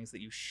yourself things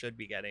that you should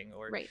be getting,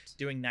 or Right.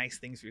 doing nice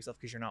things for yourself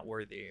because you're not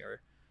worthy,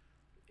 or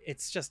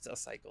it's just a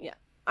cycle. Yeah.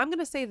 I'm going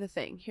to say the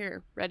thing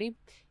here. Ready?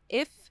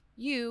 If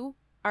you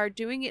are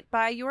doing it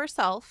by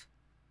yourself,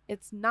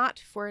 it's not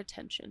for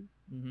attention.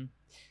 Mm-hmm.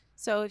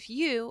 So if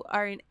you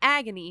are in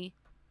agony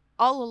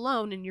all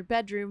alone in your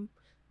bedroom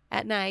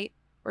at night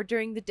or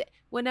during the day,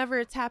 whenever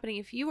it's happening,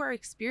 if you are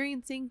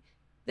experiencing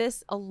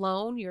this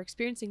alone, you're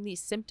experiencing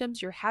these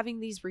symptoms, you're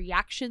having these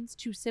reactions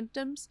to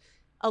symptoms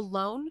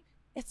alone,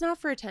 it's not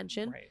for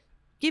attention. Right.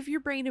 Give your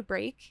brain a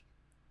break.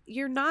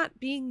 You're not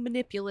being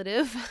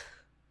manipulative.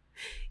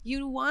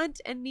 You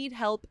want and need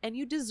help, and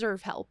you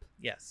deserve help.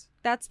 Yes.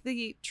 That's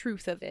the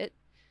truth of it.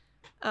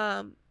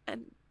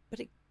 But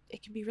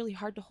it can be really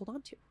hard to hold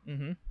on to,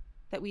 Mm-hmm.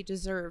 that we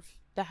deserve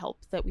the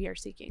help that we are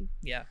seeking.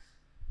 Yeah.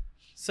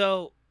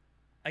 So,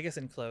 I guess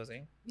in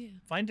closing, Yeah.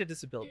 find a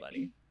disability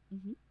buddy,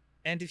 Mhm.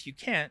 and if you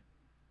can't,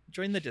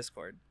 join the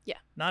Discord. Yeah.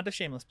 Not a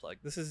shameless plug.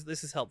 This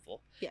is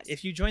helpful. Yes.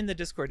 If you join the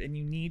Discord and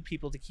you need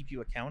people to keep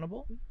you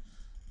accountable,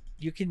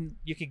 you can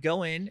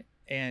go in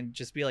and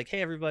just be like,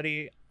 hey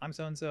everybody, I'm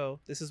so and so.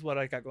 This is what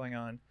I got going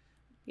on.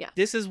 Yeah.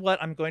 This is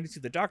what I'm going to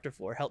the doctor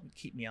for. Help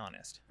keep me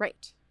honest.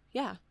 Right.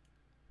 Yeah.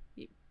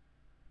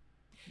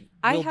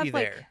 We'll be like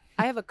there.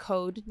 I have a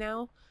code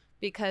now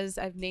because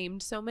I've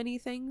named so many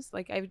things.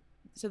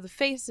 So the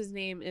face's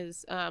name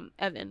is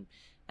Evan,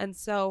 And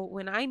so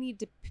when I need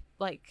to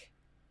like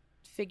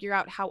figure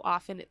out how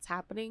often it's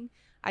happening,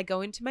 I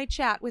go into my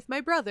chat with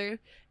my brother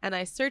and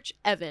I search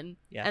Evan,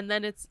 and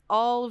then it's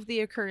all of the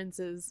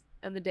occurrences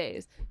and the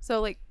days. So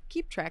like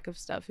keep track of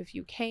stuff if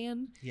you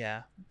can.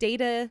 Yeah.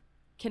 Data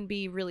can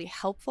be really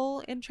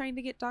helpful in trying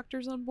to get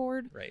doctors on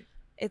board. Right.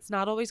 It's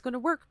not always going to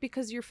work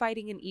because you're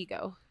fighting an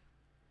ego.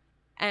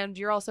 And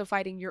you're also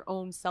fighting your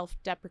own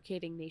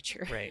self-deprecating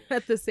nature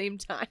at the same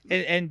time.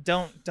 And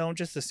don't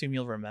just assume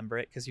you'll remember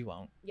it, because you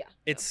won't. Yeah.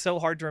 It's so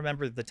hard to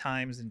remember the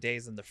times and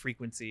days and the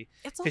frequency,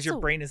 because your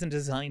brain isn't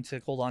designed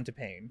to hold on to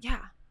pain. Yeah.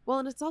 Well,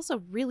 and it's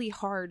also really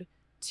hard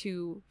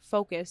to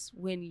focus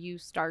when you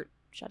start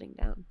shutting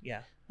down.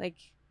 Yeah. Like,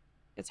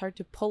 it's hard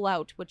to pull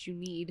out what you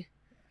need.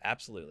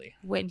 Absolutely.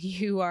 When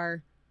you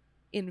are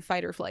in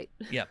fight or flight.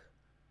 Yep.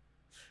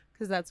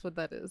 Because that's what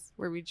that is,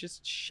 where we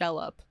just shell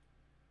up.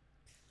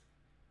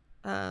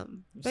 But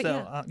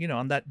so yeah.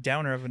 On that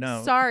downer of a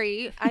note,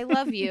 sorry, I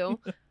love you.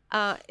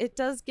 It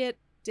does get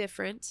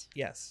different.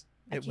 Yes,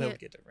 it will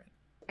get different.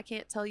 I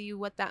can't tell you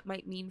what that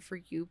might mean for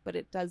you, but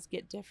it does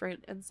get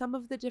different, and some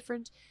of the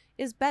different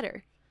is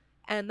better,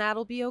 and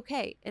that'll be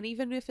okay. And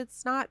even if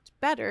it's not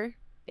better,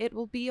 it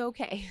will be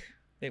okay.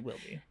 It will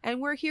be.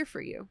 And we're here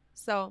for you.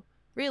 So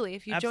really,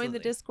 if you join the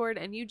Discord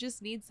and you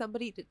just need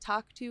somebody to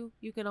talk to,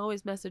 you can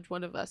always message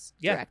one of us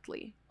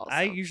directly. Also.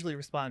 I usually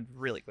respond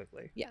really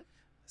quickly. Yeah.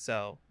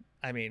 So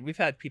I mean, we've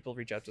had people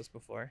reach out to us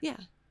before. Yeah.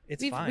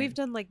 It's fine. We've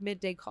done like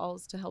midday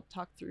calls to help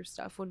talk through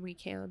stuff when we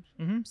can.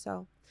 Mm-hmm.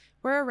 So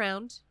we're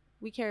around.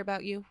 We care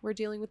about you. We're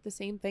dealing with the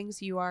same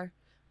things you are.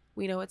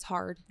 We know it's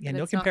hard. Yeah,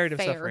 no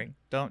comparative suffering.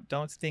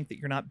 Don't think that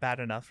you're not bad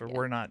enough or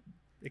we're not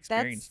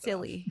experiencing That's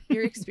silly.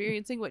 You're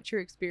experiencing what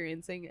you're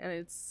experiencing, and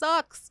it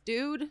sucks,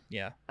 dude.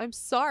 Yeah. I'm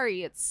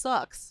sorry, it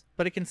sucks.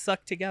 But it can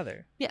suck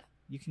together. Yeah.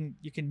 You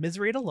can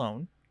miserate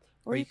alone,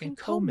 or you can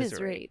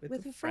commiserate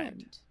with a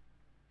friend.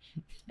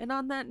 And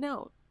on that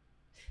note,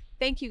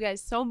 thank you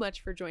guys so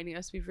much for joining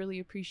us. We've really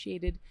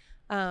appreciated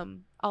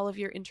all of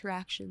your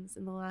interactions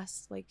in the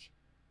last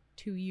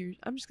 2 years.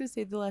 I'm just going to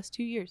say the last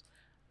 2 years.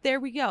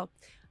 There we go.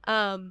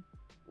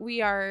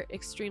 We are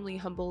extremely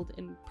humbled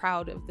and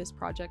proud of this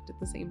project at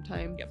the same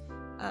time. Yep.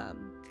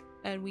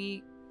 And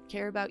we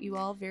care about you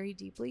all very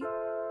deeply,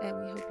 and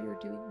we hope you're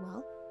doing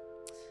well.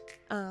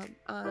 On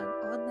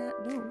that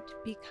note,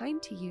 be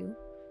kind to you,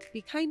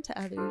 be kind to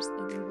others,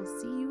 and we will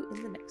see you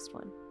in the next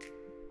one.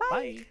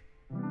 Bye.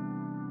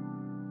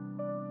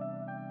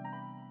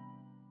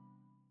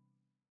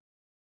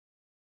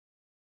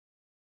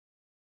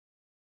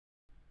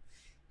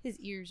 His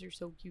ears are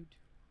so cute.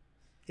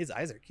 His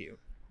eyes are cute.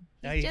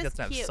 Now he doesn't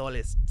have cute.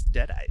 soulless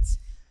dead eyes.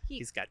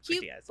 He's got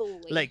pretty eyes. Boy.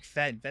 Like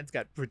Fen. Fen's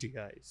got pretty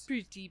eyes.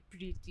 Pretty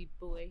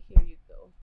boy. Here you go.